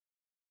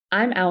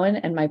I'm Ellen,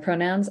 and my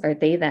pronouns are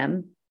they,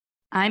 them.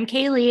 I'm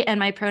Kaylee, and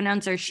my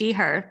pronouns are she,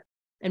 her.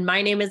 And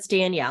my name is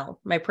Danielle.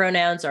 My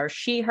pronouns are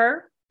she,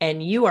 her,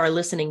 and you are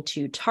listening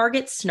to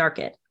Target Snark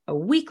It, a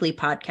weekly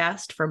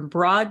podcast from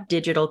Broad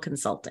Digital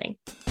Consulting.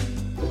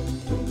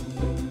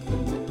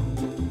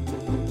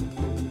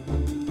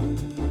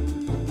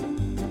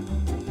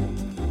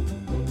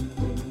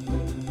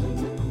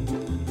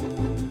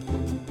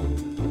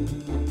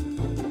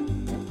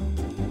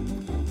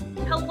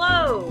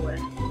 Hello,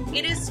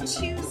 it is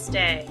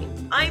Tuesday.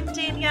 I'm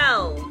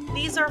Danielle.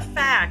 These are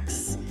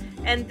facts.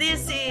 And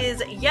this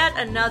is yet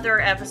another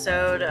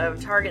episode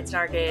of Target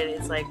Snark It.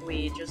 It's like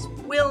we just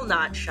will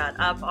not shut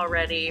up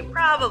already,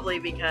 probably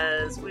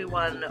because we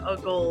won a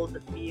Gold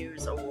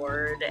Muse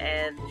Award,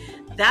 and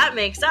that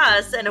makes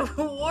us an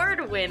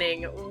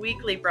award-winning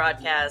weekly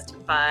broadcast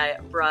by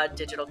Broad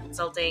Digital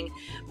Consulting.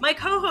 My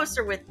co-hosts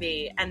are with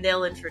me, and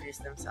they'll introduce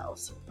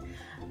themselves.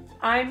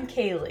 I'm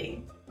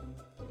Kaylee.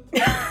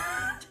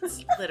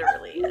 That's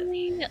literally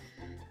it.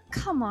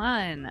 Come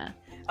on.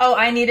 Oh,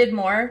 I needed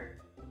more?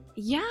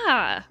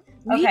 Yeah.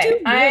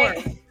 Okay,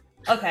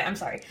 I'm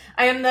sorry.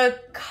 I am the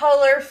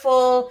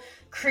colorful,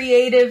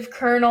 creative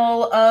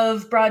kernel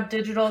of Broad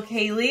Digital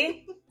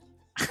Kaylee.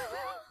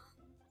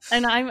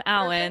 And I'm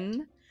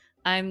Alan.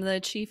 I'm the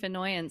chief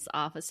annoyance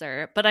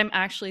officer, but I'm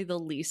actually the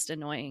least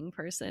annoying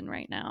person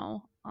right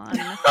now.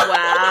 Wow.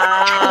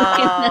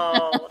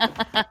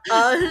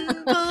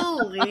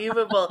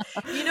 Unbelievable.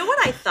 You know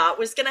what I thought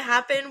was going to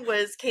happen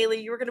was,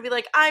 Kaylee, you were going to be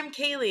like, I'm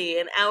Kaylee,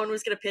 and Alan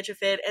was going to pitch a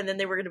fit, and then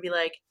they were going to be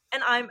like,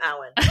 and I'm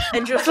Alan,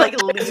 and just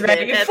like leave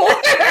it.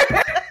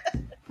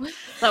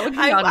 That would be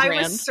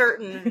I was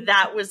certain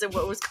that was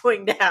what was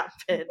going to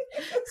happen.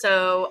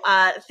 So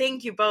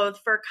thank you both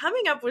for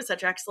coming up with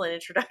such excellent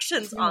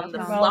introductions on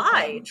the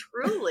fly.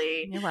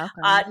 Truly. You're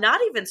welcome.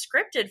 Not even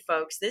scripted,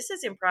 folks. This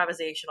is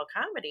improvisational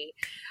comedy.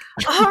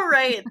 All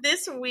right.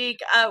 This week,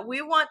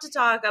 we want to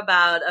talk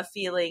about a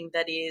feeling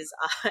that is,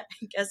 I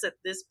guess at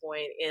this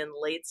point in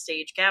late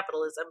stage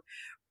capitalism,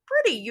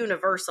 pretty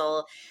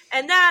universal.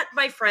 And that,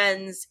 my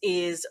friends,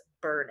 is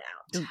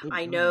burnout.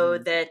 I know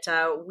that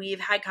we've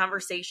had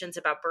conversations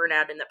about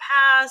burnout in the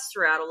past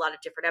throughout a lot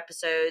of different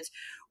episodes.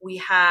 We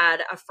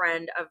had a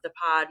friend of the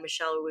pod,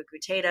 Michelle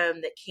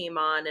Uwugu-Tatum, that came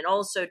on and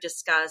also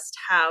discussed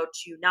how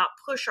to not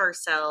push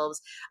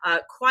ourselves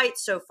quite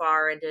so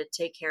far and to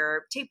take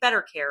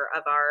better care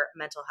of our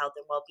mental health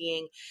and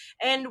well-being.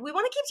 And we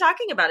want to keep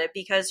talking about it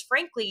because,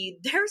 frankly,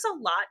 there's a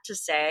lot to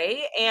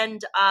say,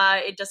 and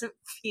it doesn't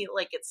feel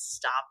like it's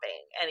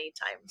stopping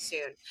anytime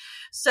soon.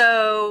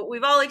 So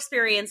we've all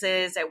experienced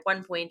this at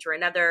one point or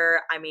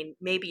another. I mean,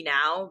 maybe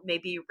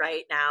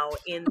right now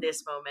in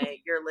this moment,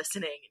 you're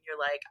listening and you're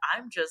like,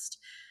 I'm just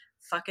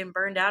fucking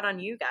burned out on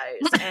you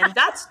guys. And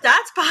that's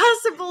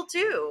possible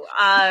too.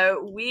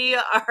 We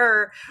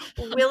are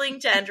willing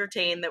to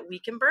entertain that we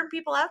can burn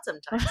people out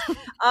sometimes.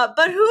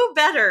 But who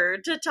better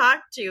to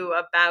talk to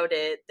about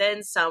it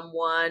than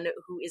someone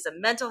who is a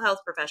mental health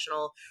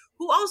professional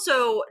who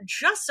also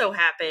just so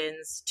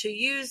happens to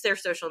use their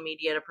social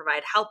media to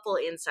provide helpful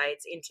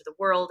insights into the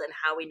world and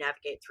how we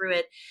navigate through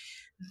it.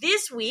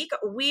 This week,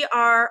 we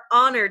are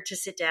honored to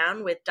sit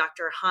down with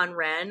Dr. Han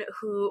Ren,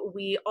 who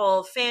we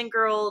all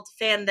fangirled,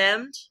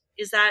 fan-themed.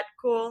 Is that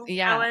cool?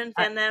 Yeah. Alan,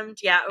 fan-themed?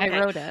 Yeah, okay. I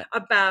wrote it.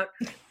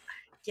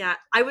 Yeah,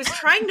 I was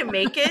trying to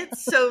make it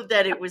so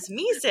that it was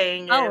me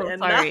saying it and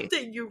not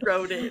that you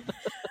wrote it.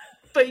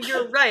 But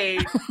you're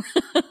right.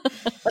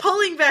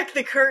 Pulling back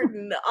the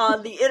curtain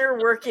on the inner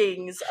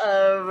workings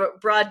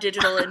of Broad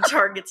Digital and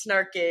Target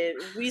Snark It,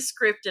 we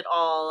script it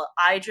all.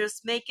 I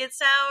just make it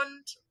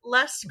sound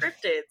less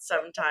scripted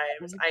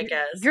sometimes, I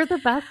guess. You're the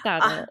best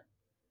at it.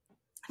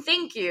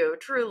 Thank you,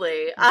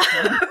 truly.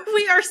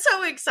 We are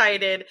so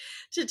excited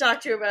to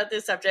talk to you about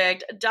this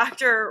subject.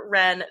 Dr.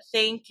 Ren,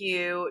 thank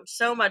you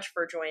so much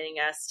for joining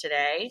us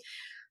today.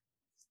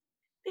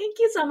 Thank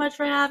you so much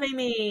for having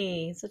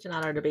me. Such an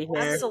honor to be here.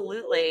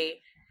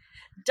 Absolutely.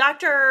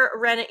 Dr.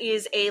 Ren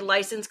is a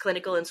licensed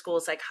clinical and school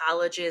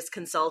psychologist,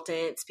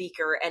 consultant,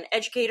 speaker, and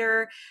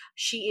educator.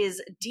 She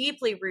is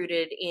deeply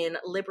rooted in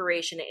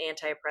liberation and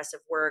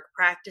anti-oppressive work,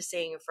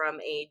 practicing from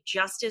a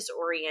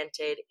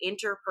justice-oriented,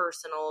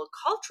 interpersonal,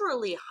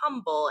 culturally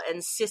humble,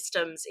 and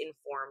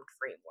systems-informed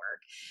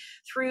framework.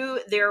 Through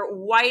their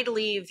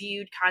widely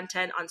viewed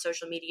content on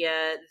social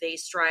media, they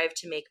strive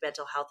to make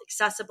mental health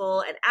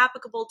accessible and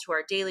applicable to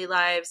our daily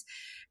lives.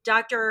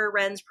 Dr.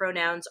 Ren's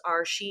pronouns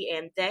are she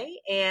and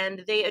they,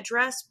 and they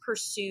address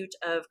pursuit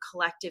of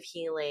collective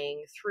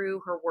healing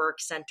through her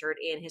work centered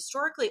in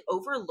historically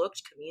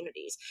overlooked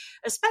communities,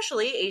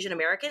 especially Asian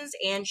Americans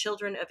and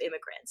children of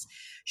immigrants.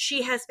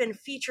 She has been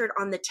featured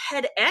on the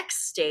TEDx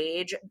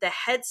stage, the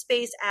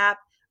Headspace app,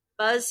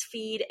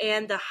 BuzzFeed,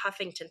 and the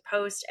Huffington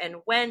Post. And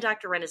when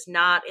Dr. Ren is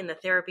not in the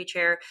therapy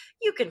chair,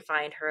 you can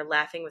find her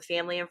laughing with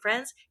family and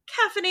friends,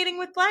 caffeinating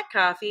with black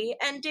coffee,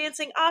 and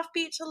dancing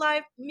offbeat to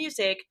live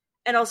music,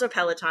 and also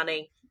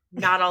Pelotoning.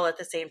 Not all at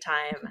the same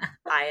time,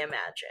 I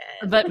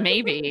imagine. But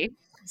maybe.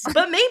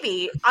 but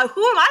maybe.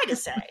 Who am I to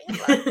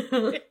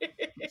say?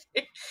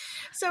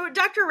 So,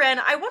 Dr. Wren,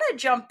 I want to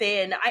jump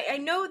in. I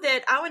know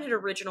that Alan had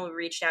originally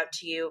reached out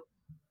to you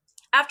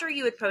after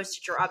you had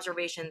posted your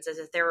observations as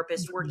a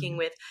therapist working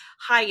with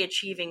high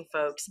achieving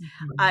folks.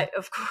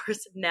 Of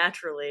course,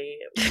 naturally,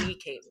 we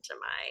came to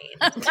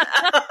mind.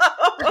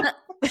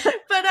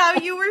 But how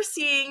you were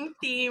seeing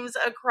themes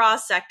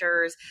across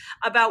sectors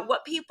about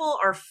what people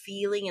are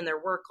feeling in their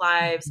work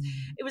lives.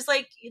 It was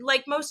like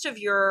most of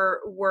your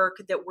work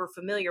that we're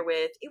familiar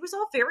with, it was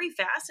all very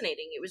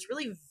fascinating. It was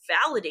really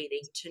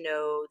validating to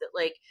know that,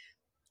 like,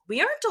 we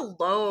aren't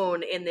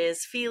alone in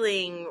this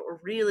feeling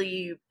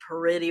really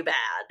pretty bad.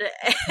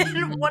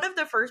 And one of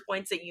the first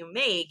points that you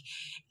make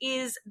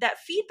is that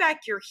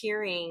feedback you're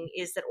hearing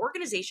is that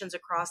organizations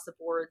across the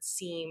board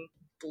seem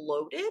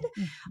bloated,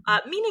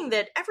 meaning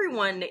that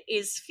everyone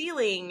is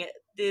feeling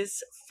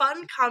this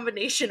fun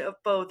combination of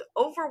both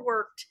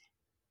overworked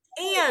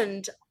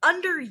and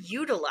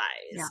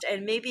underutilized.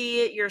 And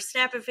maybe you're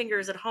snapping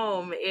fingers at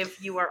home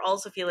if you are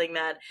also feeling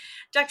that.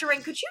 Dr.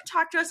 Wren, could you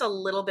talk to us a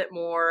little bit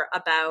more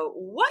about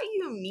what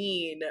you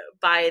mean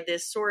by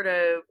this sort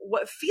of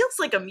what feels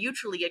like a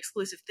mutually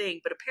exclusive thing,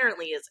 but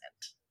apparently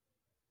isn't?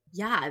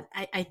 Yeah,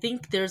 I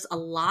think there's a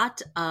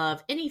lot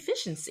of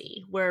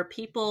inefficiency where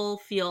people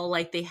feel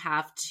like they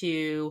have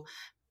to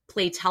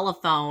play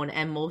telephone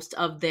and most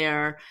of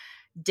their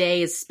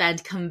day is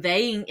spent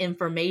conveying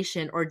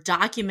information or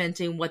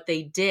documenting what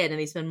they did, and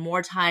they spend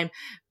more time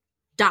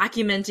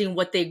documenting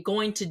what they're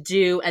going to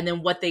do and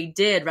then what they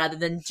did rather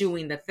than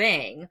doing the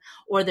thing,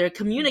 or they're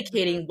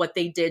communicating what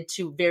they did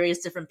to various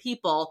different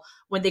people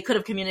when they could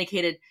have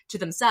communicated to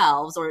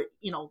themselves, or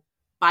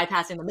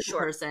bypassing the middle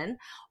person,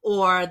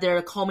 or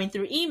they're combing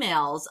through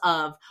emails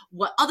of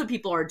what other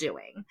people are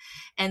doing.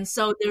 And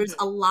so there's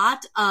a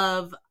lot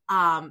of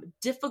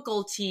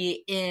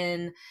difficulty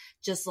in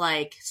just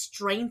like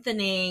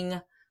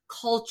strengthening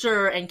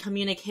culture and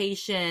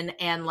communication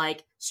and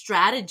like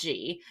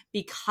strategy,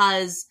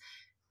 because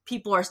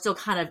people are still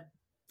kind of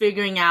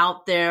figuring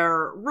out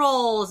their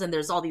roles, and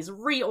there's all these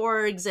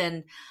reorgs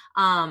and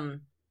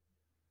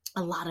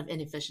a lot of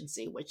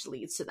inefficiency, which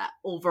leads to that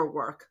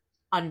overwork,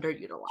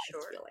 underutilized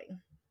feeling.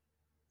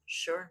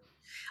 Sure.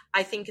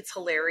 I think it's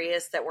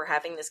hilarious that we're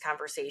having this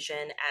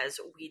conversation as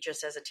we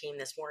just as a team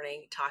this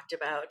morning talked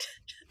about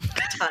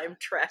time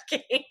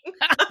tracking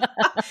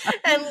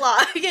and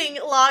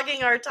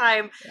logging our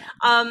time,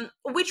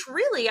 which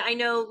really, I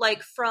know,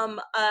 like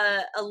from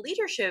a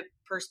leadership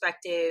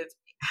perspective,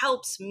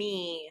 helps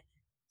me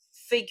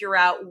figure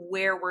out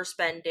where we're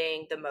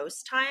spending the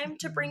most time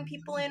to bring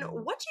people in.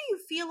 What do you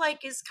feel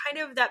like is kind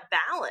of that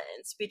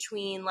balance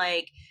between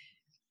like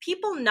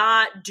people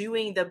not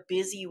doing the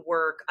busy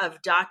work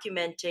of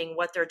documenting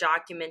what they're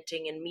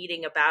documenting and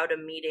meeting,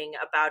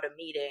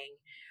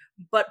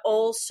 but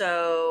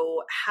also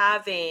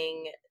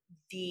having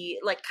the,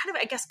 like, kind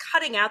of, I guess,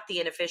 cutting out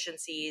the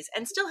inefficiencies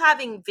and still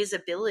having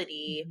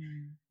visibility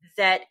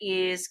that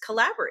is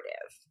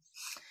collaborative?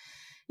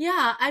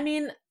 Yeah, I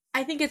mean,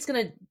 I think it's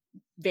going to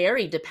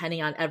vary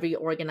depending on every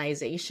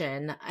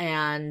organization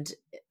and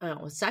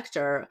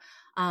sector.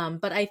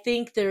 But I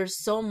think there's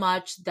so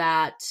much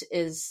that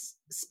is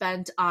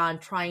spent on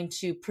trying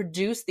to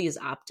produce these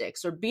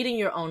optics, or beating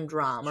your own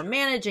drum, or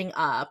managing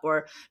up,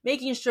 or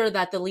making sure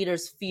that the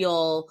leaders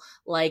feel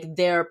like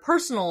their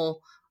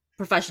personal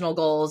professional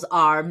goals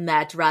are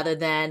met, rather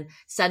than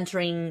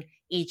centering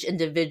each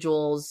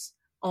individual's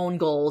own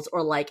goals,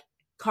 or like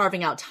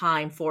carving out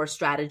time for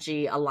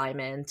strategy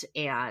alignment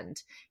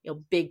and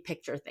big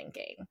picture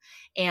thinking.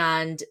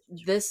 And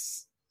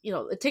this,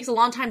 it takes a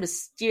long time to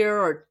steer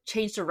or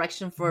change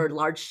direction for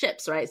large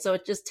ships, right? So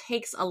it just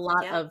takes a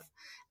lot of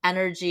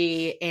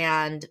energy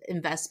and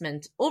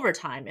investment over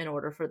time in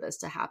order for this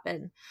to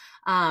happen.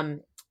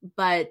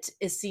 But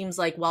it seems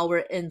like while we're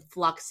in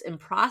flux in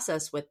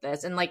process with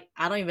this, and like,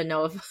 I don't even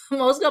know if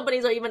most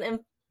companies are even in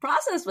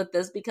process with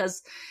this,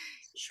 because,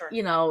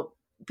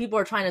 people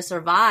are trying to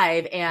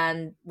survive,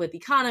 and with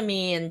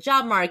economy and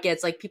job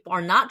markets, like, people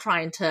are not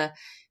trying to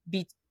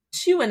be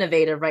too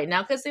innovative right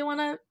now because they want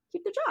to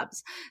keep their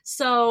jobs.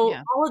 So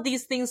all of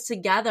these things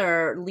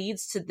together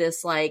leads to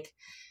this like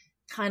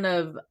kind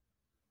of,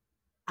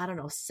 I don't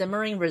know,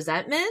 simmering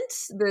resentment,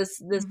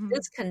 this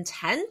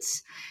discontent.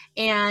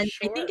 And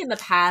I think in the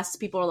past,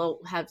 people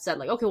have said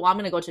like, okay, well, I'm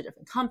going to go to a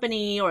different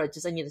company, or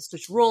just I need to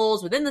switch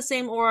roles within the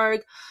same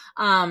org.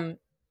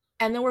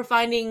 And then we're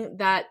finding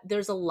that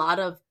there's a lot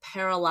of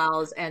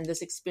parallels, and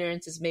this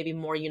experience is maybe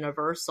more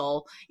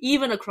universal,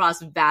 even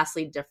across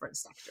vastly different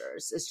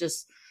sectors. It's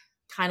just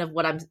kind of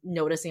what I'm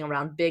noticing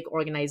around big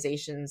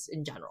organizations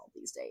in general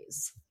these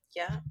days.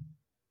 Yeah.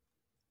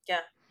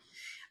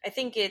 I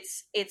think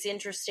it's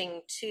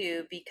interesting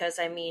too, because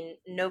I mean,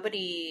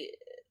 the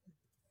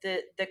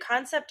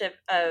concept of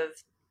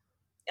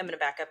I'm going to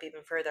back up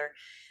even further.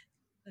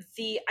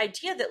 the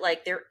idea that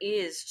like there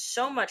is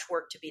so much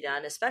work to be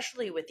done,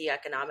 especially with the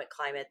economic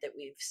climate that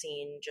we've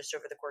seen just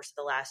over the course of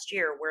the last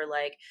year, where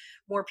like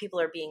more people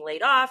are being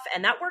laid off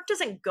and that work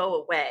doesn't go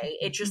away.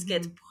 It just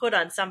gets put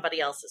on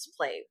somebody else's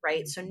plate,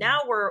 right? So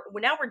now we're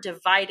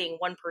dividing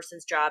one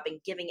person's job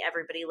and giving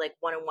everybody like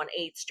 1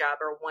 1/8 job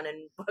or 1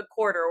 1/4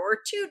 or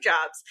 2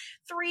 jobs,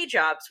 3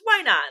 jobs.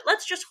 Why not?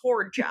 Let's just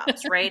hoard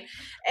jobs, right?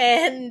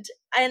 And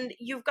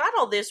you've got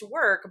all this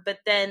work, but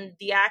then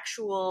the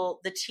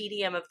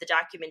tedium of the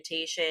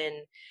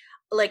documentation,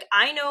 like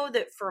I know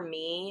that for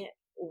me,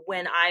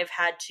 when I've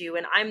had to,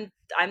 and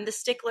I'm the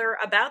stickler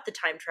about the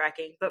time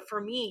tracking, but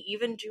for me,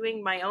 even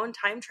doing my own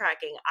time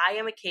tracking, I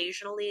am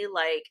occasionally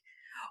like,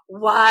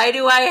 why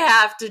do I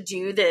have to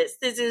do this?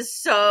 This is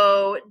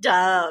so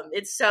dumb.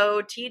 It's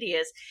so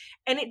tedious.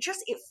 And it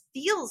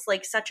feels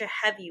like such a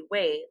heavy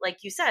weight.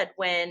 Like you said,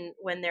 when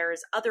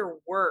there's other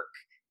work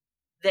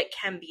that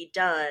can be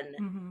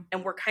done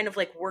and we're kind of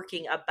like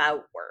working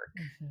about work.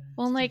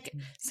 Well, like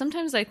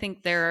sometimes I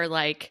think there are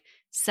like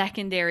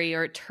secondary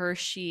or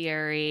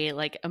tertiary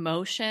like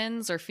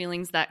emotions or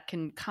feelings that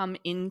can come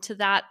into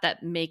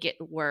that make it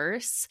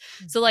worse.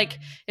 So like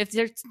if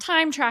there's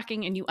time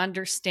tracking and you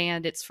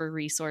understand it's for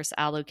resource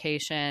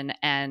allocation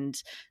and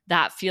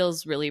that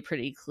feels really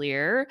pretty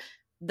clear,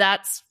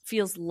 that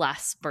feels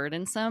less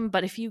burdensome.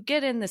 But if you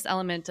get in this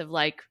element of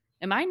like,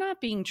 am I not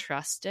being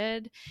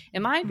trusted?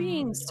 Am I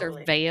being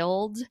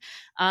surveilled?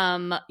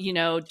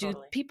 Do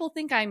people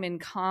think I'm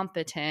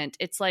incompetent?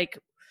 It's like,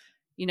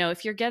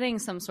 if you're getting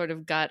some sort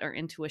of gut or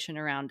intuition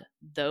around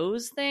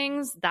those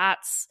things,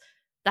 that's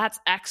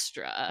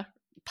extra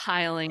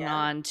piling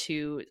on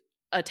to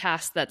a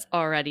task that's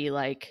already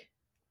like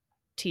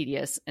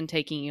tedious and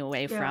taking you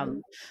away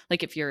from,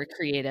 like, if you're a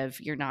creative,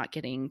 you're not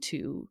getting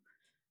to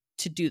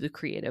do the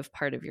creative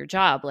part of your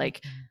job.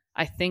 Like,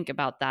 I think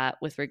about that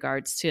with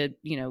regards to,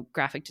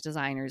 graphic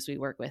designers we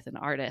work with and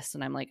artists.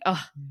 And I'm like,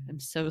 oh, I'm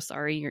so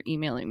sorry you're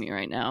emailing me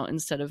right now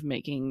instead of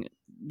making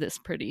this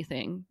pretty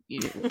thing you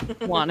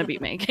want to be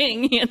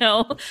making,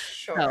 Sure.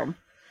 So.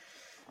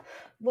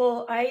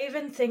 Well, I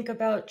even think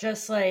about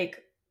just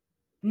like,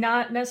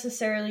 not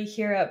necessarily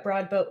here at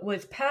Broad, but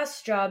with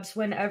past jobs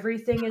when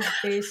everything is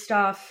based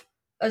off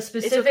a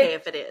specific. It's okay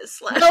if it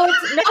is.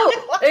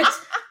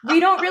 It's we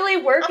don't really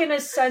work in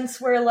a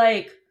sense where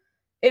like,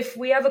 if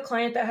we have a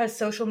client that has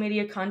social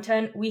media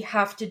content, we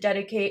have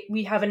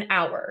an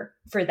hour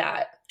for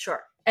that.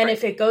 Sure. And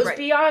if it goes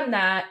beyond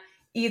that,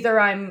 either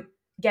I'm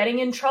getting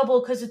in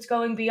trouble because it's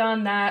going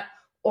beyond that,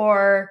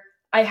 or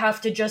I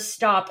have to just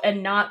stop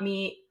and not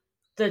meet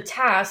the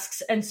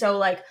tasks. And so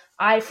like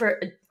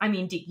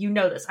Dee, you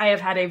know this, I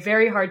have had a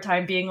very hard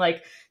time being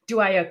like, do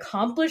I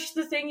accomplish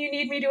the thing you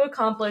need me to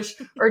accomplish,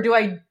 or do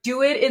I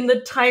do it in the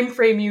time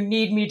frame you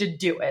need me to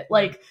do it?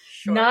 Like,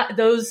 not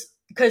those,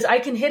 because I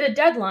can hit a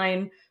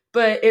deadline,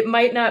 but it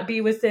might not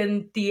be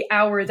within the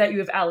hour that you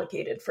have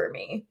allocated for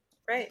me.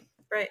 Right.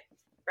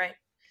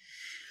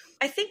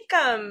 I think,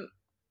 Dr.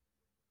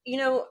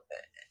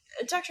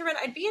 Wren,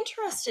 I'd be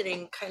interested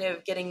in kind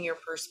of getting your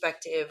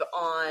perspective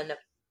on,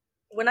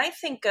 when I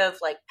think of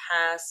like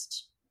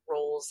past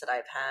roles that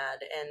I've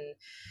had, and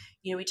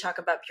we talk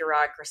about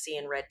bureaucracy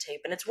and red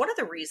tape, and it's one of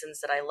the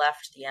reasons that I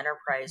left the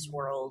enterprise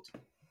world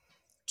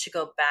to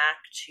go back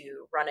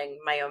to running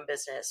my own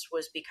business,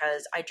 was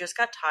because I just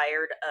got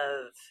tired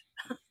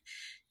of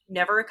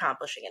never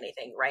accomplishing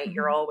anything, right?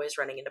 You're always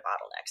running into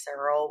bottlenecks. There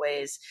are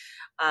always,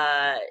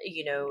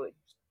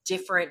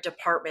 different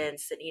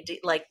departments that need to,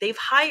 like, they've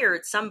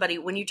hired somebody.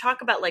 When you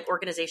talk about like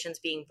organizations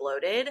being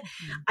bloated,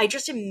 I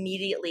just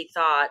immediately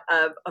thought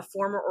of a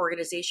former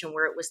organization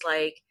where it was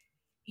like,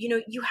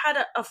 you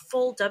had a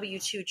full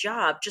W-2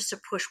 job just to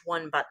push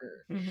one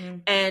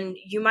button, and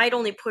you might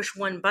only push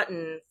one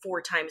button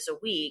 4 times a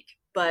week,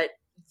 but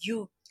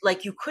you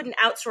couldn't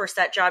outsource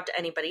that job to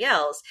anybody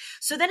else.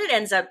 So then it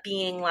ends up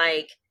being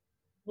like,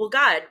 well,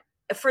 God,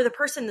 for the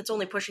person that's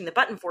only pushing the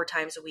button 4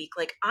 times a week,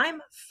 like, I'm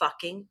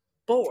fucking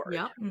bored,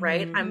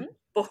 right? I'm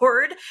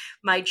bored.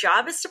 My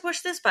job is to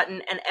push this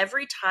button. And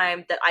every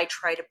time that I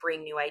try to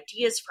bring new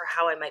ideas for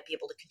how I might be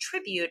able to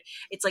contribute,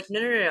 it's like,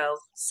 no,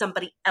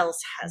 somebody else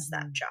has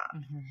that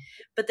job.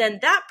 But then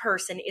that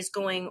person is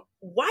going,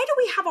 why do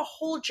we have a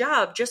whole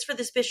job just for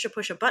this bitch to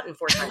push a button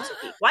 4 times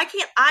a week? Why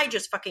can't I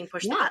just fucking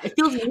push the button? It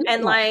feels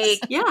and like,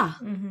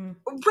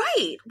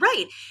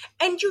 right.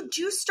 And you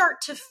do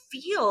start to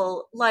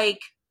feel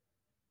like,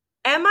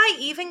 am I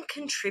even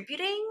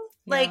contributing?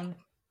 Like,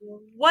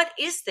 what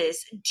is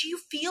this? Do you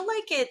feel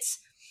like it's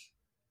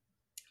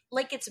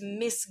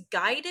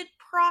misguided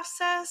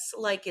process,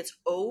 like it's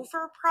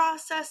over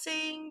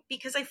processing?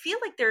 Because I feel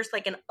like there's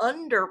like an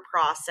under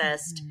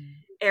processed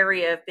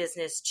area of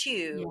business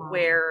too,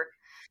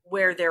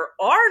 where there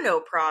are no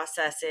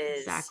processes.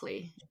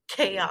 Exactly.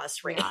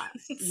 Chaos reigns.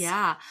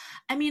 Yeah.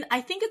 I mean,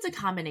 I think it's a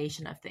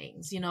combination of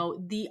things.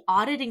 The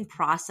auditing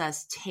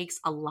process takes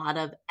a lot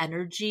of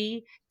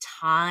energy,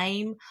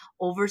 time,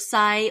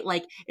 oversight.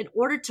 Like, in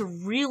order to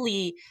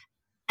really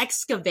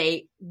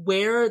excavate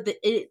where the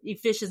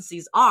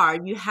efficiencies are,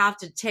 you have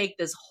to take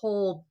this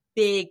whole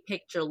big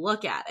picture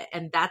look at it.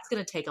 And that's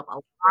going to take up a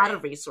lot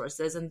of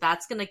resources, and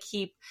that's going to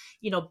keep,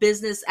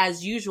 business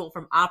as usual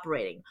from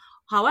operating.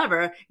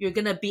 However, you're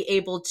going to be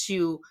able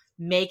to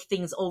make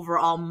things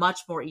overall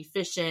much more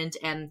efficient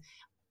and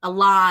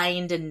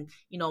aligned and,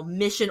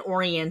 mission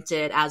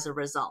oriented as a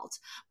result.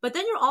 But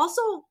then you're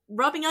also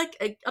rubbing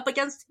up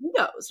against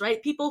egos,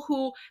 right? People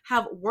who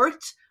have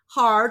worked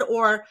hard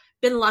or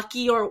been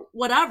lucky or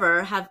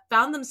whatever have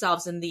found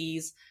themselves in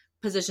these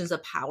positions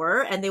of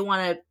power, and they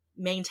want to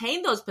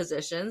maintain those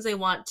positions. They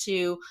want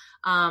to,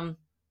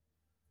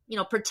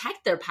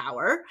 protect their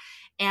power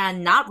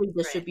and not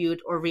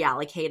redistribute or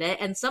reallocate it.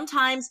 And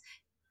sometimes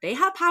they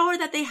have power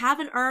that they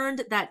haven't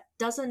earned that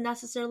doesn't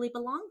necessarily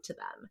belong to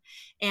them.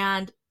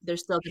 And they're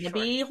still going to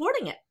be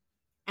hoarding it.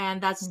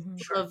 And that's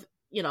sort of,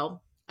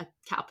 a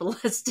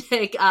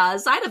capitalistic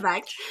side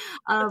effect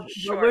of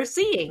what we're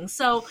seeing.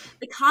 So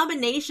the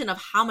combination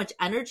of how much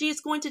energy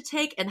it's going to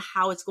take and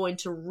how it's going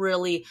to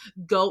really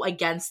go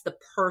against the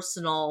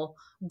personal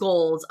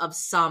goals of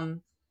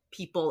some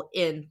people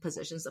in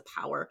positions of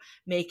power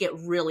make it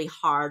really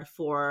hard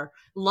for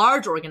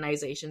large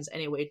organizations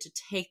anyway to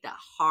take that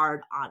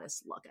hard,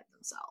 honest look at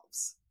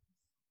themselves.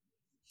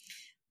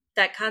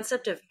 That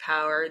concept of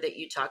power that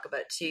you talk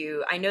about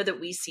too, I know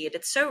that we see it.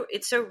 It's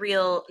so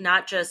real,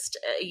 not just,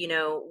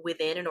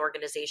 within an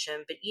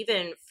organization, but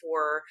even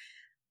for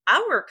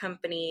our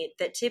company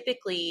that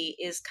typically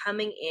is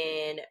coming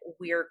in,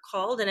 we're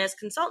called, and as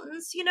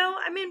consultants,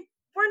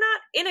 we're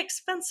not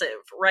inexpensive,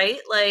 right?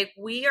 Like,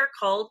 we are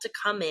called to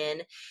come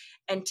in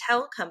and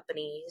tell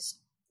companies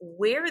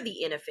where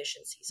the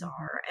inefficiencies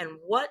are and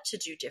what to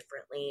do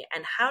differently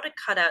and how to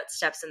cut out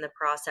steps in the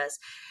process,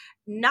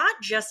 not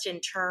just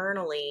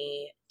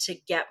internally to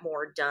get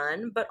more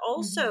done, but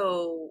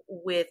also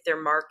with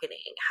their marketing,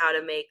 how to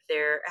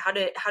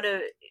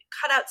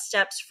cut out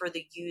steps for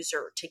the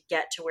user to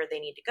get to where they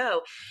need to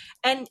go.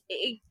 And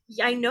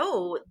I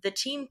know the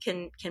team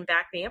can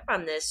back me up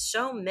on this.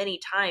 So many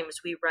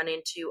times we run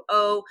into,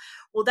 oh,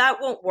 well,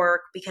 that won't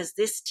work because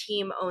this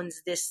team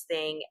owns this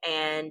thing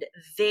and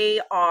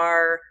they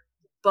are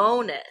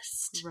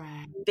bonused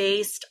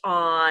based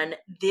on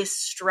this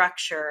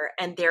structure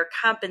and their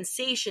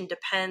compensation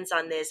depends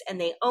on this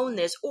and they own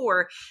this,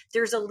 or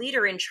there's a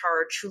leader in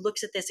charge who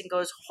looks at this and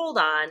goes, hold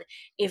on,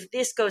 if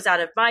this goes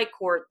out of my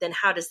court, then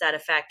how does that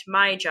affect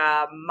my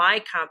job,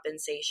 my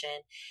compensation?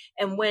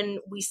 And when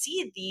we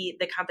see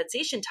the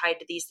compensation tied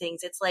to these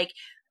things, it's like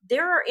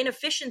there are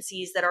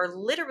inefficiencies that are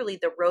literally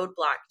the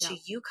roadblock to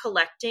you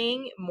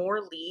collecting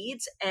more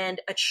leads and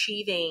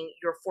achieving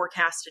your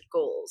forecasted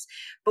goals.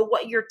 But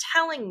what you're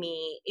telling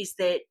me is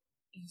that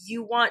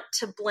you want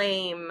to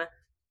blame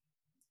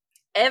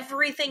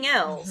everything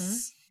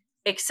else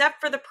except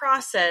for the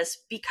process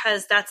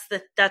because that's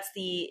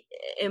the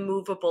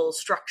immovable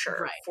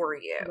structure for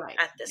you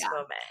at this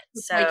moment.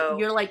 So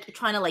you're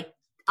trying to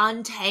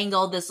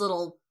untangle this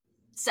little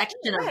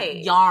section of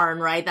yarn,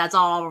 right? That's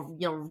all,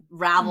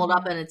 raveled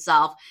up in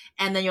itself.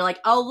 And then you're like,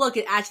 oh, look,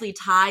 it actually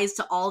ties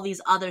to all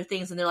these other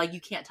things. And they're like,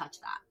 you can't touch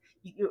that.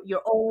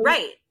 You're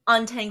only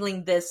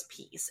untangling this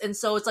piece. And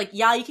so it's like,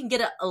 yeah, you can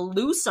get it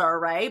looser,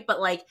 right? But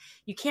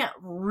you can't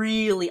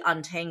really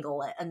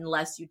untangle it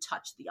unless you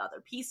touch the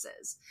other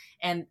pieces.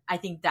 And I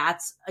think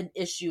that's an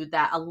issue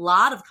that a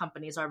lot of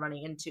companies are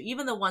running into,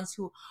 even the ones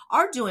who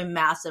are doing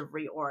massive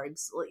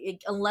reorgs.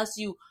 Unless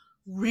you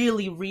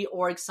really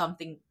reorg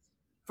something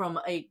from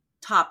a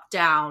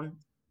top-down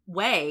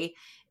way,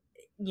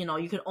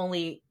 you can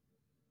only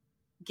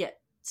get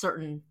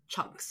certain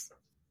chunks.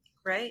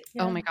 Right.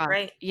 Yeah. Oh my God.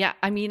 Right. Yeah.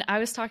 I mean, I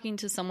was talking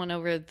to someone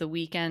over the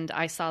weekend.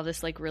 I saw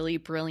this really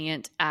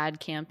brilliant ad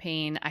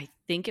campaign. I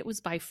think it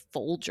was by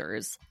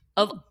Folgers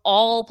of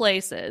all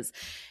places.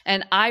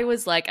 And I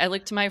was like, I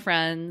looked to my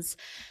friends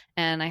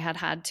and I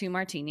had 2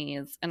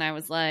 martinis and I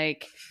was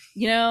like,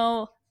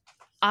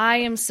 I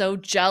am so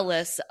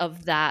jealous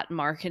of that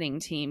marketing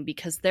team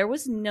because there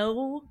was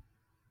no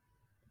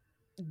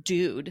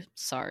dude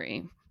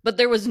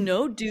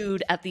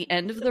at the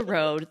end of the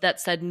road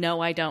that said,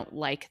 no, I don't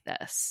like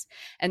this.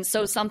 And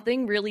so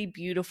something really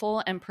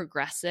beautiful and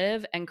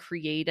progressive and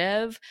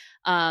creative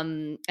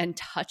and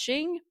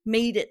touching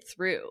made it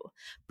through.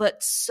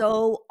 But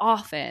so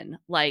often,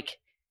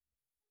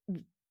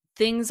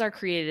 things are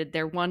created,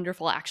 they're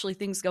wonderful, actually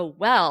things go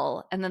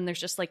well, and then there's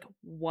just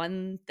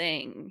one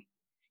thing,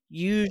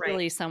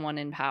 usually someone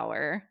in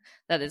power,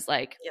 that is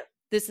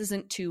this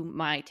isn't to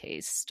my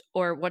taste,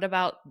 or what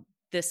about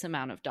this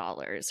amount of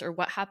dollars, or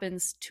what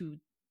happens to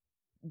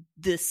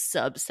this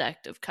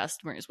subsect of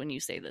customers when you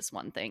say this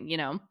one thing,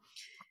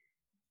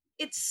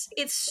 It's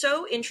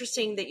so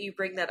interesting that you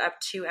bring that up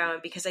too,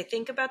 Alan, because I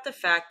think about the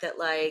fact that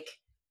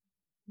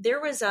there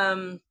was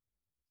a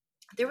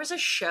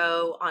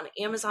show on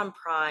Amazon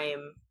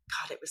Prime,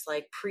 God, it was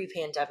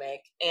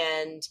pre-pandemic,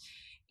 and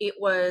it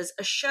was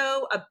a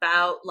show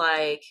about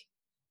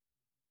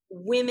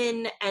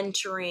women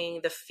entering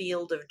the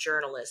field of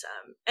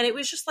journalism. And it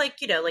was just a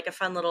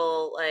fun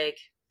little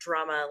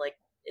drama,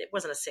 it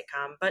wasn't a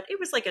sitcom, but it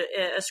was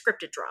a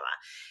scripted drama.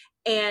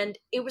 And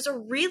it was a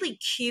really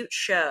cute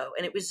show,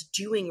 and it was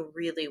doing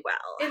really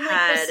well. In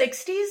like the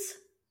 60s?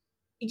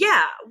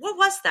 Yeah. What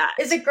was that?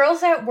 Is it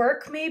Girls at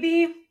Work,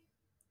 maybe?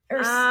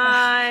 Or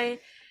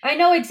I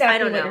know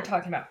exactly what you're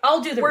talking about.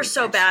 I'll do the research.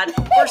 So bad.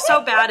 We're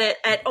so bad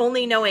at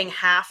only knowing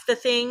half the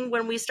thing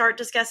when we start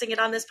discussing it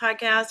on this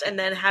podcast, and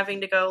then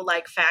having to go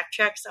like fact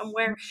check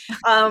somewhere.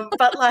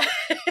 But like,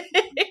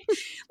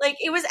 like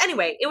it was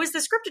the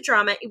scripted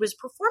drama. It was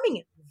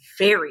performing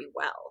very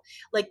well.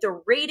 Like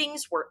the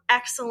ratings were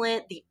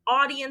excellent. The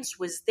audience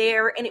was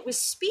there, and it was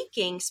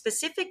speaking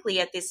specifically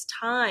at this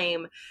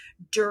time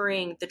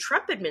during the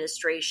Trump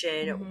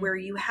administration, where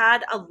you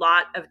had a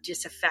lot of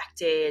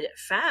disaffected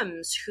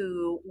femmes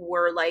who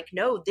were like,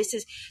 no, this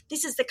is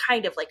the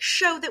kind of like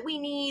show that we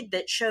need,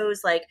 that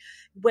shows like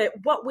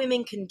what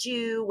women can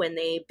do when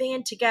they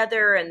band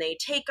together and they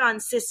take on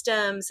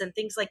systems and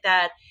things like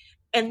that.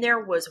 And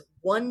there was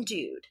one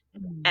dude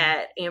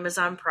at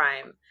Amazon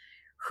Prime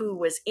who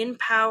was in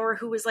power,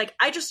 who was like,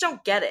 I just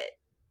don't get it.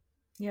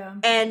 Yeah.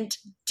 And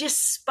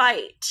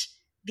despite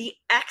the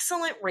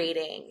excellent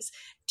ratings,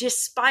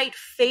 despite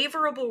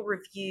favorable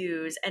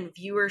reviews and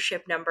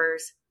viewership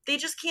numbers, they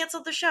just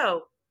canceled the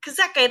show because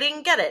that guy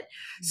didn't get it.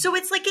 So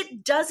it's like,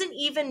 it doesn't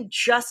even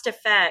just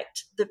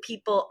affect the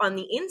people on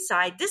the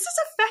inside. This is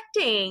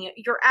affecting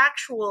your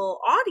actual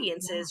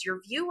audiences,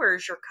 your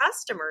viewers, your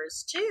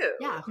customers too.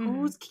 Yeah.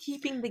 Who's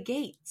keeping the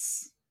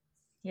gates?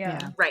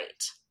 Yeah.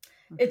 Right.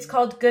 It's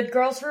called Good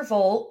Girls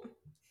Revolt.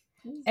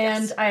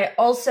 And I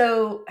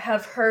also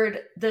have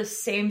heard the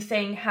same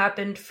thing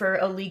happened for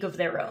A League of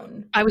Their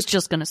Own. I was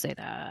just going to say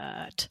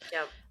that.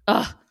 Yep.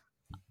 Ugh.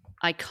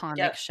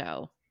 Iconic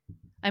show.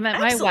 I met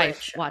my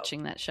wife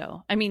watching that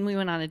show. I mean, we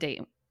went on a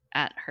date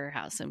at her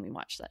house and we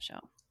watched that show.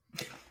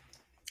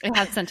 It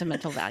had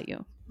sentimental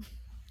value.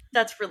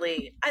 That's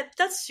really,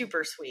 that's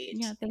super sweet.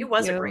 Yeah, it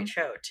was a great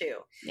show too.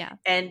 Yeah.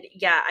 And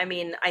yeah, I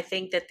mean, I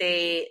think that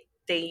they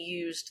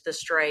used the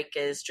strike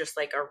as just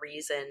like a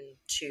reason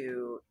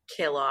to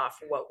kill off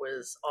what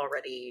was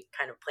already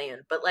kind of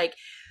planned. But like,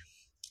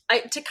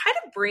 to kind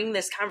of bring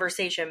this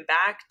conversation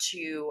back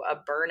to a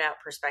burnout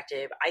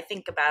perspective, I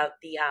think about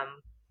the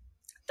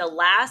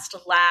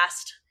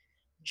last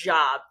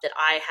job that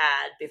I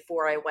had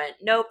before I went,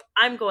 nope,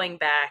 I'm going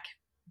back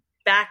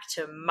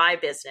to my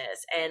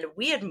business. And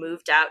we had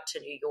moved out to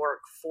New York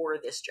for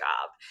this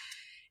job.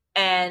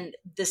 And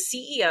the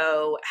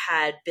CEO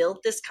had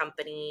built this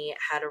company,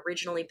 had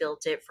originally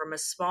built it from a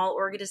small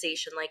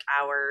organization like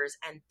ours,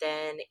 and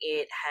then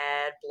it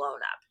had blown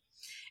up.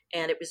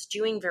 And it was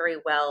doing very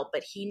well,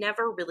 but he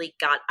never really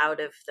got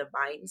out of the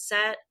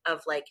mindset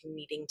of like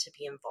needing to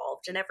be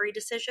involved in every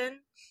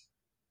decision.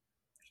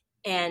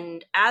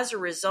 And as a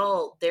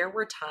result, there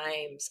were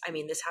times, I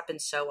mean, this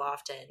happens so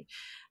often.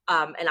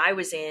 And I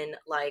was in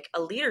like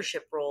a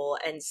leadership role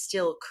and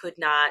still could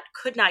not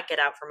get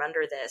out from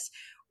under this,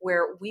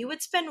 where we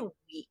would spend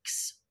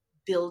weeks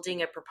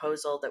building a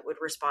proposal that would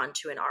respond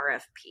to an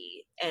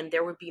RFP. And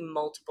there would be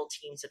multiple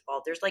teams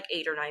involved. There's like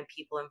 8 or 9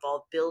 people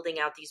involved building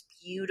out these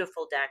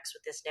beautiful decks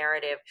with this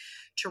narrative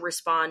to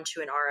respond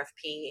to an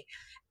RFP.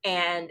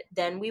 And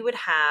then we would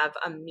have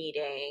a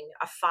meeting,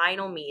 a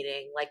final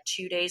meeting, like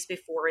 2 days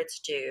before it's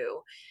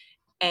due.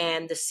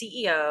 And the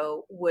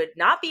CEO would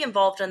not be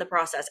involved in the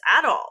process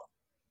at all.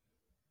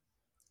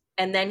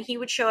 And then he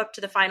would show up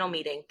to the final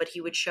meeting, but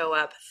he would show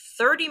up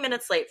 30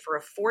 minutes late for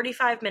a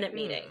 45-minute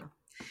meeting.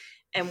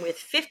 And with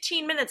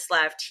 15 minutes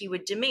left, he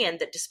would demand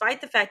that despite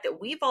the fact that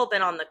we've all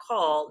been on the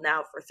call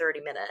now for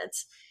 30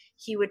 minutes,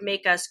 he would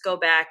make us go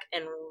back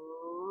and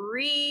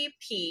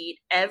repeat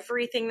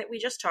everything that we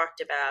just talked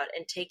about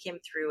and take him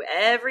through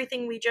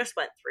everything we just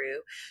went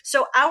through.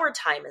 So our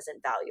time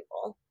isn't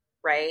valuable,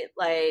 right?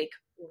 Like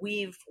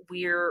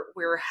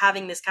we're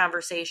having this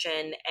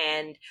conversation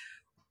and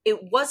it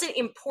wasn't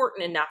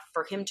important enough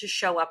for him to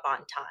show up on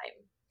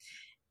time.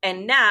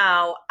 And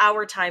now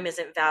our time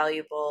isn't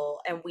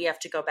valuable and we have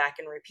to go back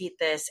and repeat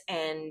this,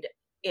 and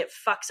it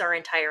fucks our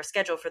entire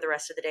schedule for the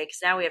rest of the day because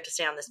now we have to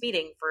stay on this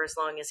meeting for as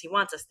long as he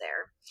wants us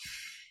there.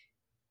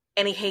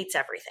 And he hates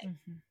everything.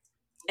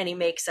 And he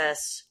makes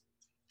us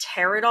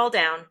tear it all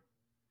down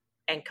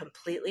and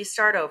completely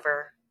start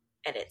over.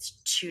 And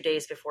it's 2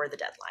 days before the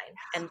deadline.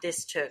 And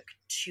this took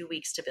 2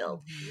 weeks to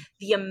build.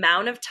 The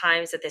amount of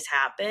times that this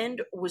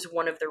happened was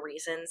one of the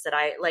reasons that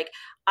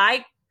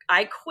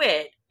I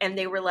quit. And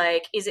they were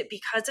like, is it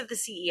because of the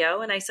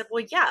CEO? And I said,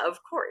 well, yeah, of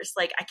course.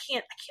 Like, I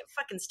can't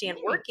fucking stand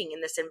working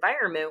in this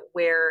environment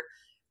where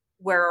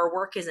our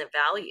work isn't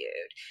valued.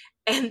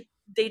 And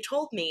they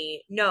told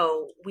me,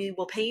 no, we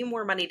will pay you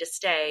more money to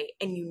stay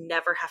and you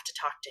never have to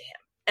talk to him.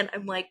 And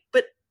I'm like,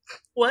 but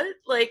what?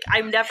 Like,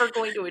 I'm never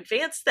going to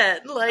advance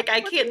that. Like,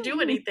 I can't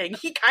do anything.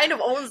 He kind of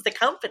owns the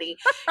company,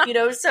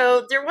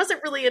 so there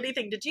wasn't really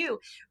anything to do.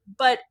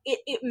 But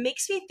it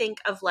makes me think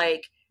of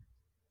like,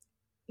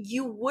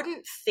 you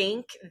wouldn't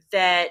think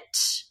that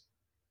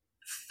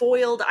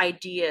foiled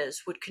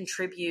ideas would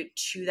contribute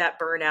to that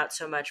burnout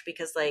so much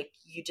because like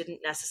you didn't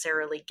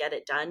necessarily get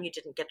it done. You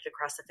didn't get it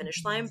across the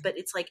finish line, but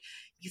it's like,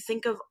 you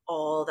think of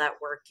all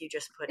that work you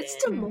just put in.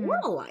 It's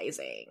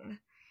demoralizing.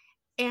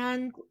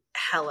 And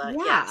Hella,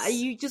 yeah,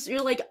 yes.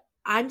 you're like,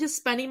 I'm just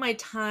spending my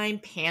time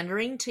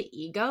pandering to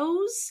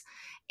egos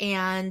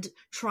and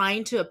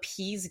trying to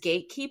appease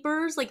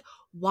gatekeepers. Like,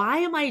 why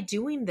am I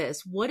doing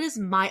this? What is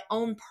my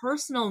own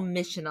personal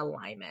mission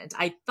alignment?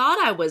 I thought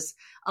I was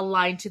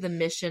aligned to the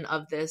mission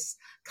of this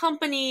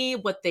company,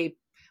 what they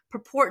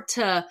purport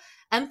to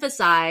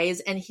emphasize,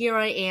 and here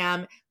I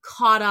am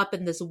caught up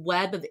in this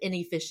web of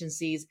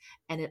inefficiencies,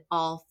 and it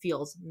all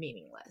feels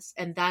meaningless.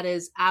 And that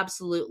is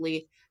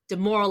absolutely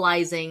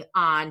demoralizing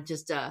on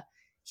just a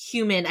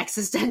human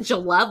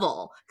existential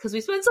level, because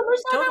we spend so much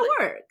time Totally.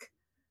 at work.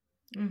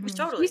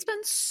 Totally. We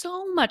spend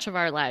so much of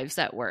our lives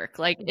at work.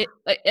 Like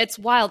it's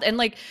wild. And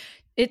like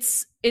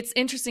it's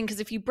interesting because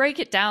if you break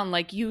it down,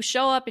 like you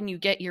show up and you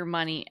get your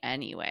money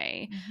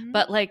anyway.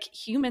 But like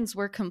humans,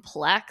 we're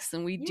complex,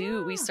 and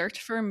we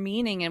search for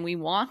meaning, and we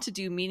want to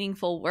do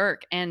meaningful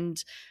work.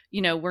 And,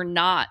 we're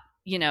not,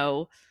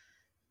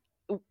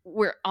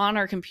 we're on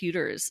our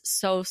computers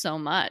so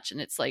much,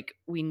 and it's like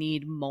we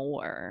need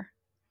more.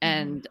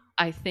 And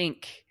I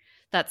think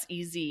that's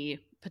easy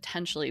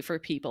potentially for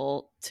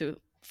people to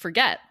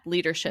forget,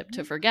 leadership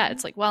to forget.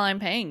 It's like, well, I'm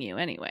paying you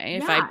anyway.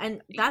 If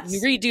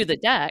you redo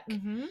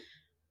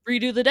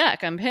the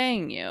deck, I'm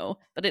paying you.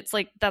 But it's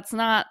like that's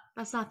not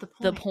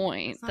the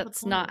point.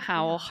 That's not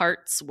how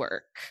hearts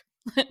work.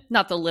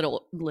 Not the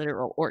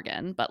literal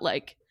organ, but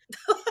like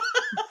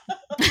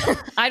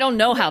I don't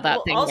know how that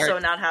thing also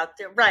works. Not how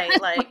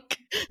right, like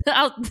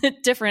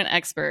different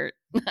expert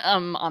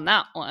on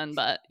that one,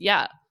 but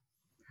yeah.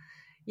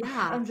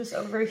 I'm just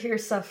over here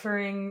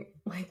suffering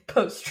like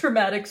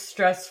post-traumatic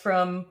stress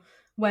from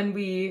when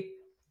we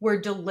were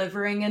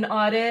delivering an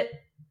audit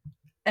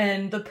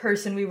and the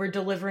person we were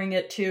delivering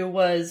it to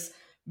was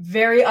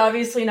very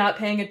obviously not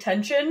paying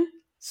attention,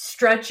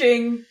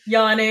 stretching,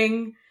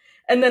 yawning,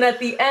 and then at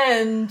the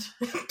end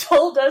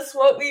told us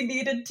what we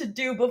needed to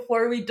do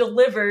before we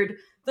delivered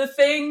the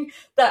thing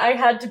that I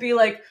had to be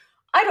like,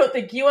 I don't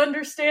think you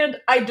understand.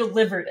 I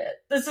delivered it.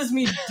 This is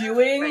me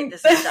doing. Right,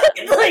 this is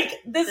done. Like,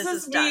 this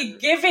is me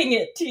giving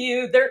it to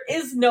you. There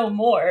is no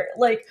more.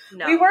 Like,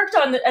 we worked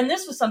on and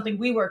this was something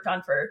we worked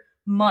on for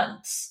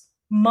months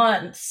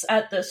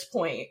at this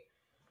point.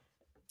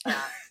 Yeah.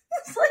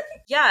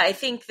 Yeah, I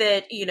think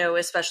that,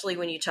 especially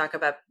when you talk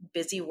about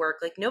busy work,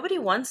 like nobody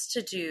wants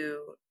to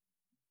do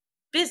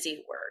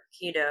busy work,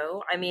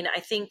 I mean, I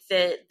think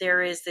that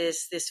there is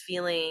this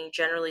feeling,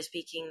 generally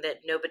speaking,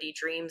 that nobody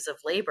dreams of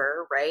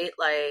labor, right?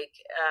 Like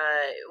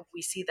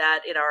we see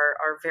that in our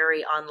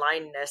very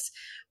onlineness,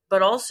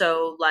 but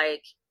also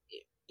like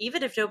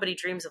even if nobody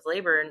dreams of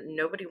labor,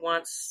 nobody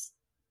wants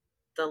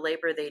the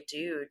labor they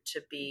do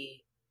to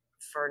be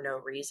for no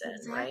reason,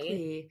 Exactly.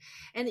 right?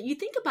 And you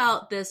think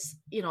about this,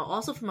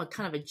 also from a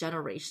kind of a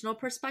generational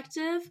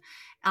perspective.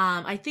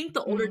 I think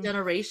the older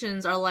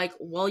generations are like,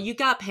 well, you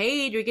got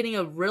paid, you're getting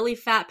a really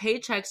fat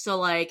paycheck, so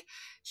like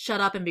shut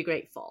up and be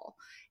grateful.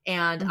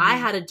 And I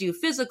had to do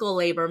physical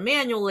labor,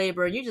 manual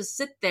labor, and you just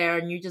sit there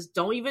and you just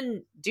don't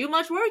even do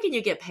much work and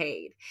you get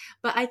paid.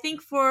 But I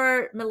think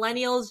for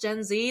millennials,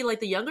 Gen Z,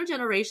 like the younger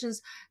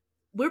generations,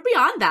 we're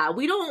beyond that.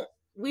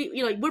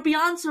 We're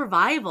beyond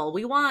survival.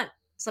 We want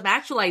some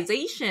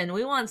actualization.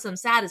 We want some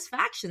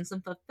satisfaction,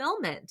 some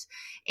fulfillment.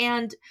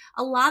 And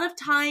a lot of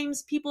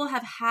times people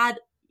have had,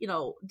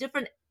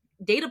 different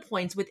data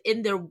points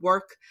within their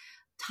work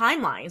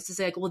timelines to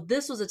say like, well,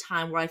 this was a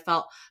time where I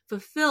felt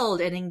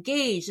fulfilled and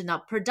engaged and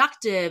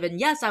productive. And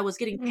yes, I was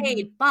getting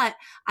paid, but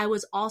I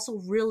was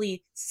also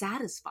really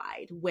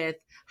satisfied with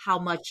how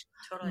much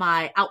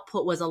my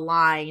output was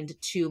aligned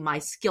to my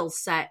skill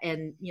set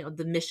and,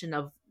 the mission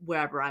of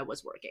wherever I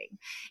was working.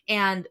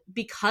 And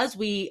because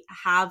we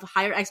have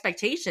higher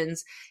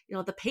expectations,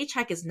 the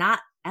paycheck is not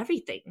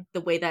everything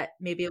the way that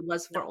maybe it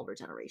was for older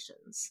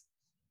generations.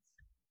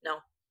 No.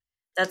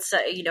 That's,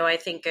 I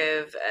think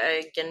of,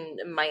 again,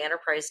 my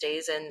enterprise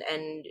days and,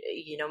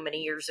 many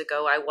years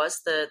ago, I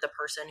was the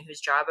person whose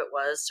job it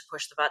was to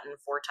push the button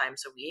 4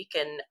 times a week.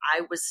 And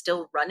I was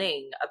still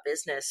running a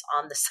business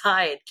on the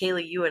side.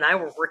 Kaylee, you and I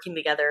were working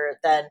together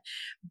then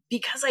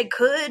because I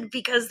could,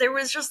 because there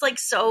was just like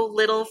so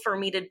little for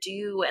me to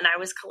do. And I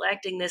was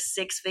collecting this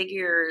 6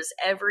 figures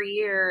every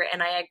year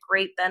and I had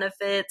great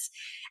benefits.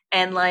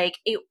 And like,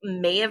 it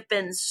may have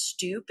been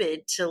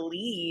stupid to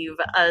leave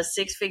a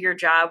 6-figure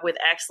job with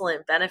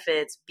excellent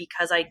benefits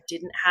because I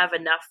didn't have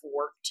enough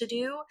work to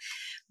do.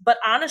 But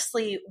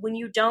honestly, when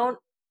you don't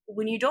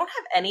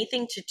have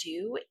anything to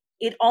do,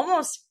 it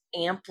almost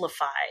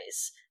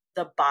amplifies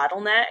the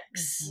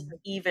bottlenecks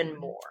even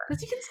more.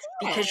 Because you can see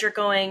because it. You're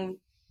going,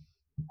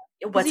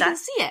 what's you that? can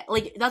see it.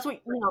 Like that's what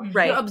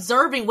you're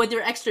observing with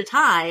your extra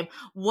time.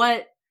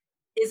 What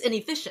is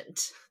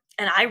inefficient?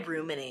 And I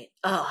ruminate.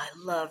 Oh, I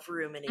love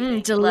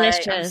ruminating.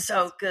 Delicious. Like, I'm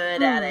so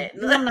good at it.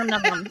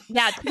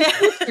 Yeah,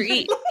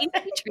 treat.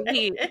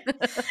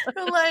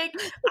 Like,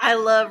 I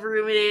love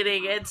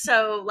ruminating. And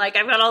so, like,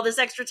 I've got all this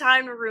extra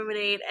time to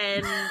ruminate.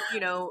 And,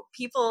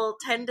 people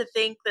tend to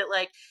think that,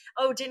 like,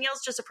 oh,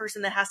 Danielle's just a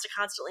person that has to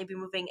constantly be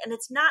moving. And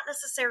it's not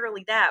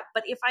necessarily that.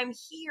 But if I'm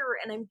here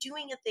and I'm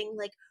doing a thing,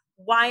 like,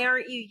 why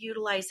aren't you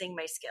utilizing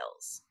my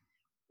skills?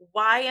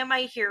 Why am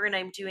I here and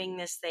I'm doing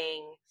this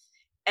thing?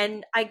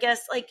 And I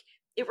guess like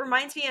it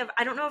reminds me of,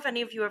 I don't know if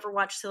any of you ever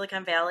watched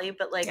Silicon Valley,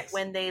 but like Yes.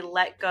 when they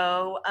let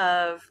go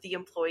of the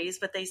employees,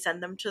 but they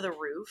send them to the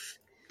roof.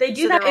 They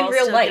do So that they're in all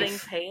real still getting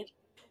life. paid.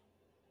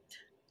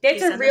 It's They a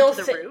send them real to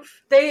the thing.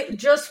 roof? They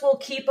just will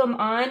keep them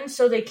on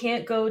so they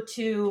can't go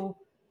to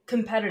A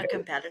competitors.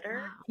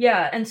 competitor?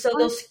 Yeah, and so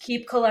they'll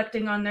keep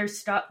collecting on their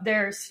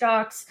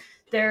stocks.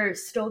 They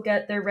still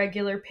get their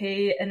regular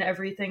pay and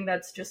everything.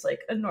 That's just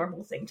like a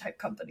normal thing type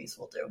companies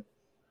will do.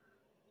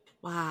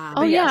 Wow.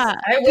 Oh, But yes,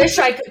 yeah. I wish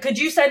I could. Could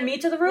you send me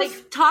to the roof?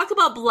 Like, talk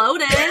about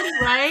bloated,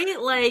 right?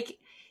 Like,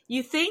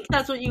 you think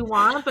that's what you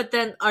want, but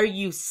then are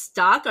you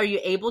stuck? Are you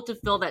able to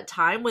fill that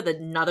time with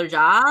another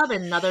job,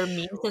 another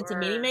sense of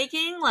meaning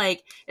making?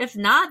 Like, if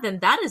not, then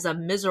that is a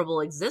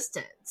miserable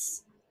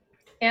existence.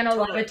 And a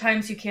lot Totally. of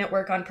times you can't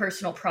work on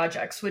personal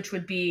projects, which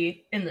would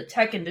be in the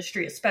tech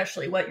industry,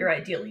 especially what you're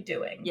ideally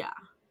doing. Yeah.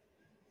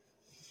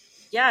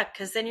 Yeah,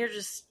 because then you're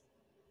just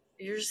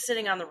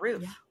sitting on the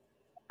roof. Yeah.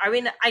 I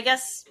mean, I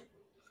guess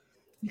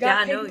You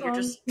got no, ping you're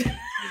pong.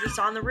 just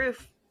on the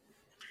roof.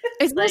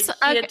 Is Like, this?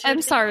 he had two I'm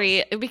things.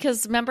 sorry,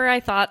 because remember I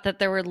thought that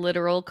there were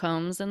literal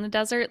combs in the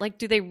desert. Like,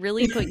 do they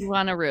really put you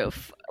on a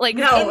roof? Like,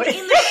 No.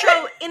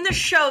 In the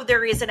show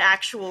there is an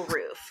actual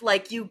roof.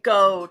 Like you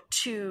go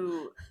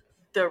to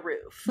the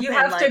roof. You and,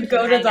 have like, to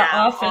go to hang the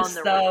out office on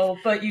the though, roof.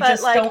 but you But,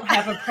 just like, don't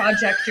have a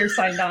project you're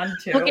signed on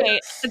to.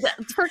 okay,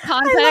 for I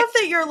love context,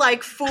 that you're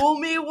like, fool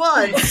me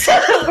once.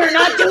 We're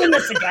not doing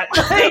this again.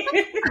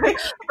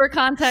 for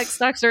context,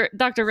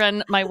 Dr.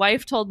 Wren, my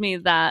wife told me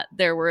that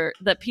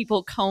that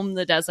people comb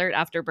the desert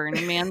after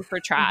Burning Man for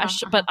trash,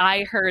 but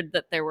I heard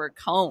that there were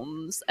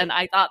combs, and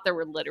I thought there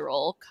were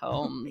literal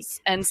combs,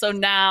 and so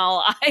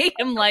now I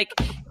am like,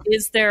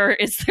 is there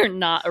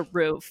not a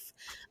roof?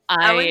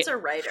 Ellen's a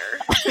writer.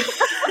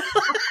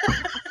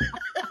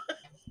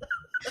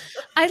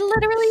 I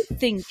literally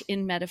think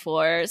in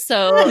metaphor,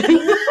 so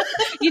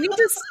you need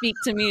to speak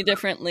to me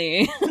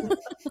differently.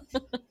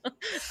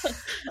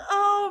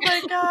 Oh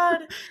my god.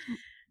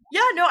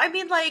 Yeah, no, I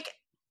mean, like,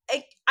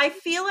 I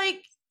feel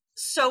like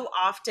so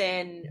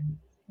often,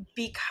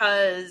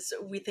 because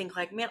we think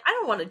like, man, I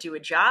don't want to do a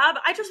job,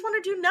 I just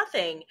want to do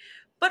nothing.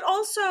 But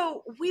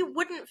also, we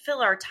wouldn't fill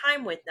our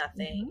time with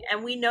nothing.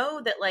 And we know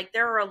that, like,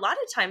 there are a lot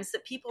of times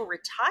that people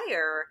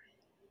retire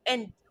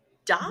and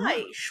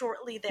die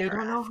shortly They thereafter.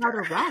 don't know how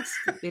to rest.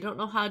 They don't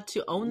know how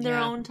to own their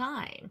own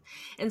time.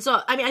 And so,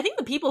 I mean, I think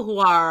the people who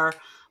are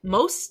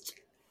most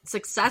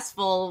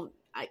successful,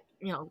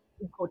 in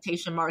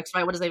quotation marks,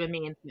 right? What does that even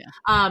mean?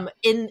 Yeah.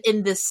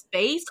 In this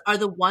space are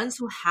the ones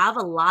who have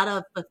a lot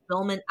of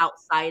fulfillment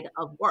outside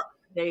of work.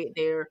 They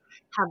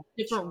have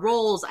different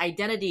roles,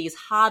 identities,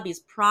 hobbies,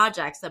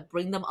 projects that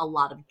bring them a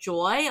lot of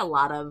joy, a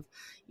lot of,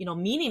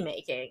 meaning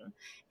making.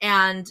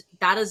 And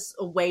that is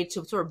a way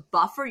to sort of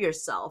buffer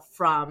yourself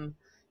from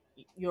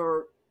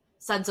your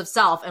sense of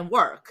self and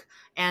work.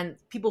 And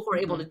people who are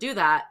able to do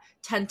that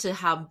tend to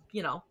have,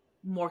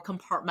 more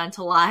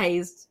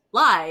compartmentalized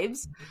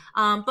lives.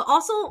 But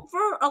also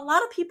for a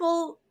lot of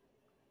people,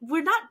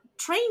 we're not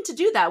trained to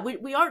do that.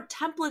 We aren't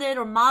templated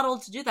or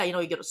modeled to do that. You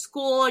go to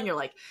school and you're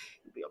like,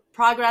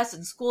 progress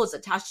in school is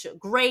attached to a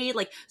grade.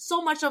 Like,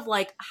 so much of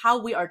like how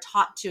we are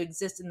taught to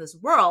exist in this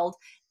world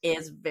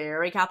is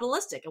very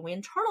capitalistic, and we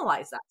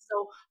internalize that.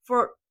 So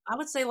for, I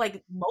would say,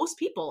 like, most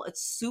people,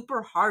 it's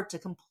super hard to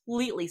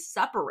completely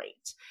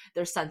separate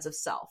their sense of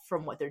self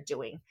from what they're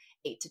doing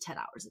 8 to 10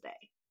 hours a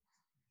day.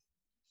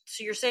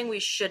 So you're saying we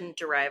shouldn't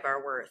derive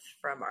our worth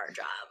from our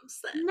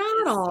jobs, then?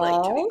 Not is,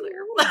 like, to be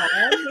clear.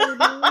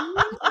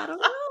 I don't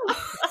know.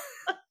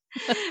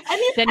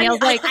 Danielle's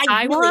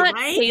I really, want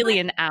right? Haley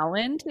and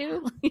Alan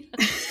too.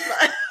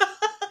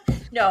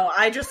 No,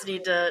 I just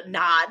need to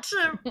not.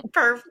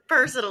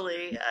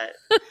 Personally,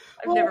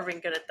 I've never been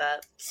good at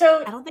that.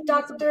 So, I don't think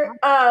Dr.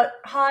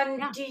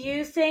 Han, do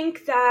you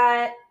think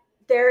that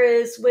there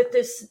is, with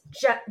this,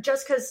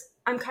 just because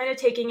I'm kind of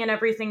taking in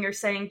everything you're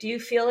saying, do you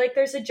feel like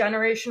there's a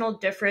generational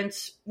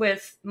difference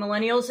with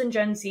millennials and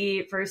Gen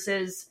Z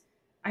versus,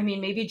 I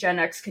mean, maybe Gen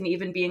X can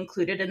even be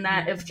included in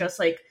that, if just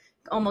like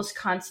almost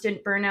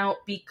constant burnout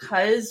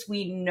because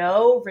we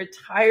know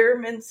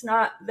retirement's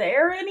not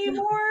there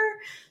anymore?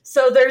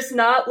 So there's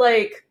not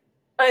like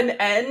an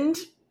end.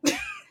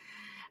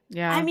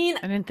 Yeah. I mean,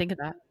 I didn't think of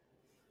that.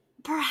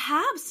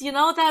 Perhaps,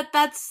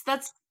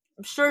 that's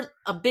I'm sure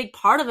a big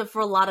part of it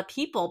for a lot of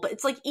people, but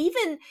it's like,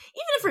 even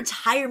if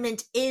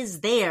retirement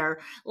is there,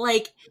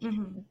 like,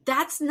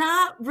 that's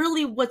not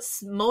really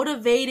what's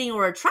motivating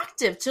or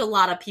attractive to a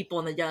lot of people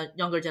in the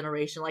younger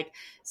generation. Like,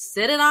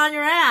 sitting on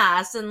your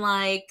ass and,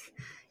 like,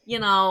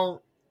 I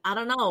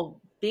don't know,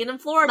 being in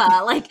Florida,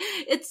 like,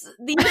 these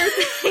are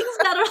things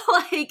that are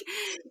like,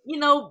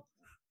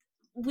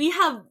 we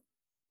have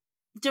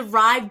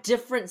derived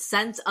different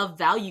sense of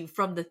value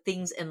from the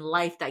things in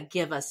life that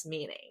give us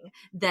meaning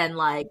than,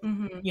 like,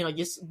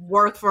 just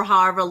work for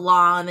however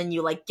long and then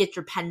you, like, get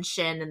your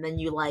pension and then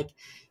you, like,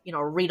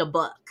 read a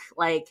book.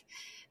 Like,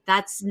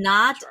 that's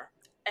not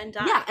And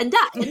die. Yeah, and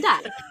die. And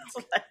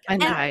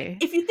And I,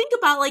 if you think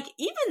about like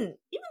even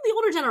the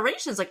older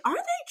generations, like are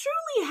they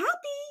truly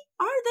happy?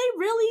 Are they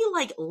really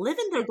like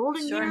living their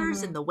golden Sure.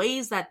 years in the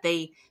ways that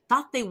they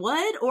thought they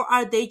would, or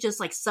are they just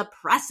like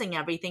suppressing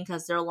everything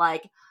because they're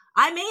like,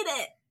 I made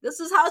it. This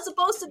is how it's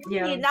supposed to be.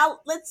 Yeah. Now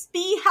let's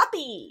be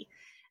happy.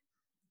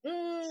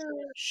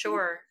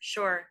 Sure.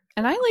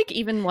 and I like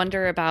even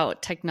wonder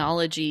about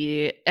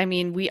technology. I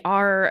mean, we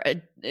are,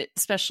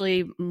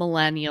 especially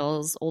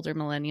millennials, older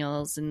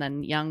millennials, and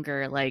then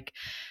younger, like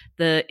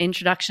the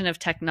introduction of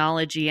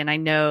technology. And I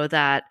know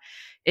that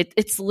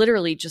it's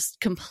literally just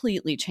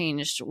completely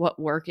changed what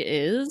work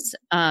is,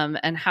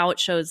 and how it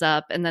shows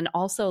up. And then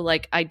also,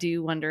 like, I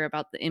do wonder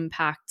about the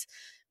impact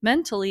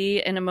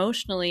mentally and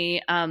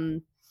emotionally,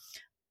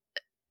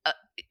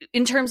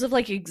 in terms of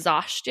like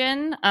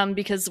exhaustion,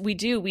 because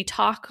we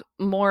talk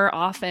more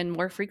often,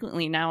 more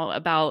frequently now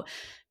about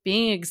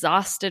being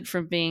exhausted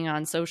from being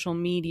on social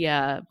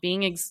media,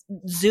 being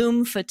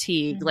Zoom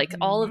fatigue, like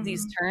all of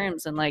these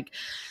terms. And like,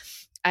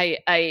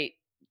 I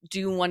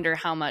do wonder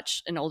how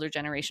much an older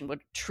generation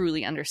would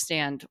truly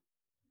understand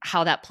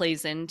how that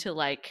plays into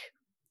like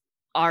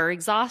our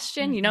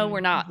exhaustion. You know, we're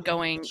not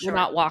going, Sure. we're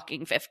not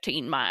walking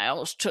 15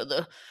 miles to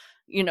the,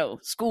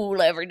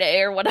 school every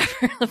day or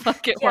whatever the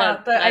fuck it was.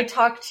 Yeah, but I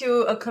talked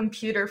to a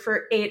computer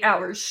for 8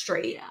 hours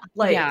straight.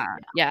 Like,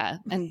 yeah.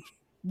 And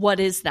what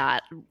is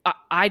that?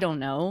 I don't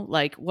know.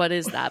 Like, what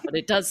is that? But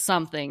it does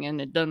something,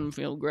 and it doesn't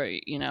feel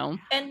great,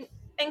 And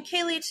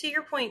Kaylee, to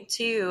your point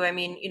too, I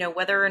mean,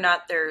 whether or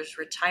not there's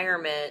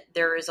retirement,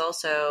 there is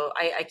also,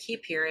 I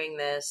keep hearing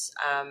this,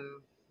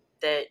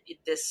 that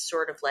this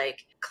sort of like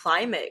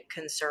climate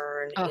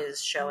concern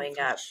is showing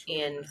up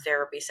in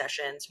therapy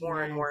sessions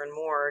more and more and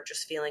more,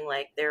 just feeling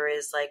like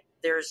there's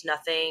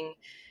nothing.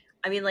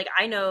 I mean, like,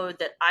 I know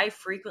that I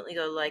frequently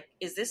go like,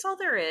 is this all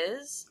there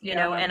is? You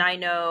know, and I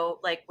know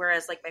like,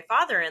 whereas like my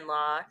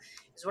father-in-law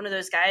is one of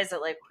those guys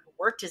that like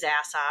worked his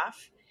ass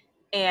off,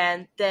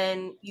 and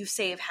then you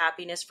save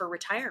happiness for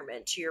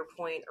retirement, to your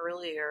point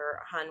earlier,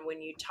 hun, when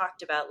you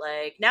talked about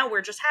like, now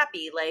we're just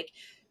happy. Like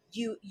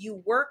you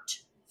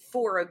worked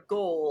for a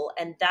goal,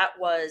 and that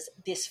was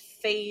this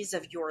phase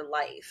of your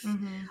life.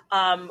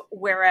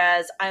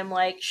 Whereas I'm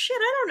like, shit,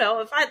 I don't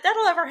know if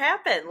that'll ever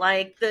happen.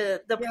 Like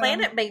the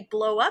planet may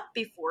blow up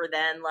before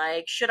then.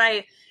 Like, should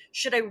I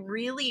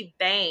really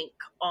bank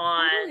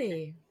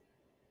on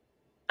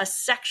a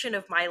section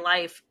of my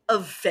life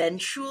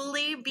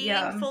eventually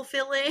being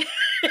fulfilling?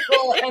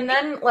 Well, and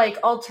then like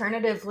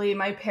alternatively,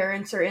 my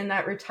parents are in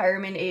that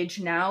retirement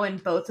age now,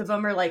 and both of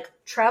them are like,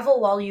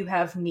 travel while you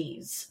have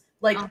knees.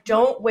 Like,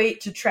 don't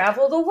wait to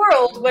travel the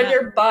world when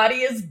your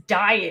body is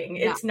dying.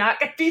 It's not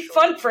going to be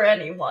fun for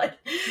anyone.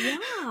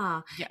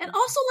 Yeah. And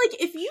also,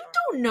 like, if you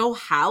don't know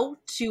how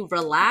to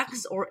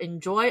relax or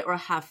enjoy or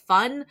have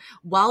fun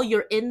while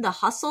you're in the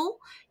hustle,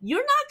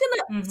 you're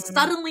not going to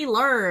suddenly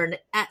learn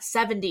at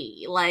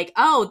 70, like,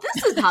 oh,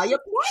 this is how you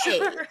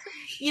play.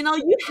 You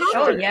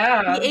have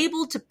to be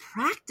able to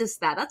practice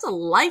that. That's a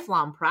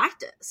lifelong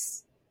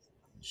practice.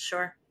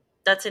 Sure.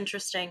 That's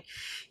interesting.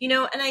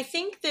 And I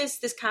think this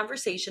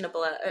conversation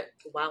about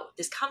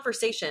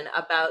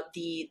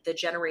the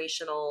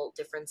generational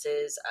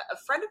differences, a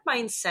friend of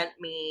mine sent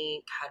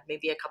me, God,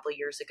 maybe a couple of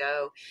years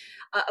ago,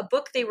 a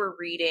book they were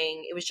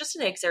reading. It was just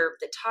an excerpt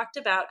that talked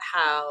about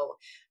how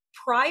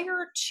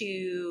prior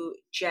to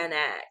Gen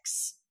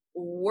X,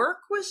 work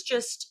was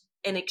just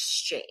an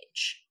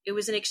exchange. It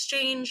was an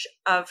exchange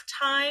of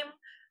time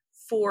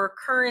for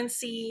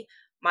currency.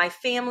 My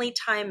family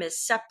time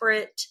is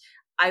separate.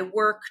 I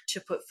work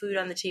to put food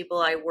on the table.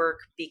 I work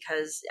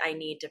because I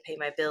need to pay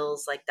my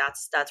bills. Like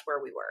that's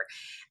where we were.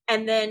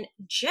 And then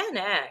Gen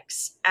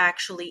X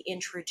actually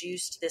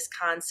introduced this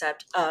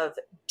concept of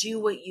do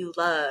what you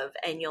love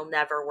and you'll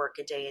never work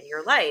a day in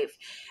your life.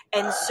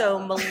 And so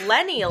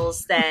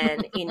millennials then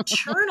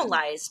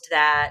internalized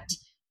that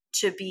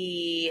to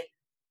be,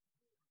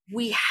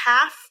 we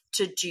have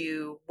to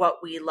do what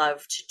we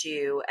love to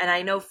do. And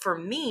I know for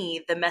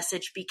me, the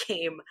message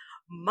became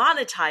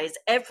monetize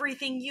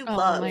everything you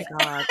love. Oh my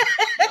God.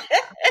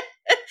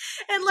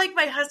 And like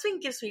my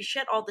husband gives me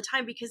shit all the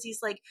time because he's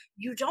like,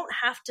 you don't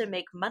have to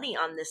make money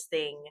on this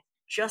thing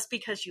just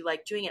because you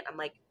like doing it. I'm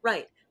like,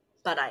 right,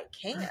 but I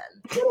can.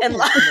 And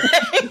like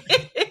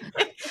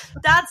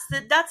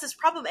that's his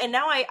problem. And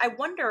now I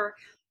wonder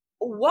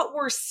what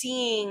we're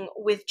seeing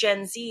with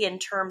Gen Z in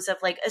terms of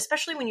like,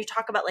 especially when you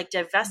talk about like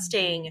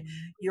divesting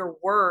your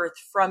worth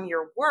from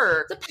your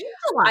work. The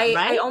pendulum,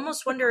 right? I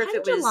almost wonder if it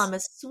was pendulum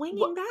is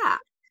swinging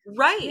back.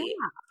 Right.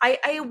 Yeah.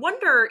 I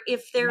wonder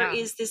if there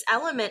is this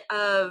element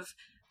of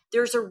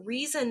there's a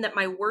reason that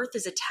my worth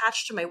is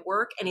attached to my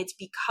work, and it's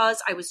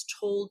because I was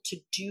told to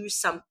do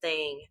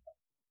something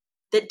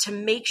that to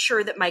make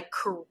sure that my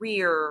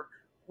career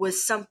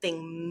was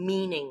something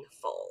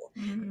meaningful.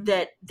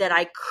 that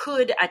I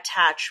could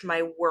attach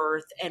my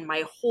worth and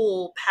my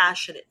whole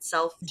passion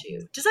itself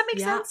to. Does that make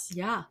sense?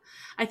 Yeah.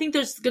 I think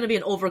there's going to be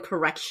an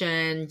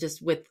overcorrection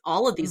just with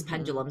all of these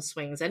pendulum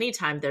swings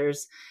anytime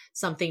there's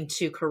something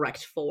to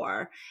correct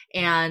for.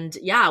 And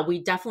yeah,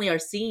 we definitely are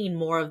seeing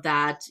more of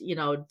that,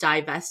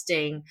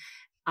 divesting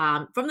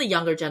from the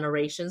younger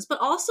generations, but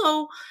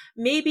also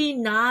maybe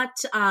not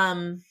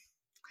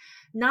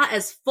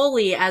as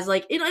fully as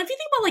if you think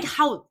about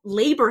how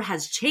labor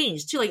has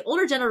changed too,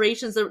 older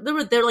generations,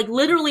 they're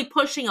literally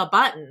pushing a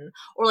button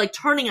or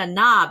turning a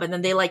knob, and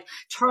then they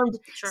turned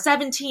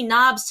 17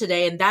 knobs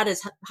today, and that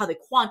is how they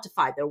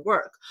quantify their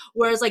work.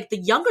 Whereas the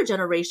younger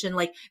generation,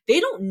 they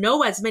don't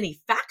know as many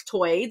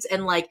factoids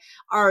and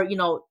are,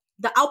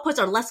 the outputs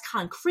are less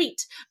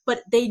concrete,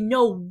 but they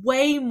know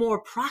way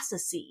more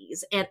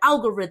processes and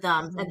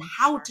algorithms and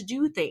how to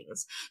do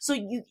things. So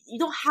you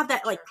don't have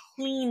that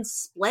clean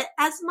split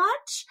as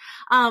much.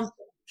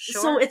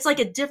 So it's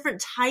a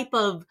different type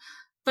of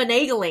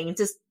finagling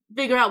to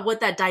figure out what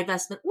that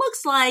divestment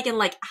looks like,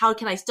 and how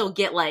can I still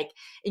get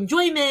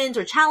enjoyment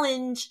or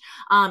challenge,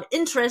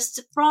 interest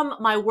from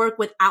my work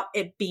without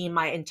it being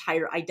my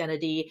entire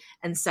identity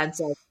and sense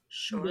of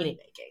meaning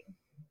making.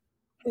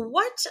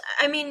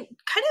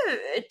 Kind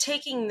of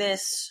taking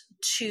this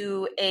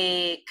to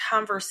a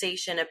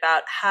conversation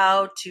about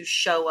how to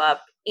show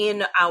up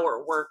in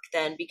our work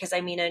then, because I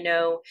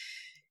know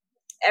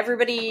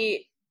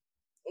everybody,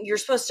 you're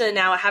supposed to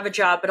now have a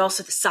job, but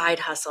also the side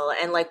hustle.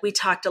 And we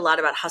talked a lot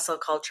about hustle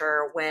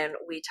culture when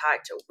we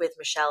talked with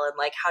Michelle,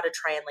 and how to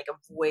try and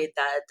avoid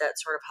that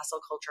sort of hustle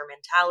culture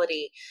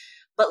mentality.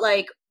 But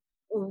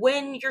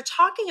when you're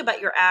talking about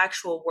your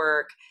actual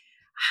work,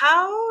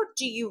 how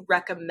do you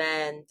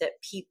recommend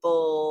that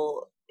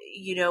people,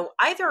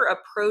 either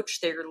approach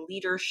their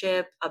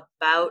leadership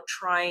about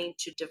trying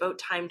to devote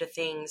time to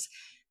things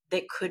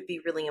that could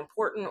be really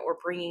important or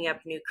bringing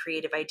up new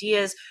creative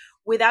ideas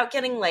without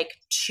getting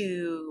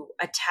too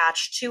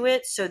attached to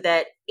it, so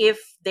that if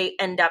they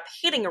end up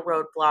hitting a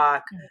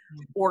roadblock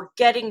or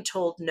getting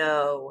told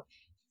no,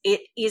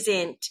 it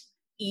isn't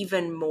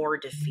even more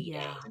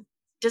defeating? Yeah.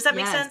 Does that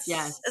make sense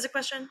as a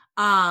question?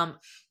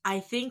 I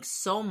think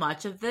so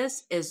much of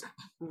this is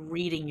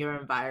reading your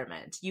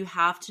environment. You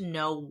have to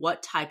know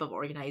what type of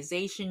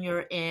organization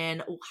you're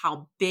in,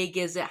 how big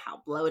is it,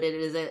 how bloated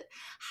is it,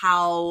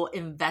 how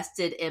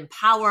invested in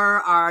power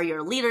are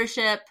your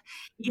leadership.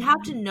 You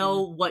have to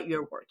know what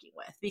you're working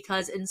with,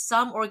 because in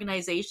some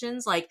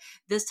organizations,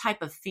 this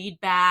type of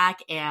feedback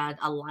and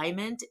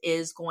alignment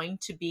is going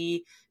to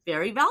be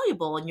very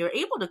valuable, and you're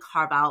able to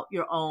carve out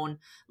your own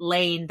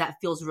lane that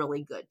feels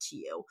really good to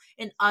you.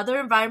 In other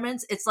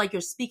environments, it's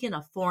you're speaking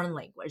a foreign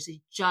language. You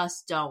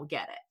just don't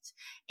get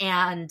it.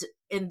 And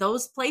in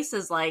those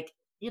places,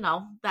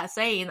 that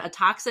saying, a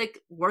toxic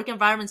work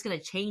environment is going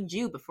to change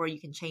you before you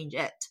can change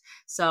it.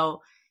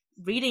 So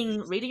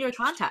reading your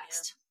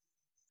context.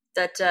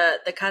 That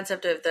the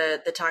concept of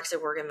the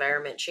toxic work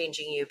environment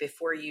changing you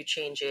before you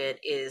change it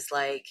is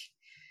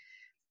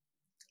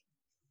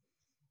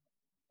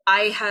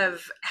I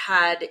have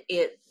had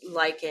it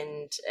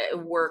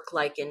work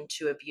likened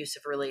to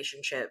abusive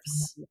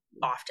relationships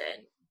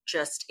often,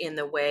 just in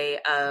the way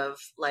of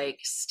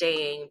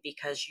staying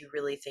because you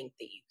really think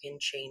that you can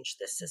change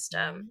the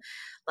system.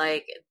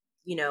 I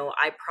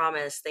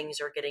promise things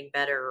are getting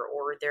better,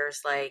 or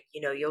there's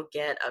you'll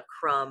get a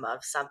crumb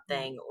of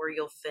something, or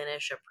you'll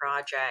finish a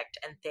project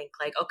and think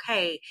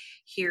okay,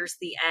 here's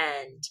the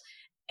end.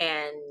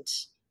 And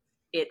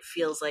it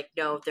feels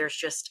no, there's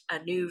just a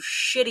new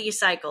shitty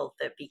cycle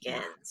that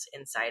begins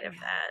inside of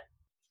that.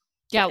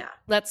 Yeah,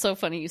 that's so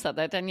funny you said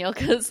that, Danielle,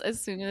 because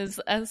as soon as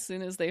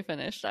they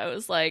finished, I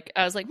was like,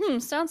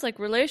 sounds like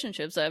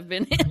relationships I've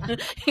been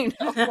in.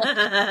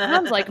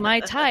 Sounds like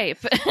my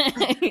type.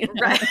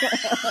 Right.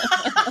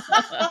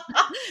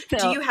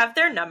 Do you have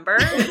their number?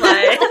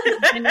 I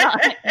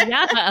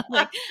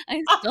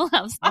still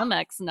have some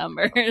ex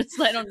numbers.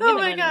 I don't need them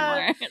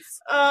anymore.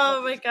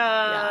 Oh my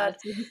god.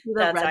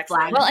 That's red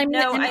flag. Well,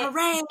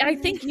 I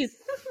think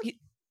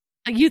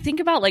you think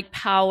about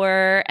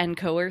power and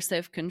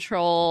coercive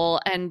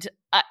control, and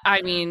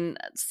I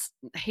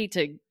hate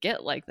to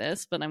get like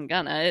this, but I'm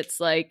gonna.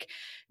 It's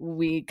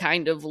we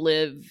kind of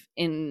live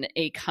in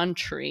a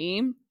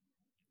country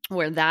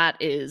where that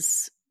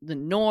is the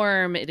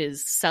norm. It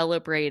is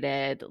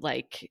celebrated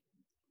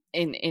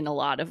in a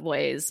lot of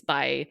ways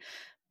by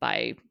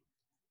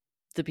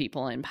the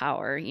people in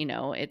power.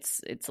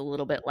 It's a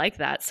little bit like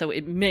that. So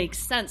it makes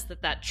sense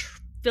that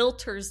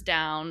filters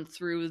down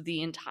through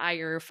the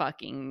entire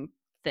fucking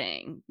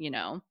thing,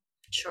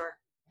 Sure.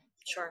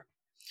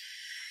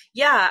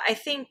 Yeah, I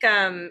think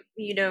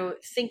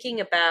thinking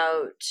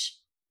about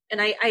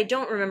and I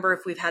don't remember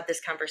if we've had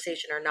this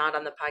conversation or not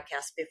on the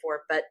podcast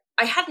before, but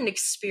I had an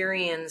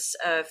experience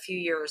a few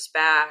years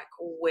back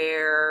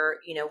where,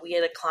 we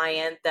had a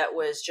client that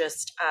was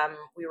just,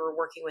 we were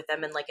working with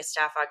them in like a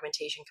staff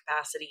augmentation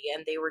capacity,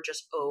 and they were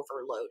just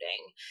overloading.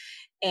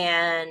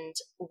 And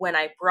when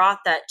I brought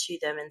that to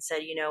them and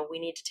said, we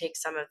need to take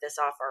some of this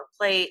off our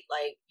plate,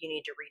 like you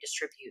need to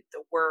redistribute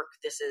the work.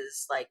 This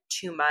is like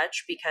too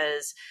much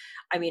because,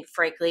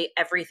 frankly,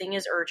 everything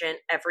is urgent.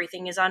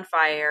 Everything is on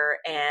fire,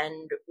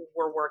 and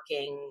we're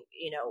working,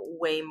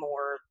 way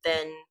more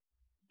than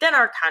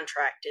our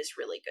contract is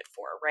really good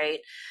for. Right.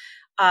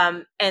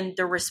 And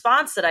the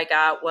response that I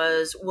got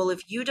was, well,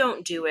 if you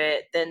don't do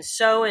it, then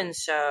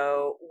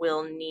so-and-so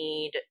will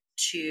need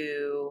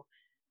to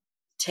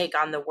take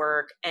on the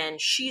work, and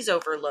she's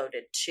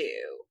overloaded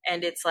too.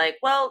 And it's like,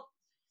 well,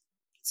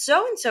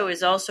 so-and-so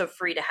is also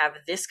free to have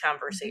this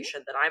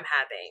conversation that I'm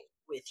having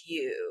with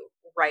you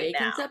right They now.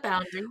 can set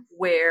boundaries.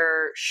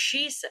 Where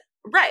she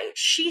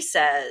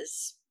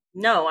says,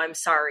 no, I'm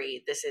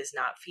sorry, this is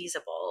not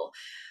feasible.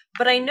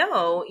 But I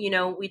know,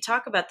 we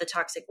talk about the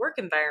toxic work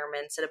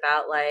environments and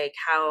about like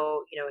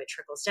how, it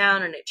trickles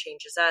down and it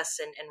changes us,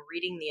 and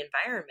reading the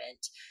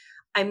environment.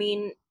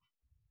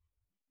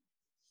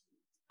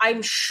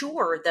 I'm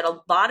sure that a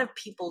lot of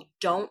people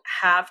don't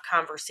have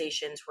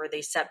conversations where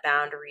they set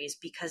boundaries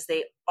because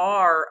they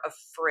are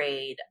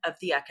afraid of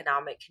the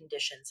economic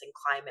conditions and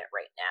climate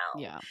right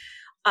now.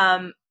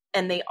 Yeah.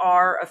 And they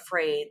are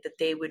afraid that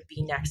they would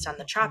be next on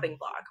the chopping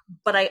block.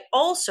 But I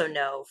also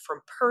know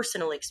from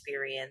personal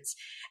experience,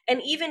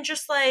 and even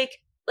just like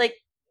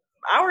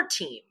our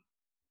team,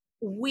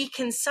 we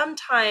can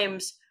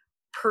sometimes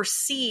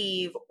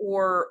perceive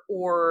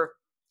or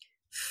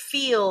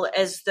feel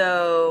as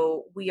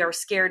though we are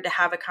scared to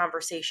have a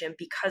conversation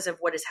because of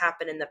what has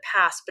happened in the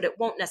past, but it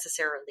won't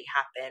necessarily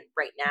happen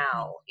right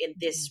now in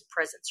this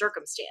present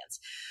circumstance.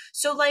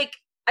 So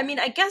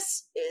I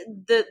guess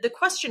the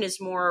question is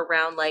more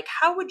around like,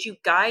 how would you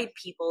guide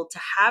people to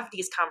have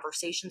these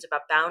conversations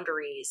about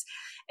boundaries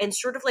and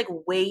sort of like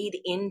wade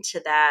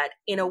into that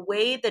in a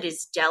way that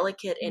is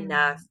delicate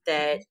enough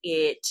that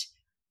it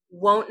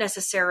won't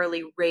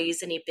necessarily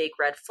raise any big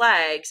red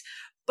flags,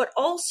 but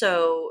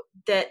also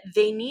that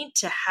they need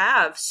to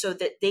have so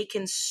that they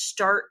can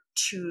start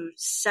to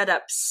set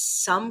up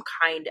some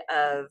kind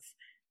of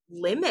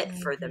limit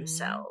for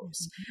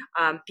themselves.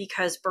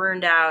 Because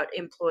burned out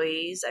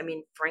employees,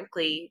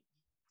 frankly,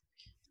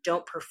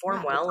 don't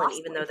perform well. And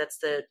even though that's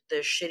the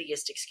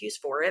shittiest excuse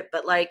for it,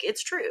 but like,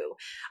 it's true.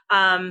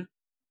 But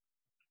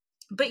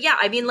yeah,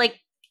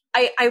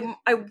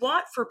 I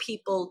want for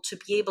people to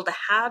be able to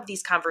have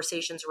these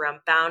conversations around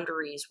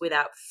boundaries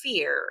without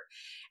fear.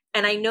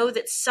 And I know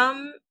that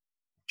some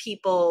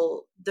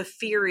people, the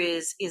fear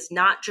is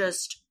not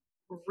just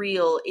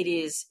real, it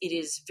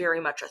is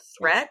very much a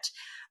threat.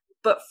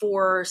 But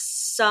for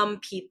some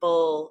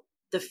people,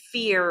 the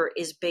fear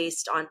is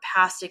based on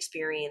past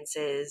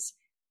experiences,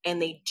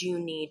 and they do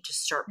need to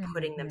start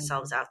putting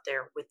themselves out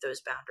there with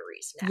those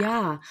boundaries now.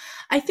 Yeah.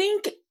 I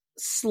think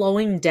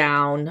slowing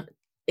down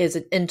is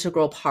an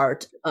integral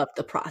part of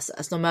the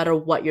process, no matter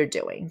what you're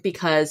doing,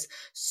 because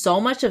so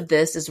much of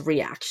this is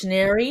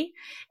reactionary,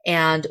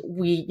 and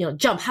we,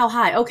 jump how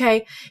high,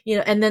 okay,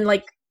 and then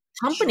like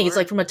companies,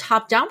 like from a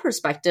top-down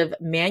perspective,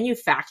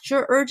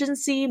 manufacture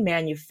urgency,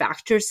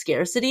 manufacture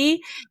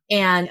scarcity,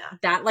 and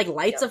that like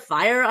lights a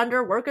fire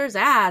under workers'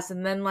 ass,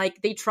 and then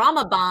like they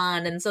trauma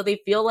bond, and so they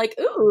feel like,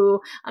 ooh,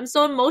 I'm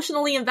so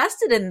emotionally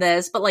invested in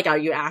this, but like, are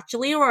you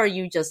actually, or are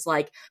you just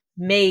like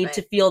made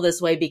to feel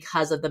this way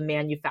because of the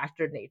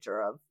manufactured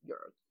nature of your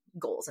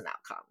goals and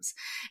outcomes?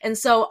 And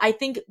so I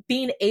think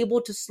being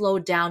able to slow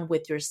down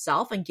with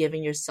yourself and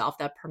giving yourself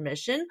that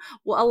permission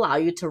will allow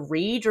you to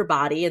read your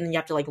body. And then you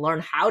have to like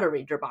learn how to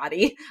read your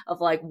body of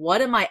like,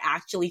 what am I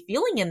actually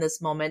feeling in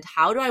this moment?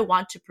 How do I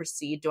want to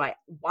proceed? Do I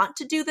want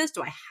to do this?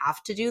 Do I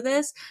have to do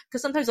this?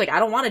 Because sometimes like, I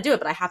don't want to do it,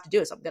 but I have to do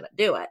it, so I'm going to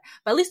do it.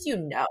 But at least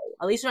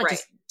at least you're not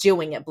just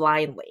doing it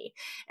blindly.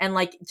 And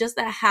like just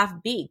that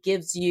half beat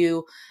gives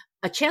you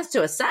a chance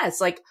to assess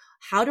like,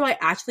 how do I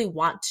actually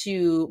want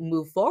to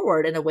move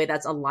forward in a way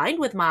that's aligned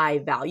with my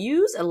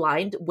values,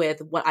 aligned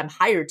with what I'm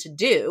hired to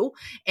do,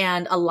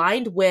 and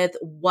aligned with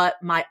what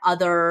my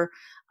other,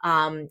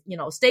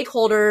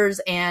 stakeholders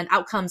and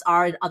outcomes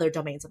are in other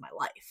domains of my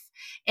life.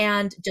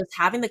 And just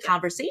having the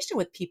conversation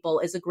with people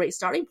is a great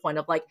starting point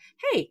of like,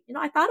 hey,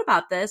 I thought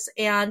about this,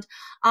 and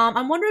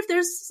I'm wondering if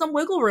there's some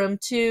wiggle room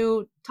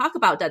to talk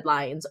about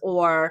deadlines,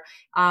 or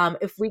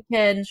if we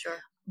can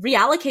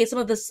reallocate some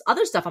of this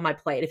other stuff on my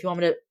plate. If you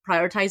want me to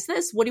prioritize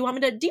this, what do you want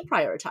me to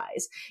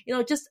deprioritize?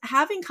 Just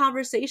having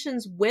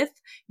conversations with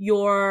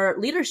your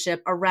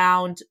leadership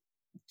around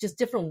just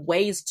different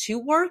ways to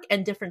work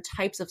and different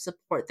types of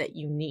support that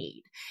you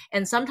need.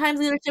 And sometimes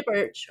leadership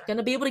are going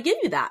to be able to give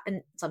you that,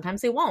 and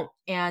sometimes they won't.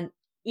 And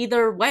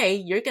either way,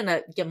 you're going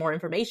to get more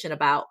information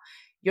about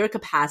your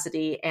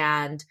capacity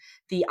and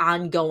the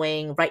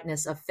ongoing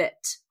rightness of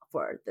fit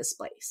for this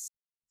place.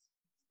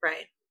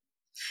 Right.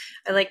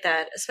 I like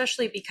that,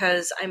 especially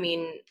because,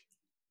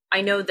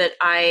 I know that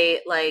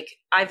I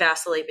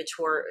vacillate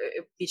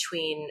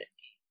between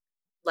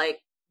like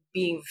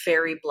being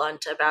very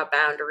blunt about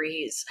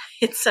boundaries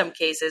in some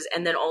cases,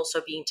 and then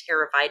also being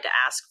terrified to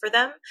ask for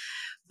them.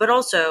 But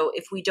also,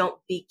 if we don't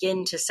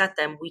begin to set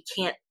them, we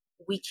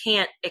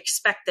can't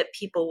expect that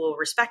people will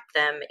respect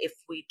them if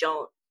we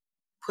don't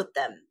put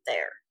them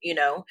there, you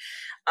know?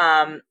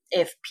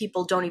 If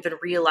people don't even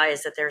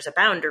realize that there's a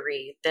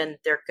boundary, then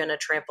they're going to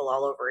trample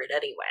all over it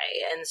anyway.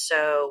 And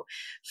so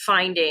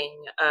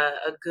finding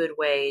a good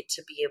way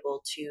to be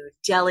able to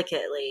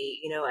delicately,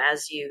 you know,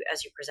 as you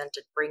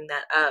presented, bring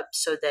that up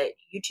so that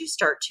you do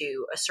start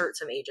to assert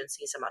some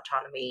agency, some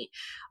autonomy,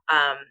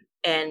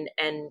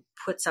 and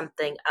put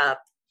something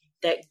up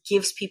that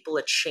gives people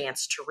a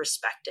chance to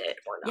respect it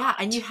or not. Yeah,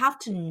 and you have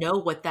to know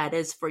what that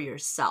is for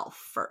yourself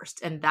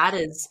first. And that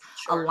is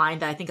a line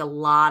that I think a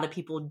lot of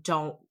people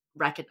don't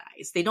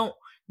recognize. They don't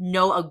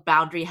know a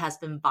boundary has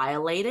been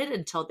violated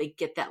until they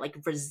get that like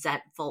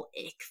resentful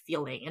ick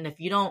feeling. And if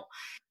you don't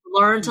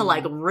learn to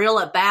like reel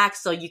it back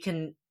so you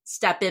can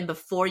step in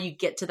before you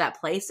get to that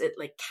place, it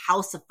like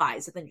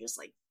calcifies it and you're just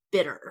like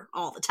bitter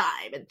all the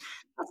time. And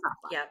that's not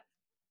fun. Yeah.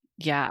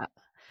 Yeah.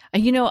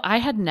 And, you know, I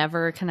had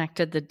never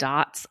connected the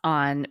dots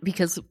on,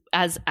 because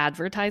as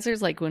advertisers,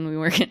 like when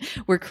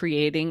we're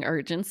creating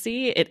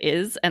urgency, it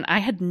is. And I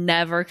had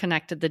never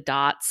connected the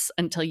dots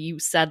until you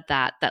said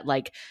that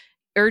like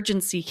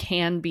urgency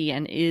can be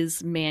and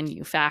is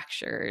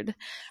manufactured.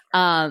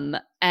 And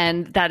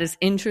that is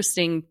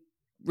interesting,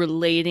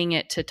 relating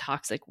it to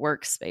toxic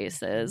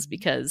workspaces,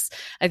 because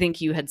I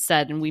think you had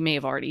said, and we may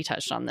have already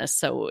touched on this,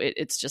 so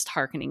it's just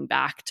hearkening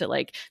back to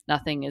like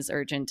nothing is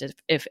urgent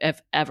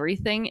if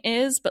everything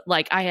is, but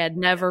like I had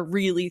never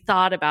really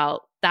thought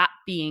about that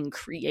being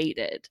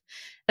created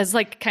as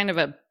like kind of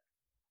a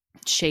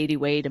shady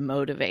way to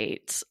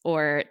motivate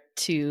or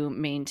to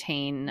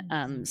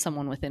maintain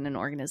someone within an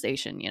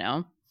organization, you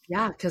know?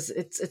 Yeah, because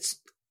it's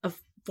a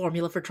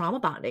formula for trauma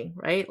bonding,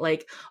 right?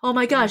 Like, oh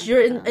my gosh,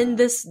 you're in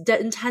this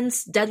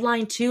intense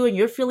deadline too, and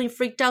you're feeling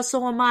freaked out.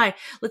 So am I.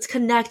 Let's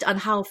connect on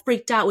how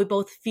freaked out we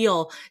both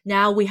feel.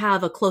 Now we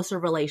have a closer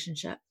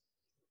relationship.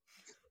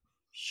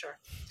 Sure.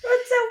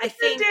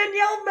 That's how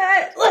Danielle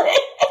met.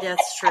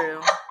 That's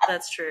true.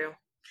 That's true.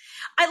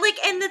 I like,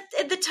 and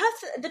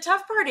the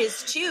tough part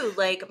is too,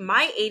 like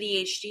my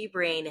ADHD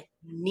brain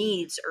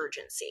needs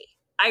urgency.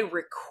 I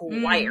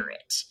require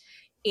it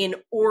in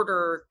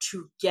order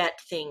to get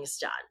things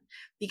done.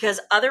 Because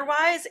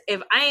otherwise,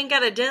 if I ain't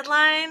got a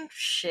deadline,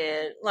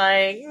 shit,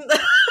 like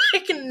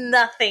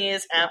nothing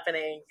is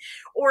happening.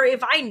 Or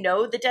if I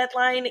know the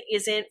deadline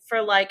isn't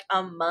for like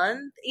a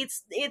month,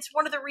 it's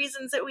one of the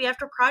reasons that we have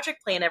to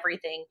project plan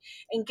everything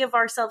and give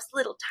ourselves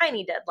little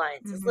tiny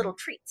deadlines as little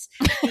treats.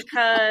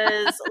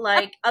 Because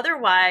like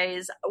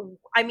otherwise,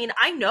 I mean,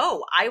 I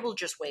know I will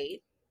just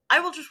wait.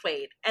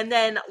 And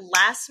then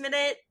last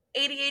minute,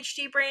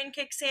 ADHD brain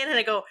kicks in and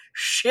I go,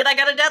 shit, I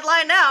got a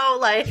deadline now.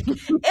 Like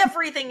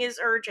everything is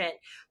urgent.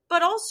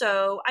 But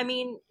also, I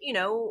mean, you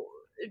know,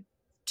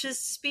 to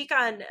speak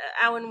on,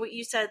 Alan, what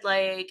you said,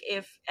 like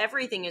if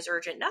everything is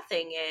urgent,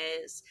 nothing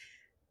is.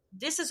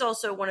 This is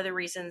also one of the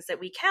reasons that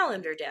we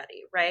calendar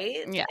daddy, right?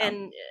 Yeah.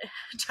 And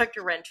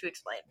Dr. Wren, to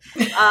explain,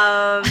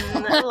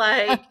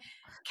 like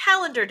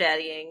calendar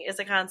daddying is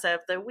a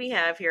concept that we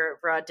have here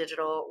at Broad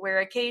Digital, where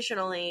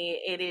occasionally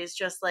it is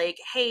just like,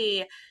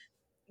 hey,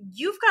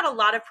 you've got a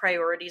lot of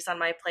priorities on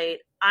my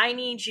plate. I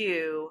need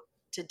you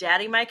to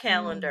daddy my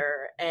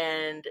calendar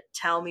and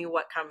tell me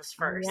what comes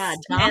first. Yeah,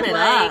 dom and it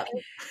like, up.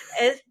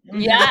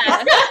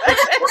 Yeah.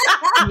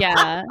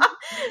 Yeah.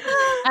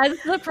 As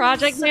the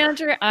project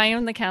manager, I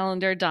am the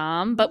calendar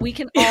dom, but we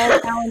can all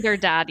calendar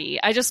daddy.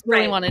 I just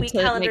really wanted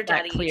to make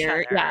that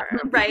clear. Yeah.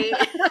 Right.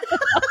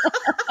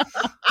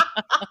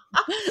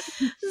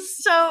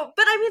 So,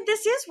 but I mean,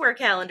 this is where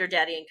calendar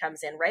daddying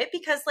comes in, right?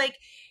 Because like,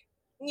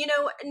 you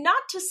know,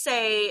 not to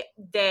say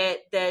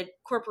that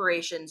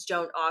corporations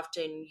don't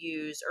often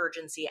use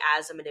urgency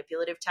as a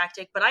manipulative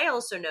tactic, but I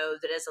also know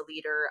that as a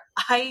leader,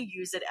 I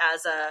use it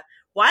as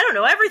well, I don't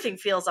know, everything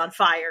feels on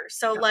fire.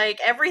 So like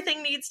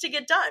everything needs to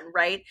get done,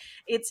 right?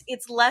 It's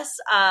less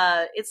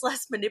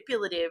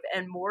manipulative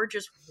and more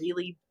just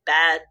really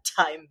bad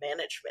time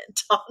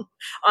management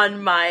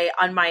on my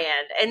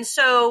end. And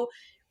so,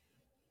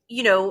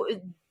 you know,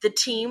 the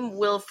team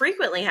will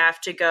frequently have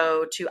to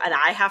go to, and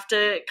I have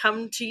to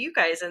come to you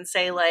guys and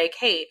say like,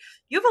 hey,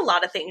 you have a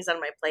lot of things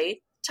on my plate.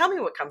 Tell me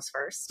what comes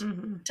first.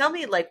 Tell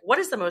me like, what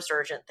is the most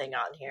urgent thing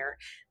on here?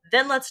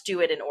 Then let's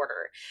do it in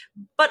order.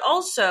 But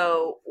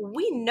also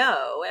we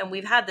know, and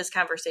we've had this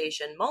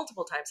conversation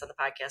multiple times on the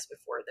podcast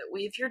before, that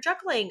if you're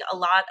juggling a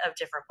lot of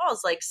different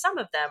balls, like some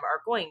of them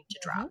are going to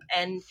drop.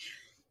 And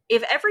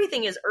if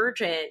everything is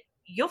urgent,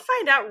 you'll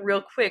find out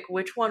real quick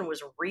which one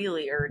was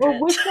really urgent. Or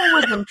which one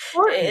was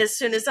important. As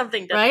soon as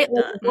something doesn't right?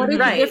 done. What is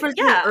the difference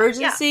between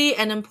urgency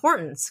and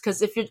importance?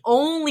 Because if you're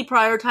only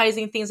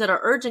prioritizing things that are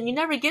urgent, you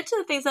never get to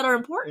the things that are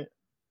important.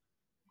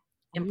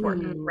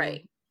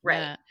 Right. Right.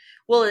 Yeah.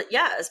 Well,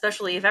 yeah,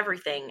 especially if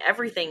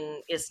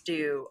everything is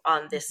due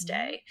on this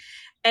day.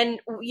 And,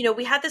 you know,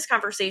 we had this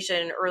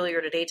conversation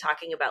earlier today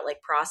talking about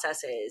like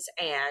processes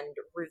and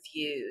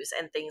reviews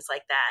and things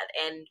like that.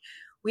 And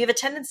we have a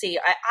tendency,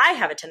 I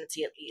have a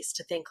tendency at least,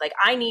 to think like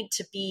I need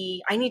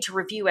to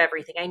review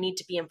everything. I need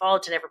to be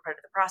involved in every part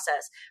of the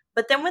process.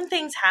 But then when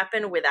things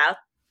happen without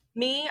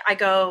me, I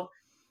go,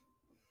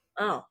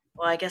 oh,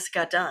 well, I guess it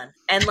got done.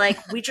 And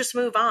like, we just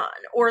move on.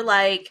 Or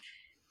like,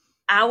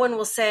 Alan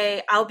will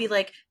say, I'll be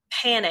like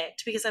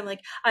panicked because I'm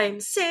like, I'm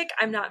sick,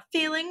 I'm not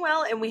feeling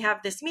well, and we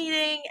have this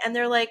meeting. And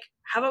they're like,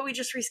 how about we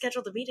just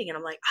reschedule the meeting? And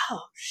I'm like,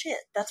 oh shit,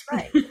 that's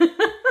right.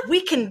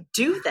 We can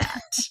do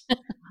that.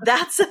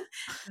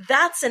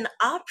 That's an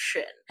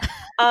option.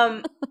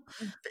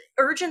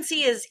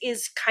 Urgency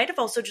is kind of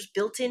also just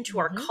built into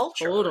our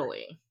culture.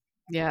 Totally.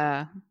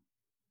 Yeah.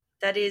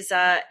 That is,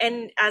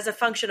 and as a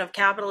function of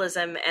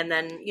capitalism, and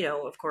then, you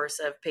know, of course,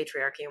 of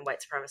patriarchy and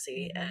white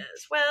supremacy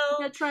as well.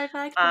 The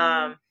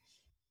trifecta.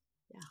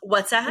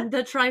 What's that?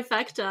 The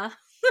trifecta.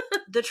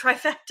 The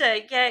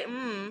trifecta. Yeah.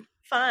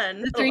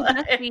 Fun. The three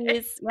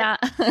besties. Yeah.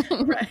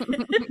 Right.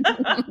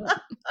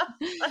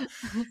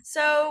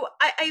 So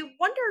I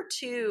wonder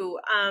too,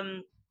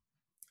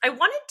 I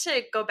wanted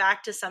to go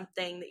back to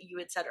something that you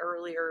had said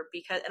earlier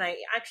because, and I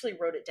actually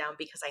wrote it down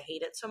because I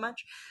hate it so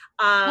much,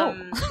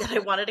 that I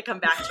wanted to come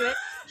back to it.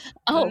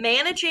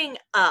 Managing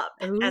up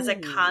as a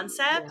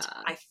concept,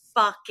 I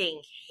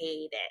fucking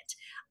hate it.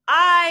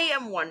 I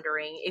am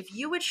wondering if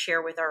you would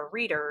share with our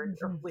readers.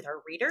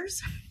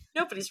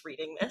 Nobody's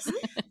reading this.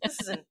 This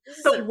isn't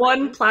the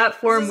one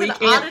platform we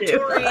can't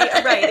do.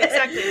 Right,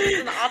 exactly. This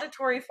is an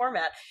auditory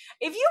format.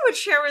 If you would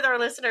share with our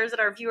listeners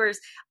and our viewers,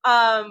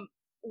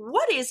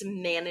 what is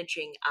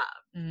managing up?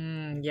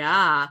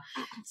 Yeah.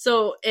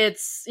 So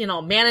it's, you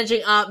know,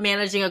 managing up,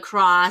 managing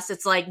across.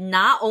 It's like,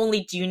 not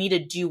only do you need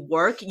to do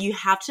work, you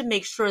have to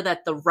make sure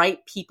that the right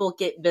people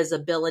get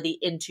visibility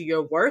into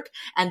your work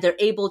and they're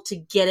able to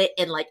get it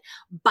in like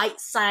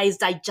bite-sized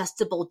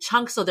digestible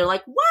chunks. So they're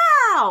like,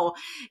 wow.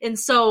 And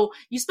so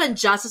you spend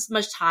just as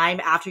much time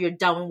after you're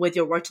done with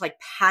your work to like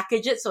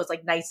package it so it's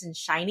like nice and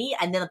shiny,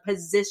 and then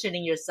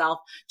positioning yourself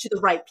to the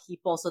right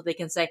people so they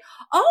can say,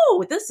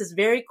 oh, this is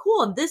very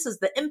cool. And this is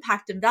the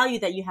impact and value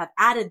that you have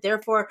added.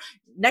 Therefore,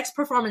 next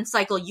performance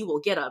cycle, you will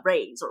get a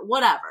raise or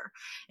whatever.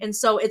 And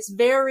so it's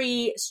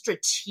very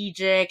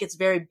strategic. It's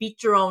very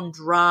beat your own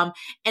drum.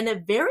 And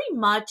it very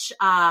much,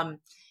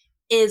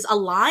 is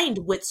aligned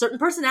with certain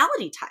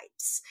personality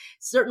types,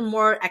 certain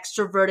more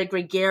extroverted,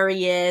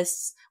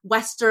 gregarious,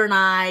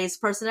 westernized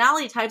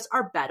personality types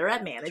are better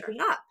at managing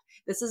up.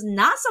 This is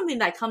not something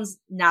that comes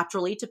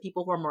naturally to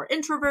people who are more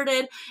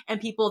introverted and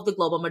people of the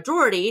global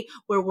majority,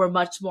 where we're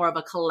much more of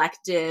a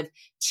collective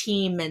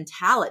team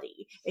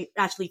mentality. It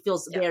actually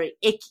feels very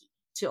icky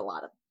to a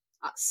lot of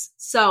us.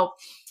 So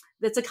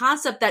it's a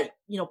concept that,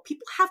 you know,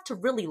 people have to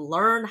really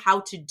learn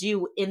how to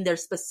do in their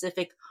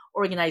specific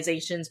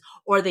organizations,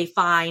 or they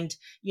find,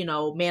 you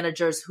know,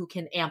 managers who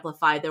can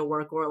amplify their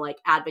work or like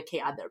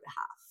advocate on their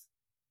behalf.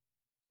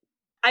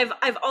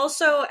 I've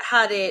also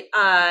had it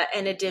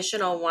an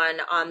additional one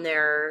on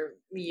there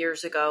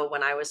years ago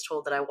when I was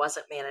told that I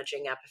wasn't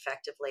managing up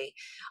effectively,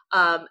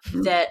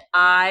 that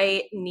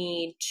I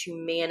need to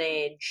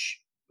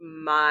manage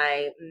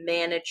my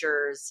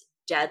manager's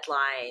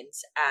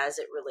deadlines as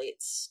it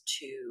relates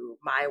to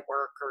my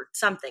work or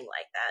something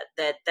like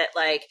that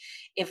like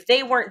if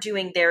they weren't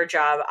doing their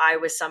job, I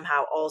was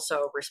somehow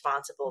also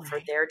responsible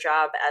for their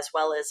job as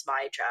well as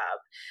my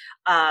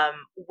job,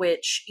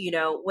 which, you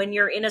know, when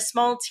you're in a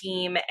small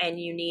team and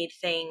you need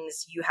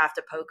things, you have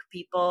to poke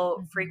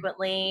people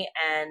frequently,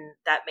 and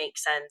that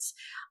makes sense,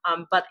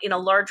 but in a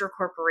larger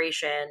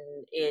corporation,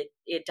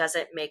 it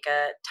doesn't make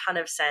a ton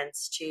of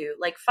sense to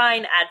like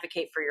fine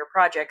advocate for your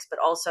projects, but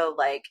also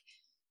like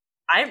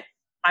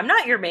I'm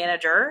not your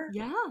manager.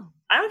 Yeah.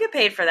 I don't get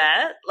paid for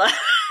that.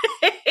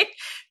 Like,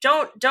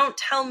 don't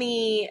tell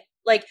me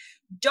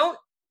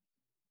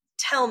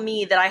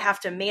that I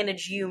have to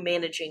manage you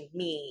managing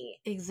me.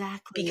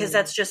 Exactly. Because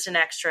that's just an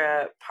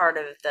extra part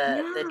of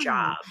the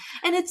job.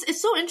 And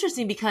it's so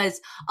interesting because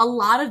a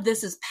lot of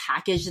this is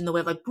packaged in the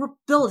way of like, we're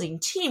building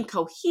team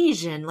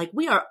cohesion. Like,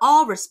 we are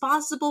all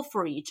responsible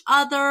for each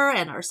other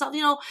and ourselves,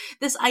 you know,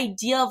 this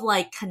idea of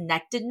like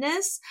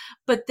connectedness,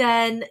 but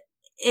then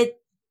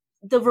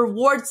the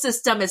reward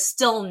system is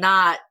still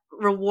not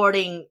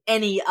rewarding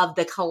any of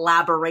the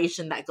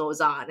collaboration that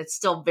goes on. It's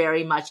still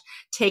very much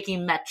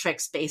taking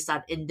metrics based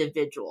on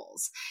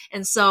individuals.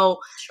 And so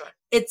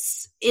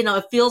it's, you know,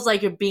 it feels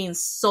like you're being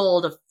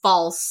sold a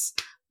false,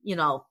 you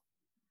know,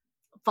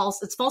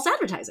 it's false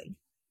advertising.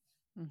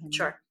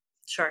 Sure.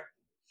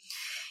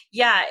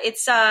 Yeah,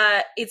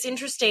 it's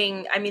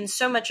interesting. I mean,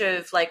 so much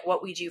of like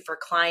what we do for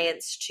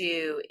clients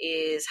too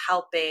is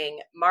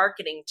helping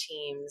marketing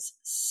teams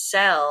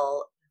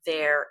sell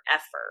their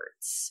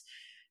efforts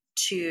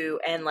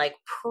to and like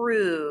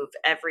prove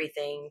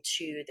everything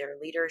to their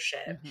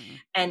leadership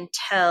and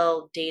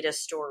tell data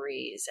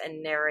stories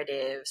and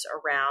narratives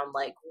around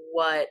like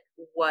what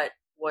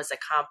was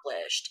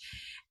accomplished.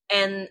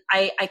 And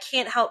I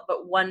can't help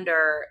but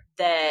wonder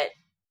that,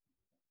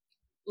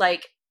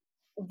 like,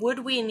 would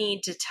we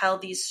need to tell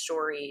these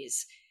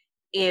stories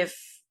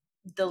if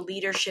the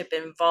leadership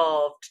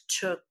involved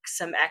took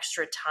some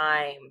extra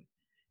time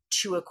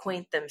to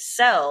acquaint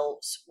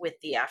themselves with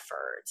the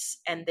efforts,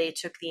 and they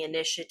took the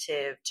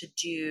initiative to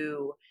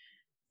do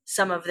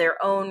some of their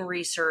own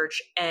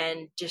research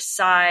and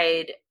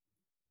decide,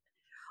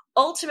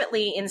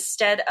 ultimately,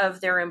 instead of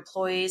their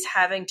employees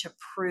having to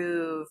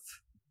prove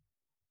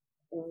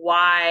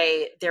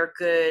why they're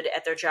good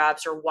at their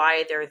jobs or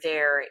why they're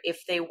there,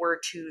 if they were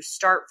to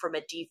start from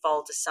a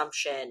default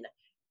assumption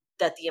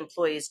that the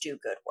employees do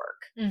good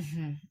work.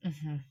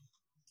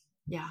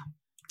 Yeah.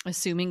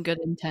 Assuming good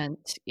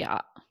intent.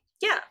 Yeah.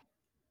 Yeah.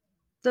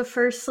 The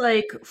first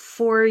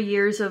 4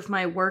 years of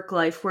my work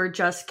life were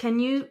just, can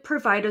you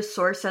provide a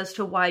source as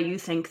to why you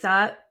think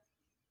that?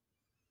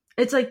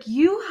 It's like,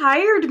 you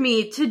hired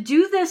me to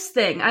do this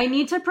thing. I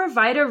need to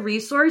provide a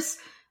resource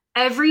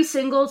every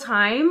single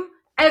time.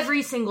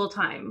 Every single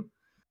time.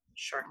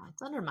 Sure.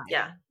 It's undermining.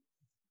 Yeah.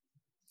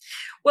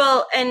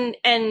 Well, and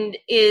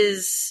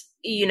is,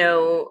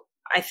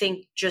 I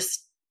think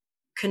just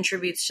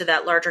contributes to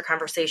that larger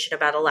conversation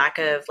about a lack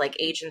of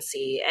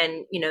agency.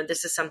 And,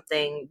 this is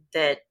something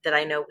that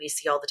I know we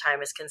see all the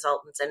time as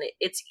consultants. And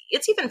it's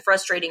even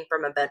frustrating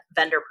from a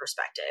vendor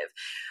perspective.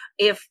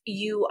 If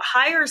you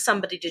hire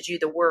somebody to do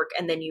the work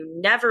and then you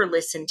never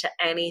listen to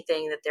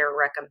anything that they're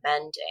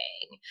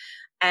recommending,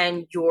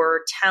 and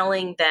you're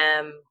telling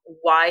them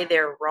why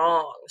they're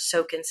wrong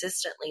so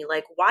consistently,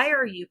 why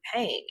are you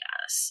paying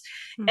us?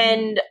 Mm-hmm.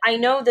 And I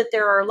know that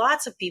there are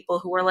lots of people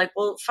who are like,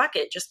 well, fuck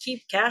it, just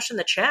keep cash in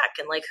the check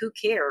and who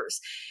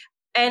cares?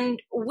 And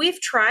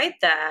we've tried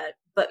that,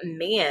 but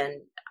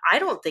man, I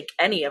don't think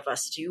any of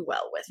us do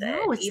well with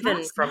it,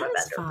 even from a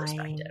vendor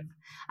perspective.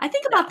 I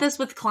think about this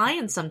with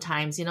clients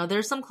sometimes.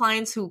 There's some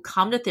clients who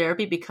come to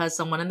therapy because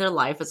someone in their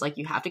life is like,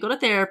 you have to go to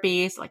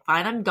therapy. It's like,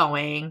 fine, I'm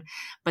going.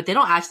 But they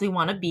don't actually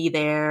want to be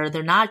there.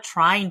 They're not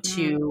trying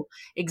to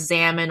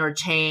examine or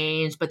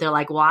change, but they're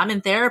like, well, I'm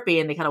in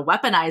therapy. And they kind of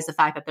weaponize the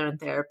fact that they're in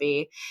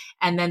therapy.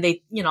 And then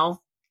they,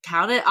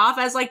 count it off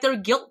as their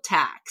guilt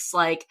tax.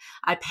 I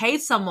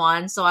paid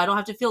someone, so I don't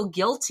have to feel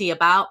guilty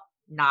about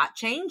not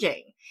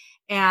changing.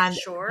 And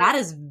that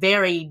is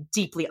very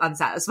deeply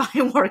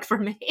unsatisfying work for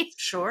me.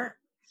 Sure.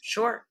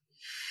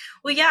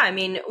 Well, yeah, I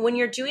mean, when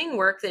you're doing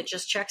work that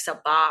just checks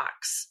a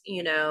box,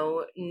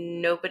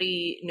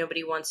 nobody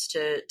wants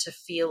to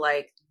feel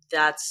like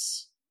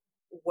that's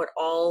what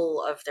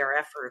all of their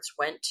efforts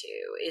went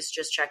to, is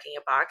just checking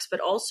a box. But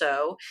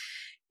also,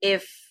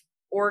 if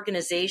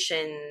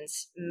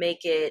organizations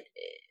make it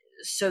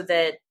so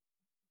that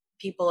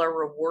people are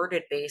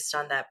rewarded based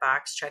on that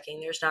box checking,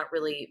 there's not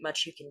really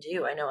much you can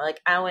do. I know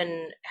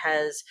Alan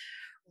has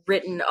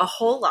written a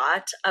whole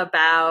lot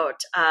about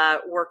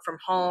work from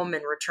home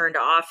and return to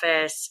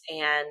office,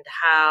 and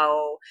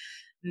how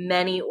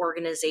many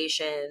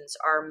organizations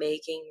are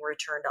making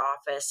return to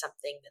office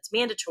something that's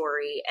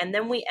mandatory. And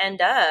then we end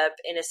up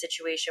in a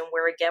situation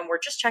where, again, we're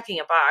just checking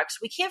a box.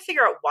 We can't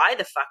figure out why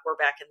the fuck we're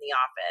back in the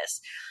office,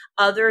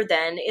 other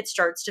than it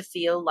starts to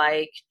feel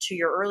like, to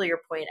your earlier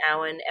point,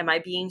 Alan, am I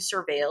being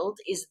surveilled?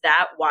 Is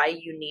that why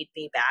you need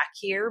me back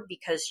here?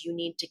 Because you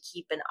need to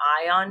keep an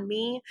eye on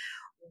me?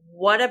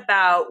 What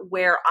about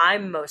where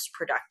I'm most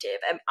productive?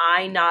 Am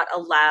I not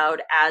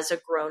allowed, as a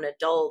grown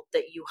adult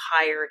that you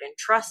hired and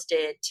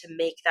trusted, to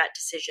make that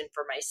decision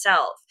for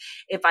myself,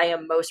 if I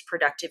am most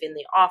productive in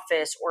the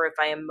office or if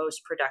I am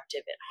most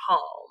productive at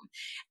home?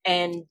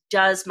 And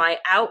does my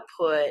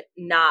output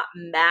not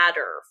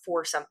matter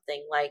for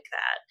something like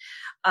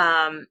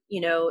that?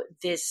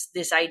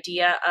 This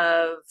idea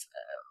of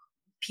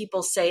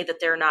people say that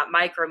they're not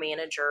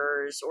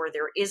micromanagers or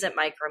there isn't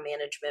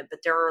micromanagement, but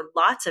there are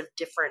lots of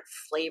different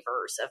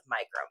flavors of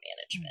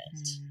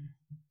micromanagement.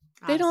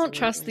 They don't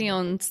trust they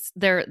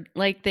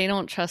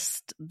don't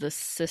trust the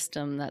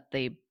system that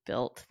they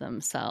built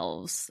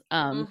themselves.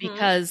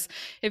 Because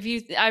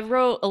I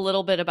wrote a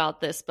little bit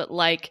about this, but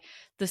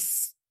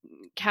this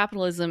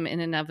capitalism in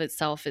and of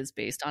itself is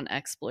based on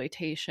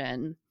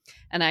exploitation.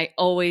 And I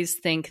always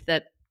think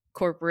that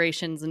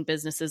corporations and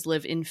businesses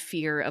live in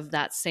fear of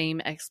that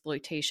same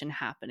exploitation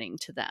happening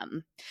to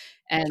them.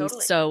 And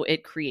so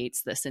it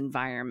creates this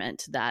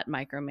environment that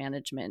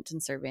micromanagement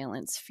and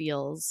surveillance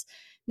feels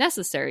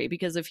necessary,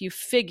 because if you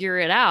figure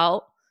it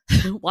out,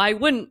 why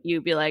wouldn't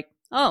you be like,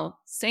 oh,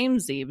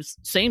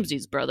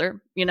 samesies,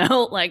 brother?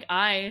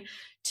 I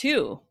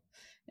too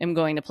am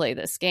going to play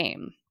this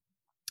game.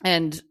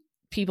 And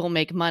people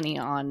make money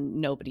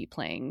on nobody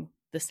playing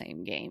the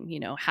same game,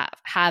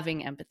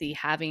 having empathy,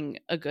 having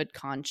a good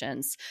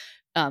conscience,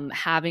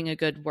 having a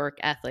good work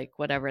ethic,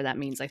 whatever that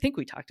means. I think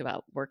we talked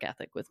about work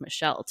ethic with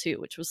Michelle too,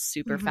 which was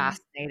super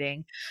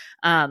fascinating.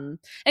 And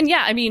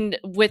yeah, I mean,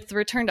 with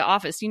Return to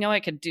Office, I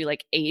could do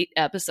like 8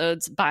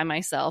 episodes by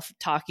myself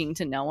talking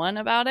to no one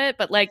about it,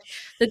 but like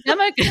the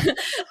demographic,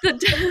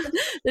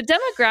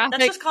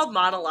 that's just called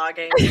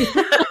monologuing.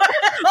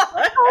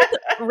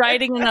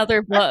 Writing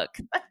another book.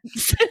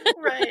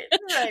 Right.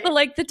 But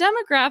like the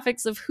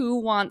demographics of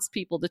who wants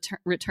people to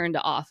return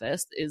to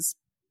office is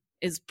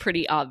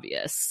pretty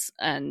obvious.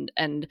 And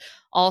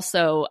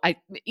also,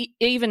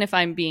 even if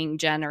I'm being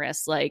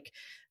generous, like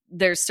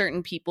there's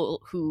certain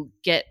people who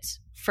get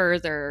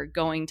further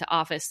going to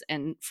office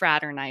and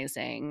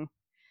fraternizing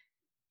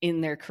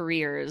in their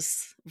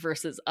careers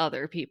versus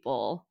other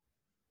people.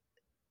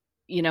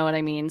 You know what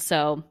I mean?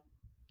 So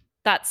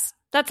that's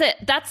it.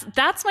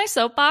 That's my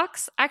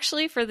soapbox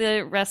actually for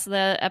the rest of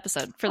the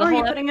episode. For the Are whole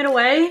you putting it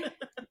away?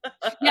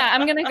 Yeah,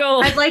 I'm gonna go.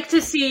 I'd like to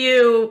see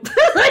you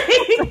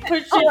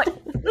push it.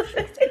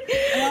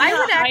 I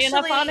would high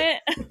enough on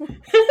it.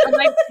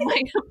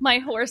 my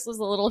horse was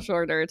a little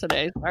shorter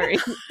today. Sorry.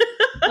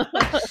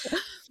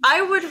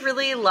 I would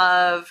really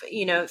love,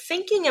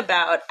 thinking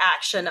about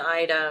action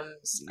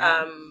items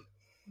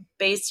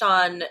based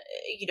on,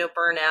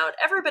 burnout.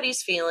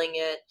 Everybody's feeling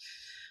it.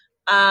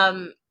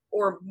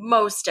 Or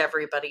most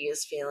everybody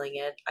is feeling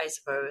it, I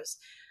suppose.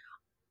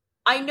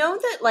 I know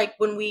that like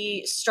when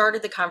we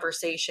started the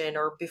conversation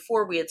or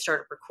before we had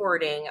started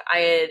recording,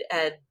 I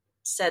had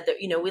said that,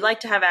 we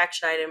like to have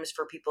action items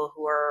for people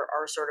who are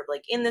sort of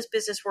like in this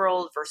business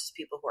world versus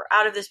people who are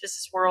out of this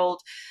business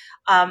world.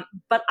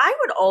 But I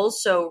would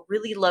also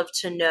really love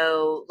to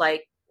know,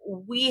 like,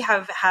 we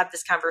have had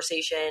this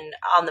conversation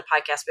on the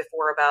podcast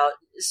before about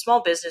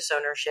small business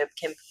ownership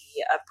can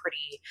be a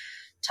pretty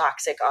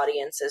toxic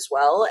audience as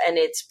well. And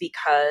it's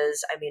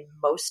because,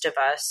 most of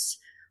us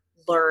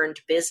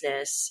learned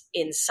business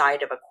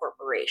inside of a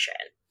corporation,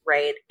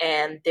 right?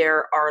 And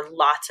there are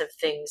lots of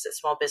things that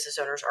small business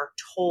owners are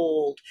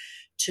told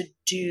to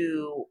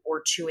do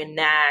or to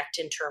enact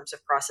in terms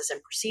of process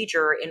and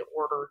procedure in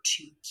order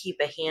to keep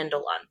a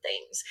handle on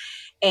things.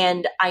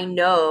 And I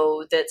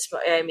know that,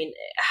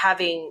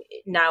 having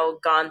now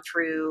gone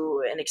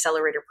through an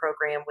accelerator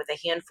program with a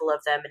handful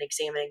of them and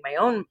examining my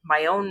own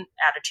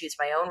attitudes,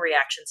 my own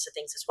reactions to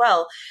things as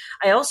well,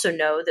 I also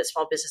know that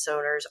small business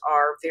owners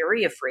are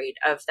very afraid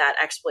of that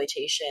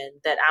exploitation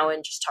that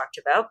Alan just talked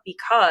about,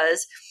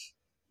 because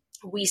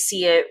we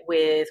see it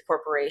with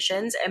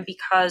corporations and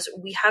because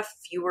we have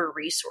fewer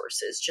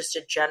resources just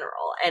in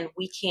general, and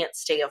we can't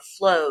stay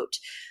afloat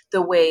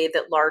the way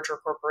that larger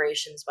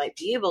corporations might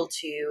be able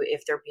to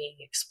if they're being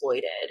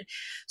exploited.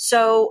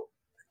 So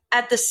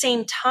at the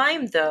same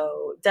time,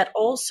 though, that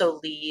also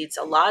leads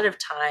a lot of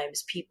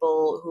times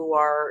people who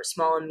are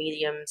small and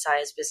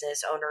medium-sized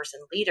business owners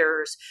and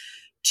leaders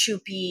to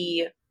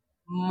be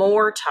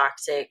more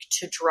toxic,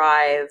 to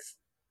drive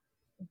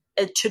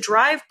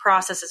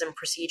processes and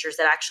procedures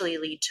that actually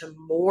lead to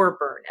more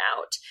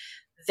burnout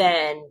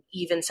than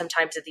even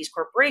sometimes at these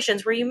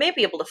corporations where you may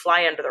be able to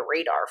fly under the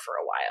radar for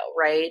a while,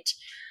 right?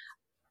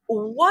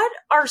 What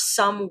are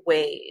some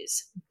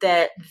ways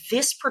that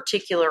this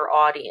particular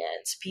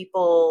audience,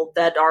 people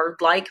that are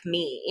like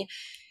me,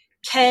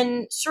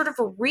 can sort of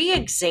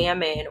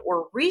re-examine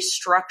or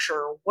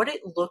restructure what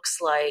it looks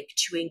like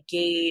to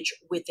engage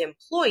with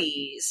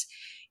employees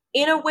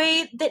in a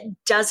way that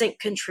doesn't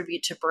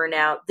contribute to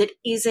burnout, that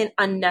isn't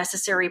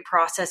unnecessary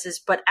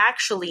processes, but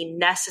actually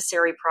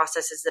necessary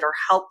processes that are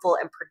helpful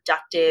and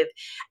productive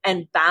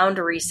and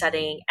boundary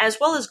setting, as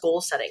well as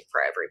goal setting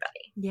for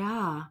everybody?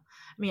 Yeah.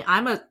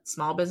 I'm a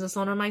small business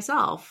owner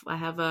myself. I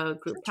have a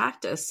group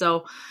practice.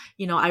 So,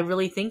 I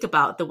really think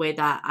about the way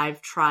that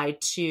I've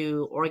tried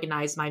to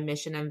organize my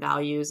mission and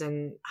values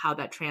and how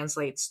that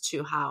translates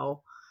to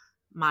how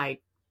my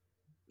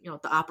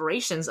the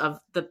operations of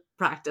the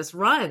practice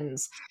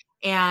runs.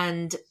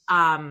 And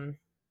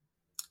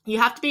you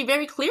have to be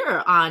very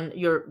clear on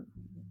your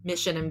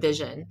mission and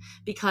vision,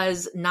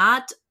 because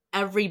not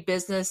every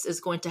business is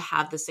going to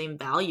have the same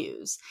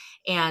values.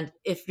 And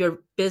if your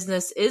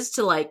business is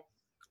to like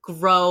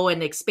grow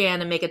and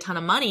expand and make a ton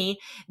of money,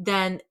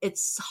 then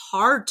it's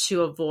hard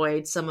to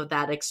avoid some of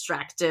that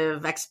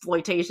extractive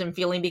exploitation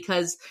feeling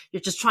because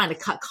you're just trying to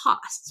cut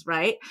costs,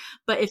 right?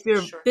 But if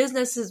your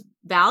business's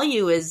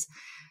value is,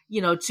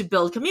 to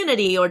build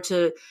community or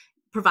to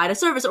provide a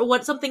service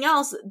or something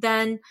else,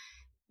 then,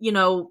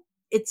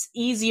 it's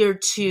easier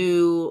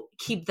to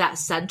keep that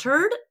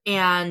centered.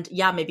 And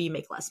yeah, maybe you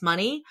make less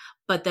money,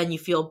 but then you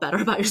feel better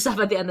about yourself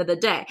at the end of the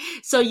day.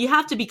 So you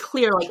have to be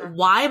clear, like,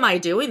 why am I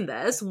doing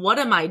this? What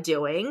am I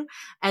doing?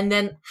 And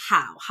then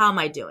how am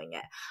I doing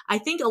it? I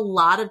think a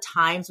lot of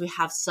times we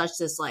have such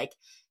this like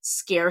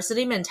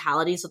scarcity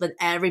mentality. So then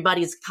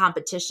everybody's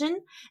competition.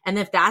 And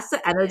if that's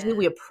the energy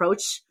we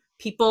approach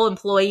people,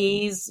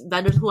 employees,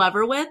 vendors,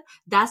 whoever with,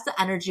 that's the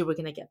energy we're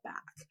going to get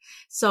back.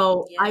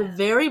 So I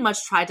very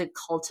much try to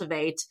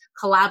cultivate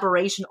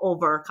collaboration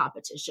over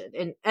competition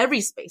in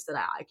every space that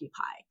I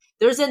occupy.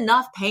 There's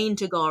enough pain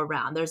to go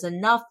around. There's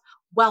enough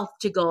wealth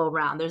to go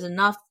around. There's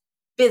enough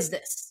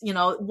business,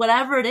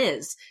 whatever it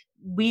is,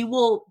 we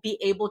will be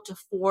able to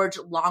forge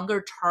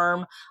longer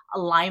term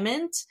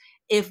alignment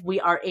if we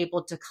are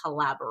able to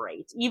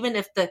collaborate, even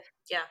if the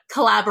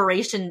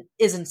collaboration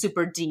isn't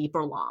super deep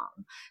or long.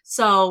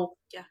 So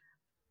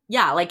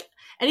yeah, like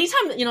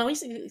anytime, we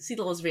see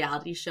those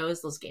reality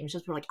shows, those game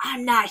shows, we're like,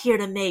 I'm not here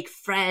to make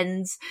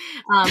friends.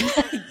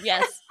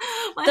 Yes.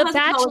 The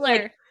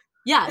Bachelor.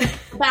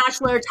 The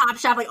Bachelor, Top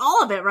Chef, like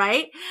all of it,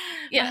 right?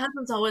 Yeah. My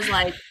husband's always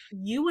like,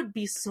 you would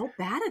be so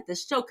bad at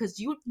this show because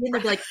you would be in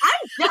there be like,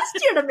 I'm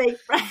just here to make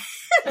friends.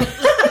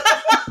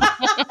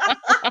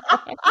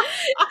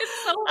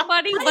 It's so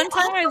funny. One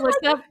time I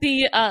looked up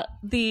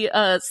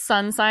the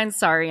sun signs.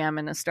 Sorry, I'm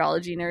an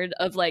astrology nerd.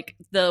 Of like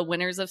the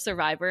winners of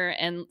Survivor,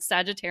 and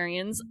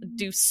Sagittarians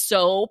do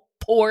so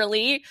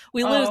poorly.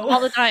 We lose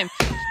all the time.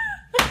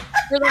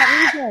 For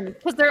that reason,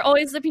 because they're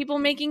always the people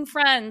making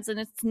friends, and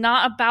it's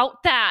not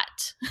about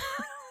that.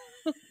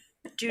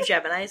 Do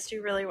Geminis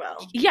do really well?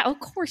 Yeah, of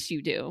course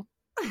you do.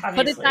 Obviously.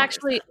 But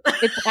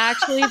it's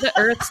actually the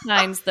Earth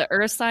signs. The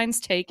Earth signs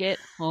take it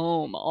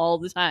home all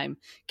the time.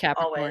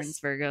 Capricorns, Always.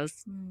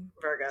 Virgos,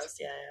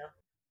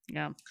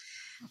 yeah.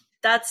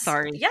 That's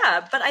sorry.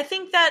 Yeah, but I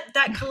think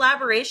that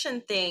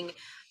collaboration thing.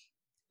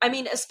 I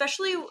mean,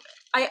 especially,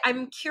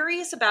 I'm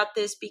curious about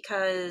this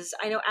because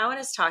I know Alan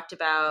has talked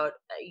about,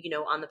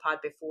 on the pod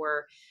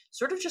before,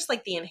 sort of just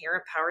like the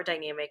inherent power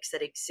dynamics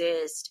that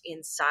exist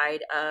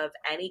inside of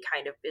any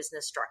kind of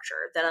business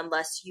structure, that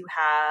unless you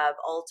have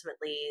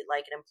ultimately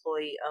like an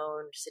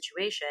employee-owned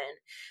situation,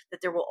 that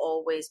there will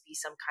always be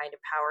some kind of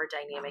power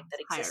dynamic that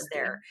exists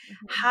there.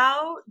 Mm-hmm.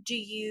 How do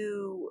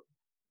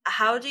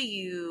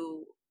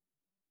you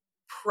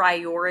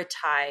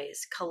prioritize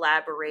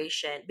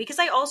collaboration? Because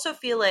I also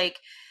feel like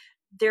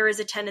there is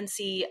a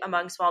tendency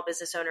among small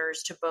business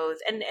owners to both,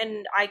 and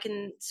I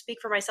can speak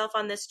for myself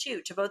on this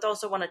too, to both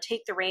also want to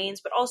take the reins,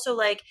 but also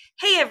like,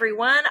 hey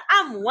everyone,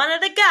 I'm one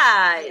of the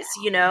guys,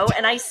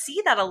 and I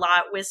see that a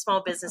lot with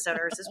small business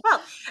owners as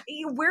well.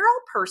 We're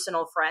all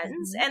personal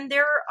friends, and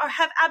there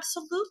have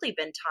absolutely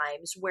been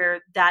times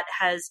where that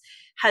has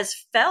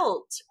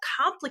felt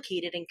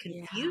complicated and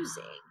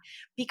confusing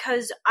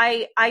because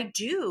I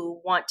do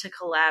want to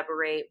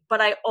collaborate,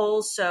 but I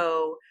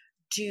also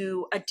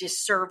do a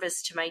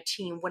disservice to my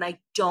team when I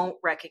don't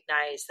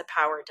recognize the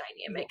power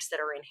dynamics that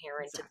are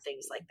inherent in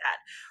things like that.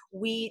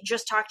 We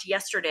just talked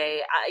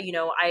yesterday,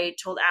 I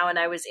told Alan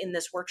I was in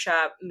this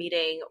workshop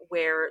meeting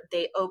where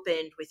they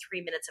opened with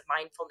 3 minutes of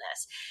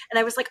mindfulness. And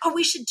I was like, oh,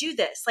 we should do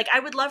this. Like, I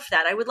would love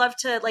that. I would love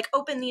to like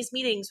open these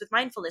meetings with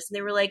mindfulness. And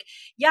they were like,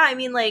 yeah, I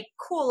mean, like,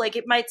 cool. Like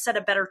it might set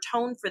a better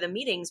tone for the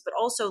meetings, but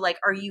also like,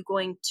 are you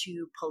going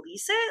to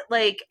police it?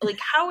 Like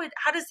how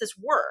does this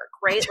work?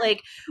 Right?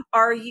 Like,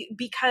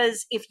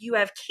 because if you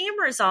have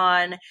cameras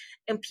on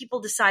and people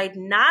decide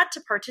not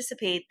to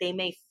participate, they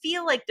may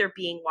feel like they're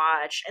being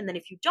watched. And then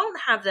if you don't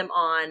have them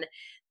on,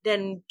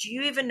 then do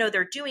you even know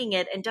they're doing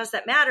it? And does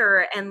that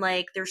matter? And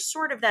like, there's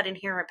sort of that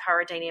inherent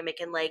power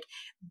dynamic. And like,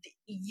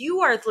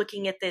 you are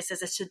looking at this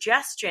as a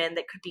suggestion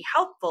that could be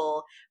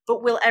helpful,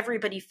 but will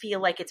everybody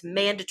feel like it's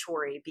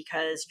mandatory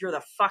because you're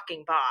the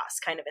fucking boss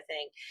kind of a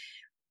thing?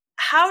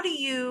 How do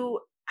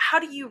you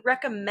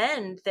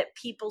recommend that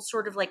people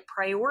sort of like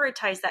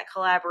prioritize that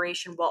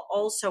collaboration while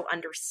also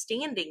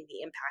understanding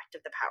the impact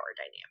of the power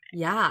dynamic?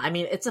 Yeah, I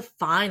mean, it's a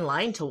fine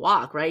line to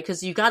walk, right?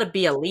 Because you got to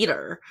be a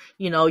leader.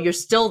 You're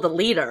still the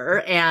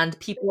leader, and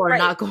people are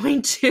not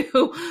going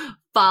to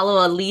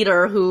follow a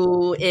leader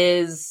who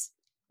is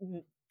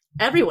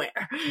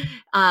everywhere.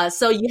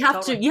 So you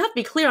have to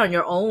be clear on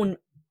your own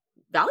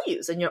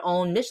values and your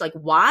own mission. Like,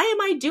 why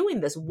am I doing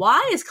this?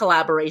 Why is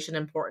collaboration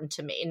important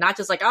to me? Not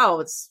just like,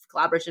 oh, it's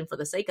collaboration for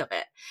the sake of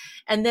it.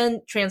 And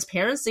then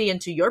transparency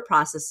into your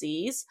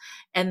processes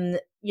and,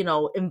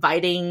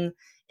 inviting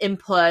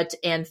input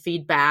and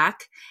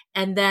feedback,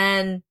 and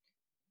then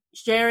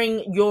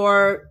sharing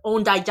your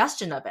own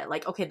digestion of it.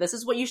 Like, okay, this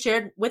is what you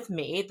shared with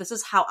me. This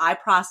is how I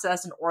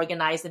processed and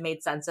organized and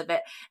made sense of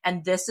it.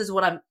 And this is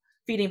what I'm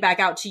feeding back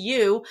out to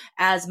you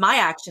as my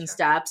action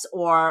steps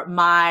or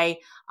my,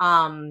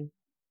 my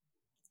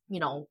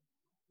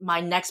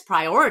next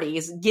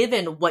priorities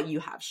given what you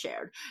have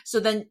shared. So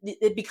then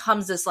it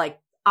becomes this like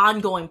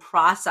ongoing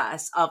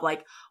process of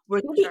like,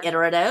 we're going to be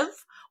iterative.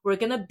 We're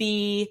going to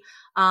be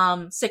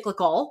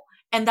cyclical,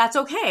 and that's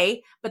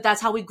okay, but that's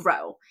how we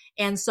grow.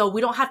 And so we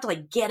don't have to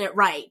like get it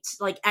right,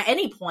 like at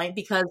any point,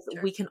 because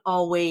we can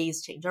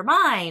always change our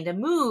mind and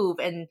move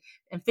and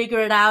figure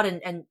it out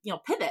and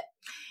pivot.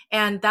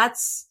 And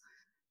that's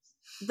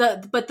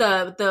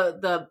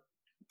the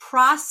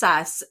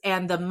process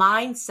and the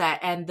mindset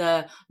and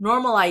the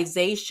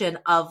normalization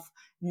of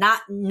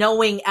not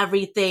knowing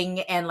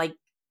everything and like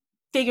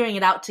figuring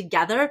it out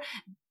together.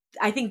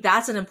 I think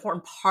that's an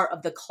important part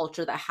of the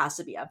culture that has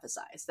to be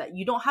emphasized, that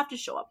you don't have to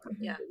show up.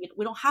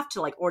 We don't have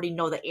to like already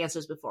know the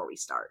answers before we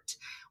start.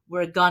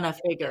 We're going to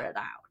figure it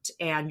out,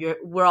 and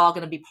we're all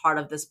going to be part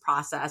of this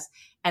process,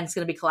 and it's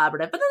going to be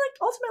collaborative. But then like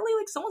ultimately,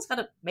 like someone's got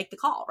to make the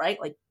call,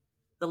 right? Like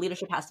the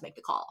leadership has to make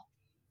the call.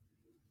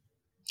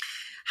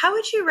 How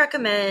would you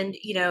recommend,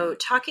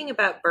 talking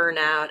about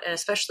burnout, and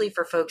especially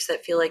for folks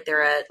that feel like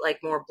they're at like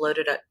more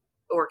bloated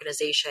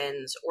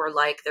organizations, or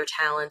like their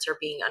talents are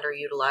being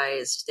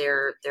underutilized,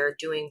 they're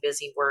doing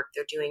busy work,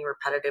 they're doing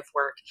repetitive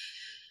work.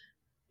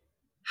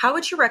 How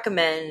would you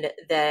recommend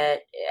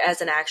that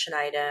as an action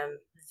item,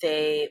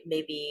 they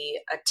maybe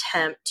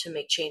attempt to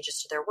make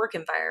changes to their work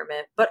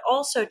environment, but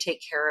also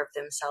take care of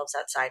themselves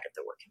outside of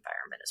the work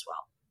environment as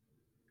well?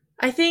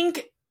 I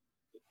think,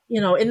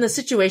 in the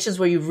situations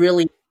where you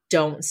really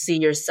don't see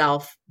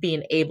yourself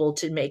being able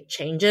to make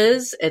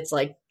changes, it's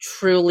like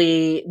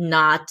truly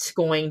not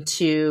going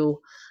to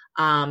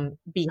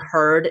be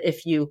heard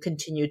if you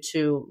continue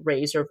to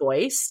raise your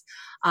voice.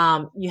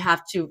 You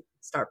have to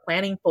start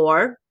planning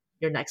for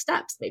your next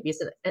steps. Maybe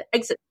it's an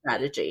exit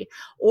strategy.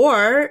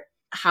 Or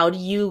how do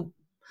you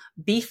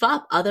beef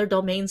up other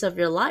domains of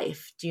your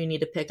life? Do you need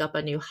to pick up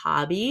a new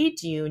hobby?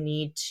 Do you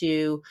need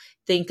to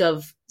think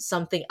of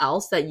something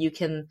else that you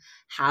can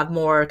have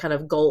more kind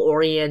of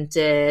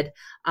goal-oriented,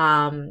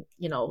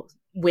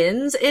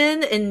 wins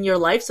in your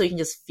life, so you can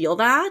just feel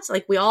that?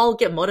 Like, we all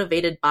get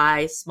motivated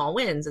by small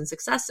wins and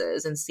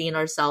successes and seeing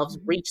ourselves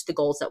reach the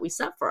goals that we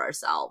set for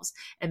ourselves.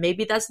 And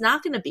maybe that's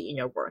not going to be in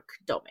your work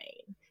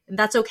domain, and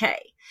that's okay.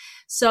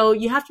 So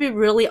you have to be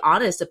really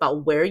honest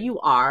about where you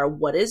are.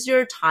 What is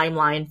your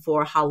timeline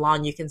for how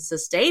long you can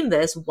sustain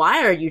this?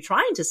 Why are you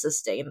trying to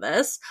sustain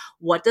this?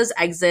 What does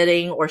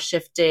exiting or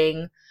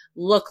shifting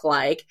look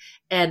like?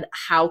 And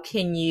how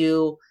can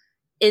you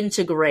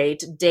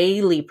integrate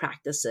daily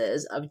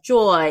practices of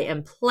joy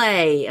and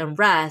play and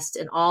rest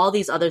and all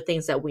these other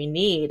things that we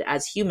need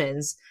as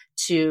humans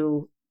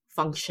to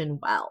function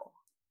well?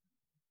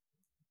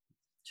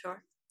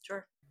 Sure.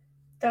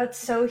 That's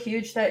so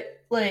huge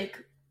that, like,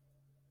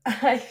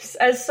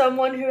 as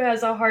someone who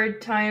has a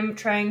hard time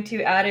trying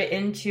to add it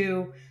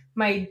into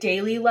my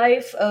daily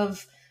life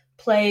of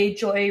play,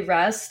 joy,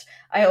 rest,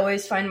 I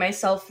always find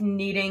myself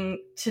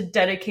needing to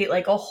dedicate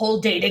like a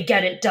whole day to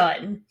get it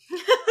done.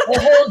 A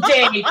whole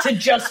day to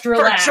just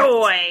relax. For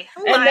joy.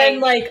 And then,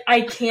 like,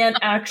 I can't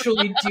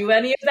actually do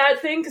any of that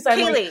thing because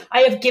I'm like,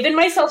 I have given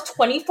myself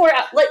 24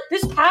 hours. Like,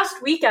 this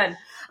past weekend,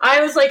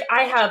 I was like,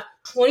 I have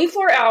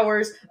 24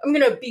 hours. I'm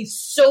going to be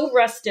so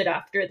rested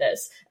after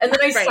this. And then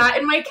I sat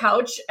in my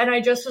couch and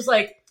I just was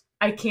like,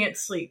 I can't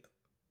sleep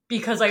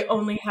because I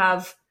only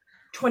have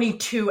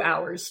 22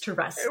 hours to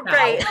rest now.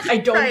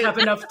 I don't have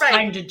enough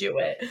time to do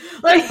it.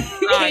 Like,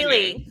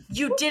 Kaylee,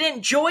 you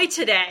didn't joy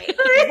today.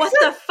 What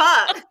the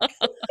fuck?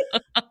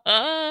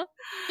 Isn't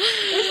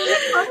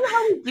it funny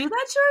how we do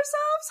that to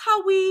ourselves?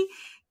 How we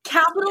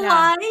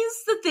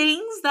capitalize the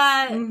things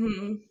that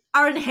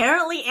are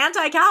inherently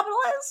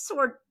anti-capitalist,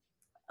 or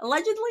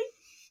allegedly.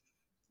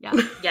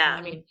 Yeah.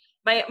 I mean,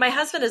 my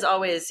husband is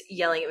always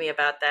yelling at me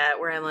about that,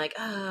 where I'm like,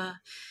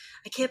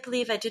 I can't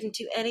believe I didn't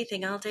do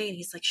anything all day. And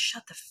he's like,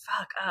 shut the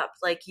fuck up.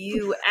 Like,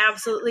 you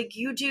absolutely,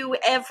 you do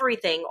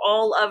everything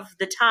all of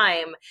the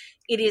time.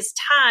 It is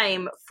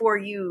time for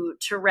you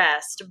to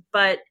rest.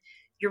 But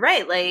you're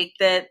right. Like,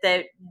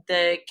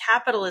 the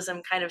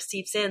capitalism kind of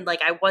seeps in.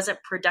 Like, I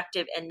wasn't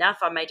productive enough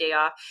on my day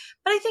off.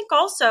 But I think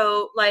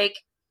also, like,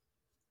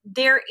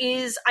 there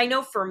is, I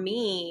know for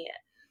me,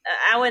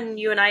 Alan,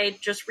 you and I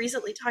just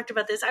recently talked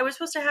about this. I was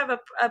supposed to have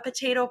a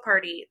potato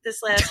party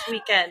this last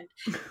weekend,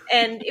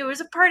 and it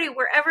was a party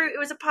it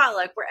was a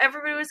potluck where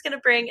everybody was going to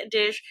bring a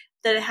dish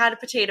that had a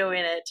potato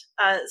in it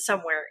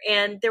somewhere.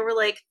 And there were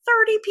like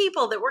 30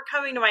 people that were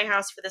coming to my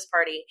house for this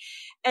party.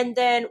 And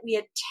then we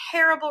had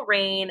terrible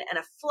rain and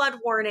a flood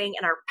warning,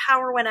 and our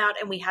power went out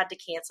and we had to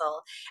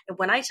cancel. And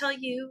when I tell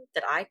you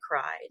that I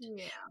cried,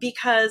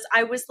 because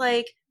I was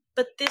like,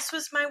 but this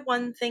was my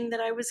one thing that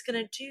I was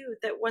going to do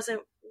that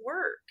wasn't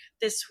work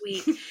this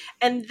week.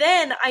 And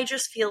then I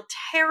just feel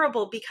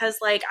terrible because,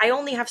 like, I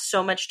only have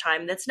so much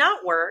time that's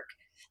not work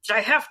that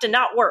I have to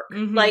not work.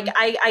 Like,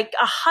 I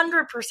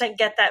 100%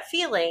 get that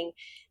feeling.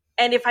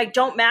 And if I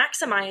don't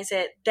maximize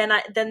it,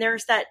 then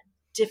there's that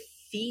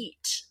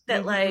defeat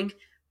that like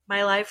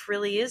my life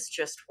really is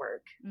just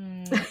work.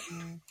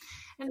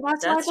 And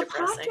that's why the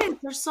pockets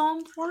are so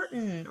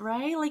important,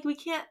 right? Like, we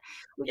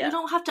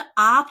don't have to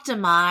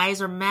optimize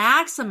or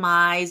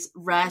maximize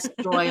rest,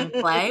 joy, and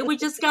play. We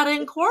just got to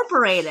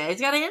incorporate it.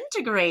 It's got to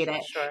integrate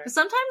it. Sure.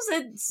 Sometimes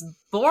it's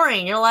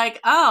boring. You're like,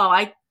 oh,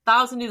 I thought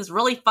I was going to do this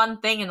really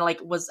fun thing, and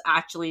like was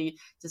actually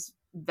just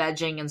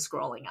vegging and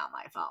scrolling on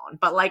my phone.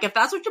 But like, if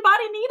that's what your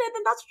body needed,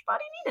 then that's what your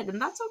body needed,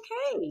 and that's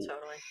okay.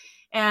 Totally.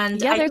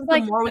 And I think the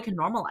more we can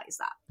normalize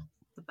that,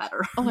 the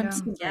better. Oh, I'm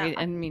sorry.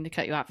 I didn't mean to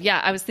cut you off. Yeah,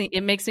 I was thinking,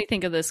 it makes me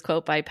think of this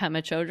quote by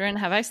Pema Chodron.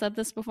 Have I said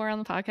this before on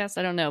the podcast?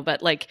 I don't know,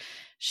 but like,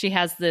 she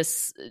has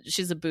this,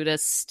 she's a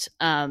Buddhist,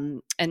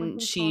 and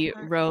she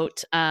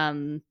wrote,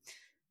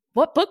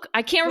 what book?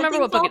 I can't remember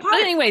what book. But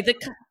anyway,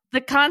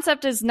 the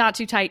concept is not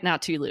too tight,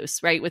 not too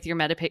loose, right? With your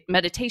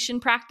meditation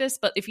practice.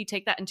 But if you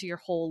take that into your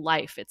whole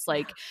life, it's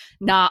like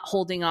not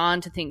holding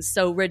on to things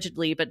so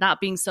rigidly, but not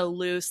being so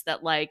loose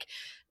that like,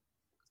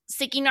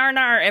 Siki nar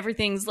nar,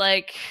 everything's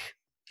like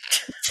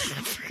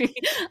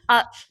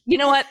You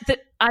know what?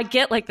 I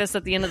get like this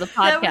at the end of the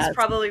podcast. That was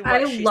probably what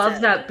I she love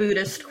said. that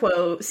Buddhist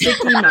quote.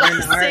 Sikhi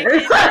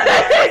Narnar.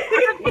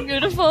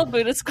 Beautiful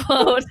Buddhist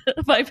quote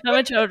by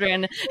Pema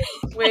Chodron.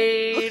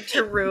 Way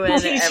to ruin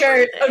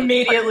T-shirt everything.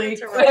 immediately. Way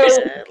to ruin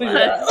it.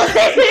 Buddha.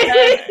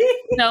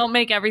 Don't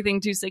make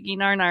everything too sicky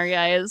narnar,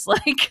 guys.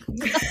 Like,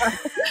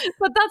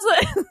 but that's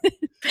what.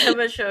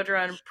 Pema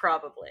Chodron,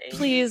 probably.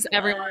 Please,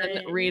 everyone,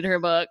 Like, read her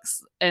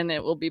books, and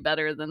it will be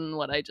better than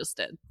what I just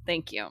did.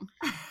 Thank you.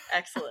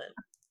 Excellent.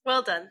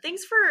 Well done.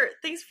 Thanks for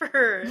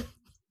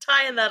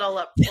tying that all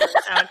up for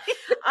us,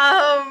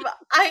 Alan.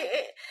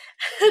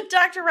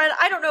 Dr. Red,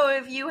 I don't know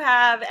if you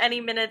have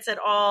any minutes at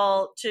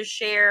all to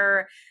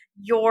share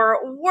your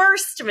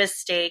worst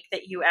mistake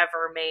that you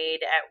ever made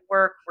at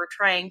work. We're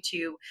trying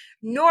to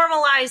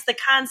normalize the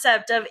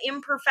concept of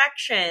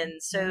imperfection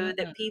so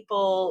that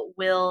people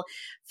will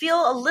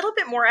feel a little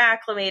bit more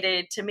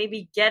acclimated to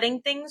maybe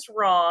getting things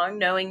wrong,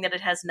 knowing that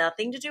it has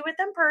nothing to do with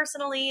them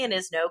personally and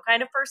is no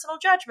kind of personal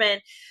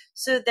judgment,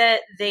 so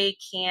that they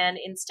can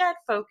instead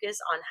focus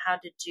on how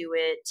to do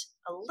it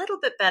a little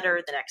bit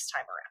better the next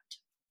time around.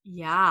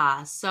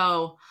 Yeah.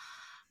 So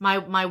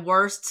my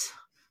worst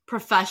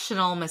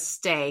professional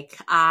mistake.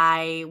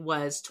 I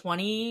was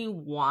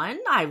 21.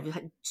 I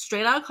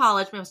straight out of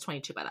college. I was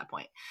 22 by that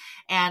point.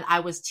 And I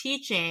was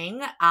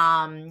teaching,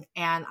 and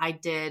I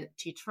did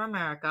Teach for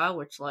America,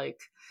 which like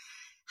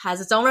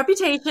has its own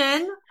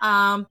reputation.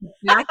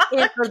 Back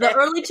in the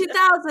early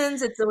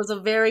 2000s, it was a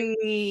very,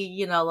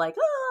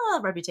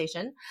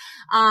 reputation.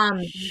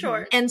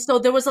 Sure. And so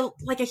there was a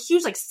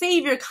huge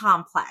savior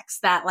complex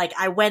that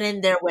I went in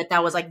there with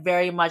that was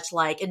very much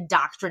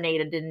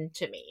indoctrinated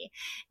into me.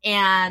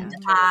 And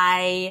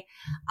I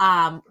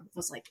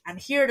was I'm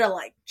here to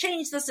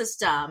change the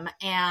system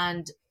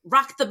and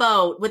rock the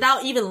boat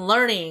without even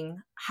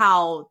learning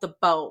how the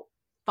boat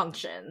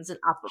functions and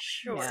operates.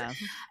 Sure. Yeah.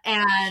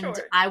 And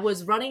Sure. I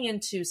was running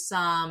into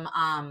some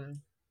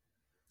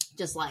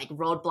just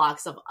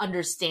roadblocks of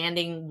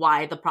understanding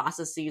why the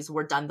processes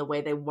were done the way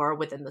they were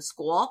within the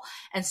school.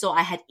 And so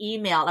I had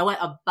I went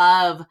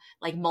above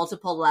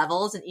multiple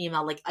levels and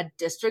emailed a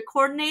district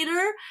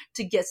coordinator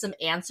to get some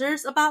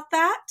answers about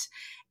that.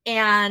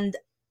 And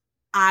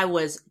I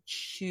was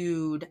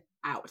chewed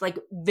out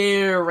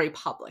very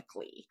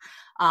publicly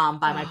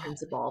by my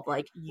principal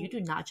of you do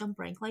not jump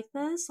rank like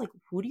this.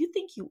 Who do you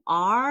think you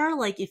are?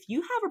 If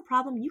you have a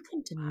problem, you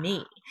come to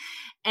me.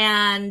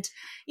 And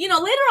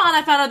later on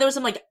I found out there was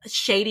some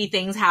shady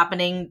things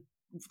happening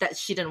that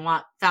she didn't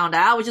want found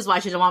out, which is why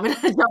she didn't want me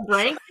to jump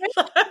rank,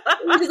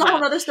 which is a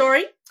whole other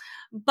story.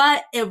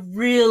 But it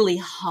really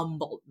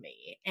humbled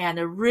me, and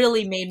it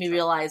really made me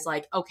realize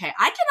okay,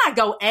 I cannot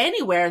go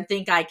anywhere and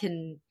think I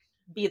can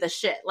be the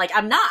shit.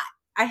 I'm not.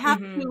 I have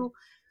to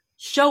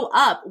show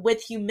up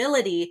with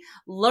humility,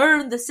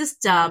 learn the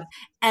system,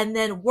 and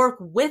then work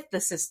with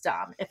the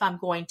system if I'm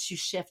going to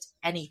shift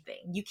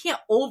anything. You can't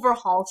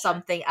overhaul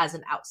something as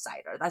an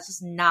outsider. That's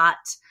just not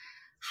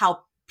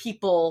how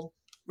people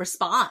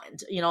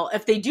respond.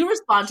 If they do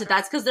respond to that,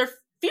 it's because they're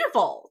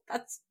fearful.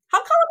 That's how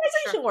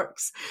colonization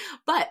works.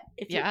 But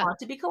if you want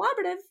to be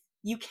collaborative,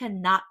 you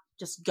cannot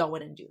just go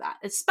in and do that,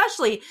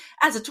 especially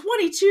as a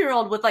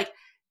 22-year-old with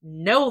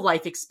no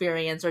life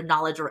experience or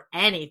knowledge or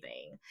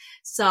anything.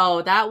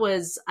 So that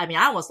was, I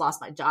almost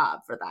lost my job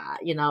for that.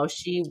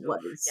 She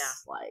was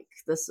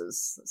this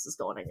is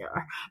going in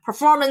your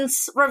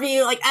performance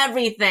review,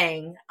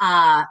 everything.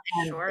 And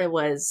it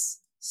was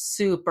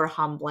super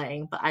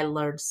humbling, but I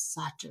learned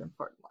such an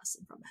important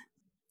lesson from it.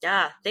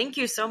 Yeah, thank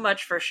you so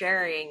much for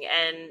sharing.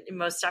 And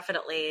most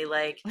definitely,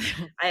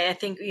 I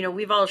think,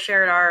 we've all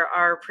shared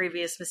our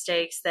previous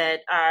mistakes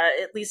that,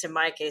 at least in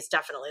my case,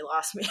 definitely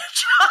lost me a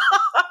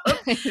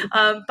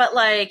job. But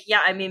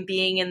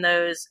being in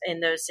those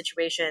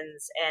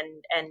situations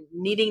and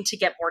needing to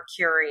get more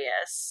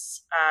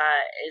curious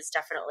is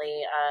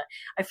definitely,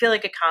 I feel a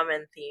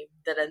common theme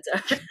that ends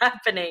up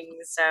happening.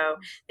 So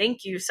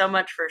thank you so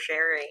much for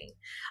sharing.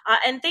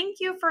 And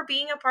thank you for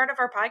being a part of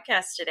our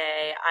podcast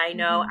today. I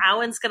know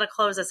Alan's going to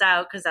close us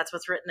out because that's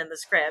what's written in the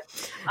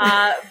script.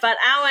 But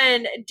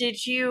Alan,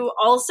 did you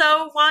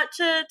also want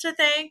to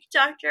thank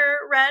Dr.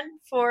 Wren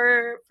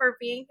for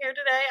being here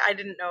today? I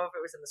didn't know if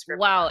it was in the script.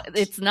 Wow,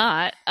 it's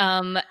not.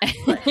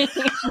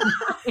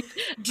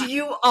 Do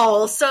you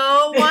also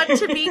want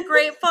to be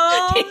grateful?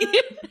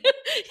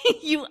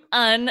 You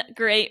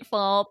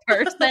ungrateful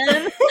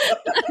person.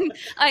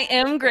 I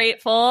am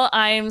grateful.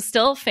 I'm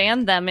still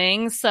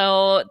fan-themming.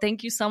 So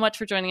thank you so much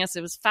for joining us.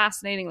 It was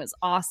fascinating. It was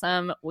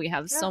awesome. We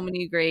have so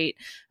many great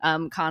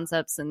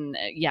concepts. And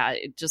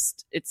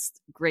it's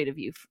great of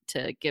you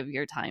to give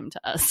your time to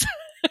us.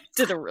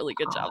 Did a really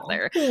good job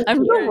there. I'm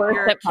the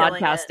worst at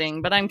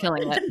podcasting, but I'm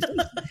killing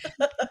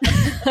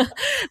it.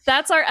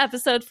 That's our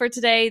episode for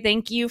today.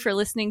 Thank you for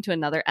listening to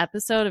another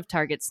episode of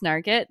Target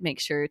Snark It. Make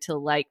sure to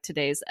like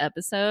today's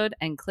episode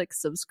and click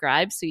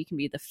subscribe so you can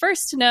be the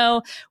first to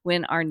know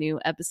when our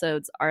new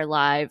episodes are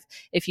live.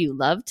 If you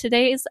love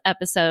today's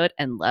episode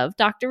and love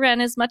Dr.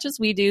 Wren as much as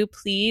we do,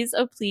 please,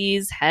 oh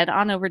please, head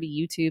on over to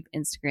YouTube,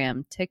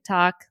 Instagram,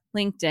 TikTok,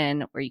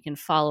 LinkedIn, where you can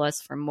follow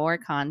us for more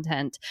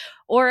content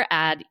or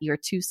add your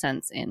 2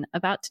 cents in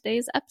about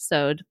today's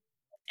episode.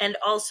 And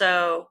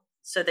also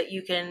so that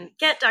you can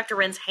get Dr.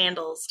 Wren's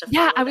handles to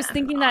follow. Yeah, I was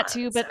thinking that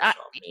too, but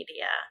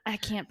media. I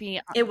can't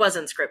be. It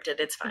wasn't scripted.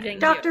 It's fine.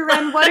 Dr.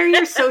 Wren, what are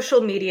your social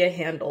media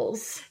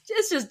handles?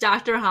 It's just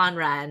Dr. Han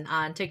Ren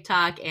on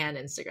TikTok and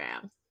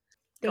Instagram.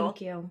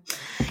 Thank you.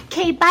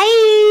 Okay,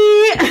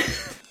 bye.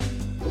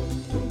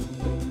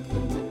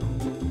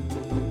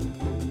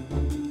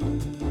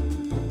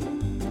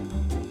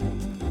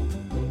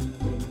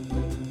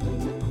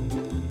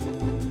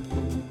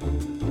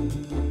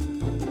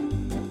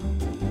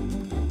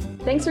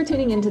 Thanks for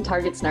tuning in to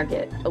Target Snark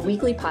It, a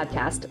weekly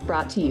podcast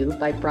brought to you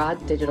by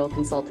Broad Digital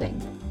Consulting.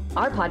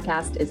 Our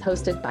podcast is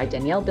hosted by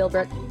Danielle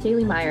Bilbrook,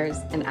 Kaylee Myers,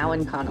 and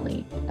Alan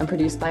Connolly, and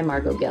produced by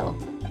Margot Gill.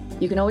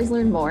 You can always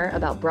learn more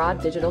about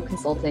Broad Digital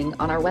Consulting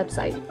on our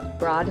website,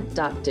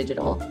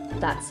 broad.digital.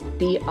 That's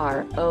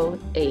BROAD.digital.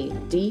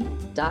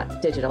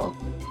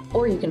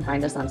 Or you can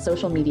find us on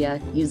social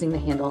media using the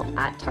handle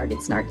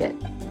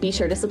 @TargetSnarkIt. Be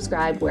sure to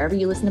subscribe wherever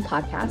you listen to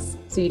podcasts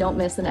so you don't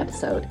miss an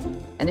episode.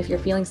 And if you're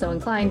feeling so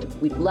inclined,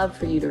 we'd love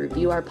for you to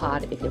review our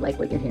pod if you like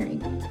what you're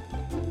hearing.